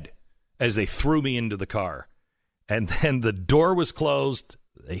your head as they threw me into the car. And then the door was closed.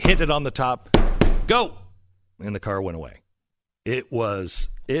 They hit it on the top. Go! And the car went away.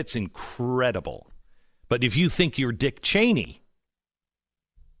 It's incredible. But if you think you're Dick Cheney,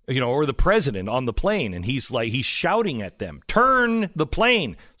 or the president on the plane, and he's shouting at them, turn the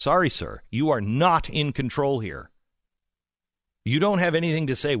plane. Sorry, sir, you are not in control here. You don't have anything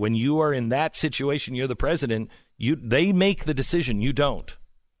to say. When you are in that situation, you're the president, they make the decision. You don't.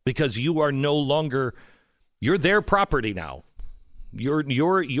 Because you are no longer, you're their property now. You're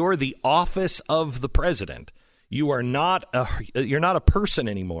the office of the president. You're not a person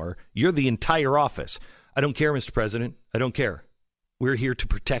anymore. You're the entire office. I don't care, Mr. President. I don't care. We're here to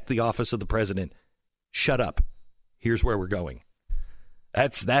protect the office of the president. Shut up. Here's where we're going.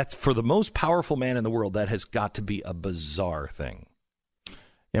 That's for the most powerful man in the world. That has got to be a bizarre thing.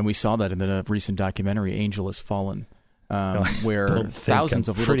 And we saw that in the recent documentary, Angel Has Fallen, where thousands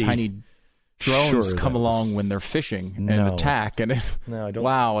of little tiny drones come along when they're fishing and attack. And I don't.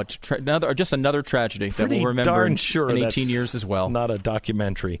 Wow, just another tragedy that we'll remember in 18 years as well. Not a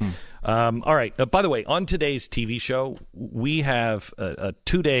documentary. All right. By the way, on today's TV show, we have a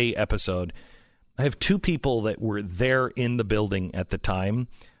 2-day episode. I have two people that were there in the building at the time,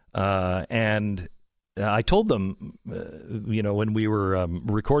 and I told them, when we were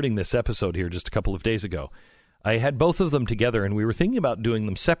recording this episode here just a couple of days ago, I had both of them together, and we were thinking about doing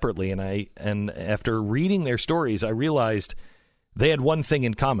them separately. And after reading their stories, I realized they had one thing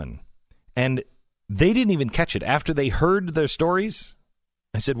in common, and they didn't even catch it. After they heard their stories,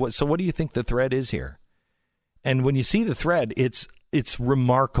 I said, what do you think the thread is here? And when you see the thread, it's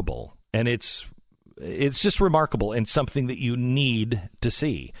remarkable, and it's just remarkable and something that you need to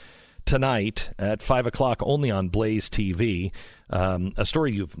see. Tonight at 5 o'clock, only on Blaze TV, a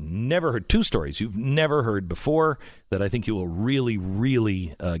story you've never heard, two stories you've never heard before that I think you will really,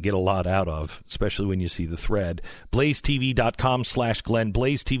 really get a lot out of, especially when you see the thread. BlazeTV.com/Glenn,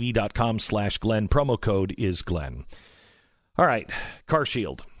 BlazeTV.com/Glenn. Promo code is Glenn. All right, Car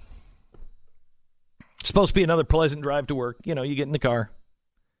Shield. It's supposed to be another pleasant drive to work. You get in the car.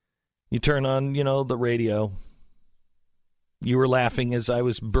 You turn on, the radio. You were laughing as I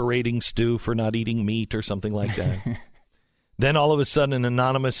was berating Stu for not eating meat or something like that. Then all of a sudden an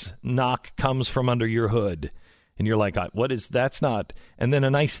anonymous knock comes from under your hood. And you're like, what is, that's not. And then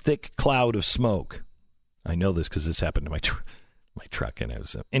a nice thick cloud of smoke. I know this because this happened to my truck. And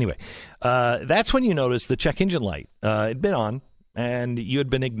anyway, that's when you notice the check engine light had been on and you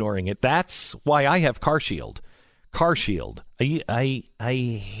had been ignoring it. That's why I have Car Shield. Car Shield. I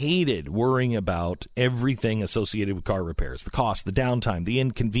hated worrying about everything associated with car repairs, the cost, the downtime, the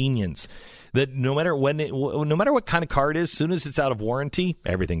inconvenience. That no matter what kind of car it is, as soon as it's out of warranty,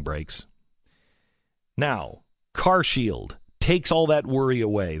 everything breaks. Now, Car Shield takes all that worry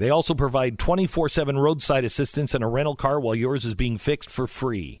away. They also provide 24/7 roadside assistance in a rental car while yours is being fixed for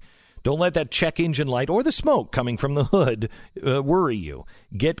free. Don't let that check engine light or the smoke coming from the hood worry you.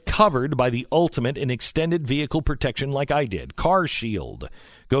 Get covered by the ultimate in extended vehicle protection like I did. Car Shield.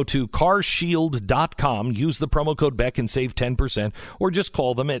 Go to carshield.com, use the promo code Beck and save 10%, or just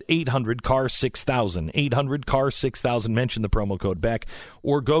call them at 800-CAR-6000. 800-CAR-6000, mention the promo code Beck,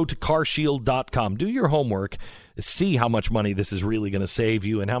 or go to carshield.com. Do your homework. See how much money this is really going to save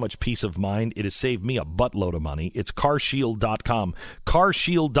you and how much peace of mind. It has saved me a buttload of money. It's carshield.com.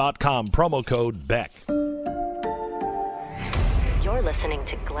 Carshield.com, promo code Beck. You're listening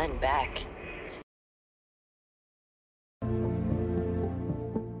to Glenn Beck.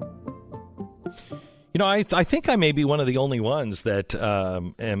 You know, I think I may be one of the only ones that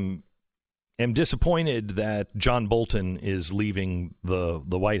am disappointed that John Bolton is leaving the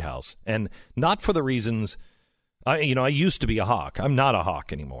White House, and not for the reasons. I used to be a hawk. I'm not a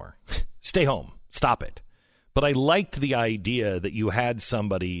hawk anymore. Stay home. Stop it. But I liked the idea that you had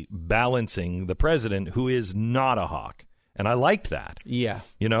somebody balancing the president who is not a hawk. And I liked that. Yeah.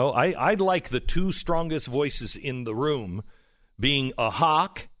 You know, I'd like the two strongest voices in the room being a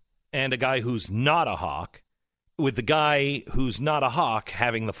hawk and a guy who's not a hawk, with the guy who's not a hawk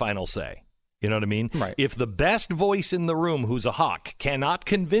having the final say. You know what I mean? Right. If the best voice in the room who's a hawk cannot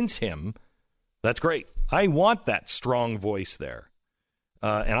convince him, that's great. I want that strong voice there.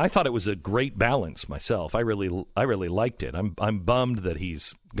 And I thought it was a great balance myself. I really liked it. I'm bummed that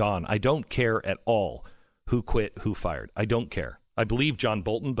he's gone. I don't care at all who quit, who fired. I don't care. I believe John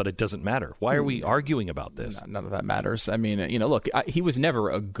Bolton, but it doesn't matter. Why are we arguing about this? None of that matters. I mean, look, he was never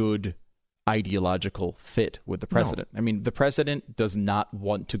a good ideological fit with the president. No. I mean, the president does not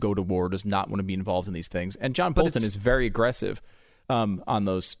want to go to war, does not want to be involved in these things. And John Bolton is very aggressive on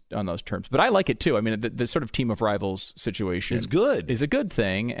those terms. But I like it too. I mean, the sort of team of rivals situation is a good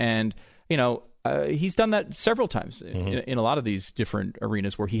thing. And, he's done that several times in a lot of these different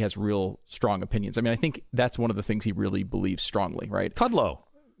arenas where he has real strong opinions. I mean, I think that's one of the things he really believes strongly, right? Kudlow.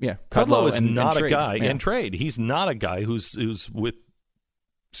 Yeah. Kudlow is not and a guy in trade. He's not a guy who's with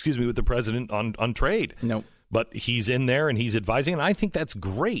the president on trade. No. But he's in there and he's advising, and I think that's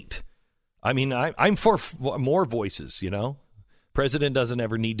great. I mean, I'm for more voices, President doesn't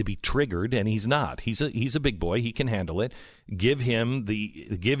ever need to be triggered, and he's not. He's a big boy. He can handle it. Give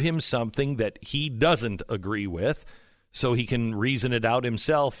him something that he doesn't agree with, so he can reason it out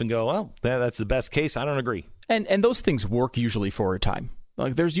himself and go, well, that's the best case. I don't agree. And those things work usually for a time.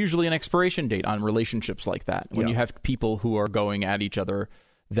 Like there's usually an expiration date on relationships like that when you have people who are going at each other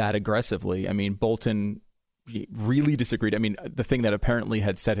that aggressively. I mean, Bolton really disagreed. I mean, the thing that apparently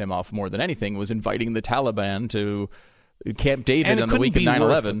had set him off more than anything was inviting the Taliban to Camp David on the week of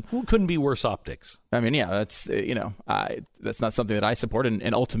 9/11. Couldn't be worse optics. I mean, that's that's not something that I support,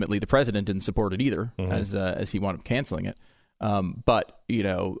 and ultimately the president didn't support it either, as he wound up canceling it. But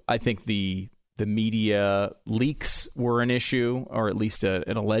I think the media leaks were an issue, or at least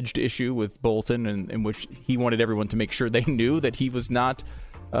an alleged issue with Bolton, in which he wanted everyone to make sure they knew that he was not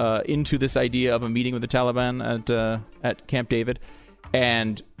into this idea of a meeting with the Taliban at Camp David.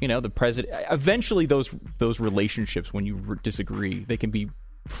 And, the president, eventually those relationships, when you disagree, they can be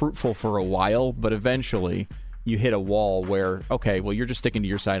fruitful for a while, but eventually you hit a wall where, okay, well, you're just sticking to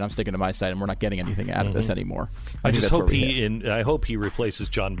your side, I'm sticking to my side, and we're not getting anything out of this anymore. I hope he replaces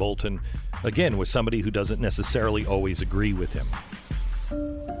John Bolton, again, with somebody who doesn't necessarily always agree with him.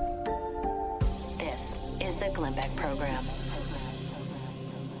 This is the Glenn Beck Program.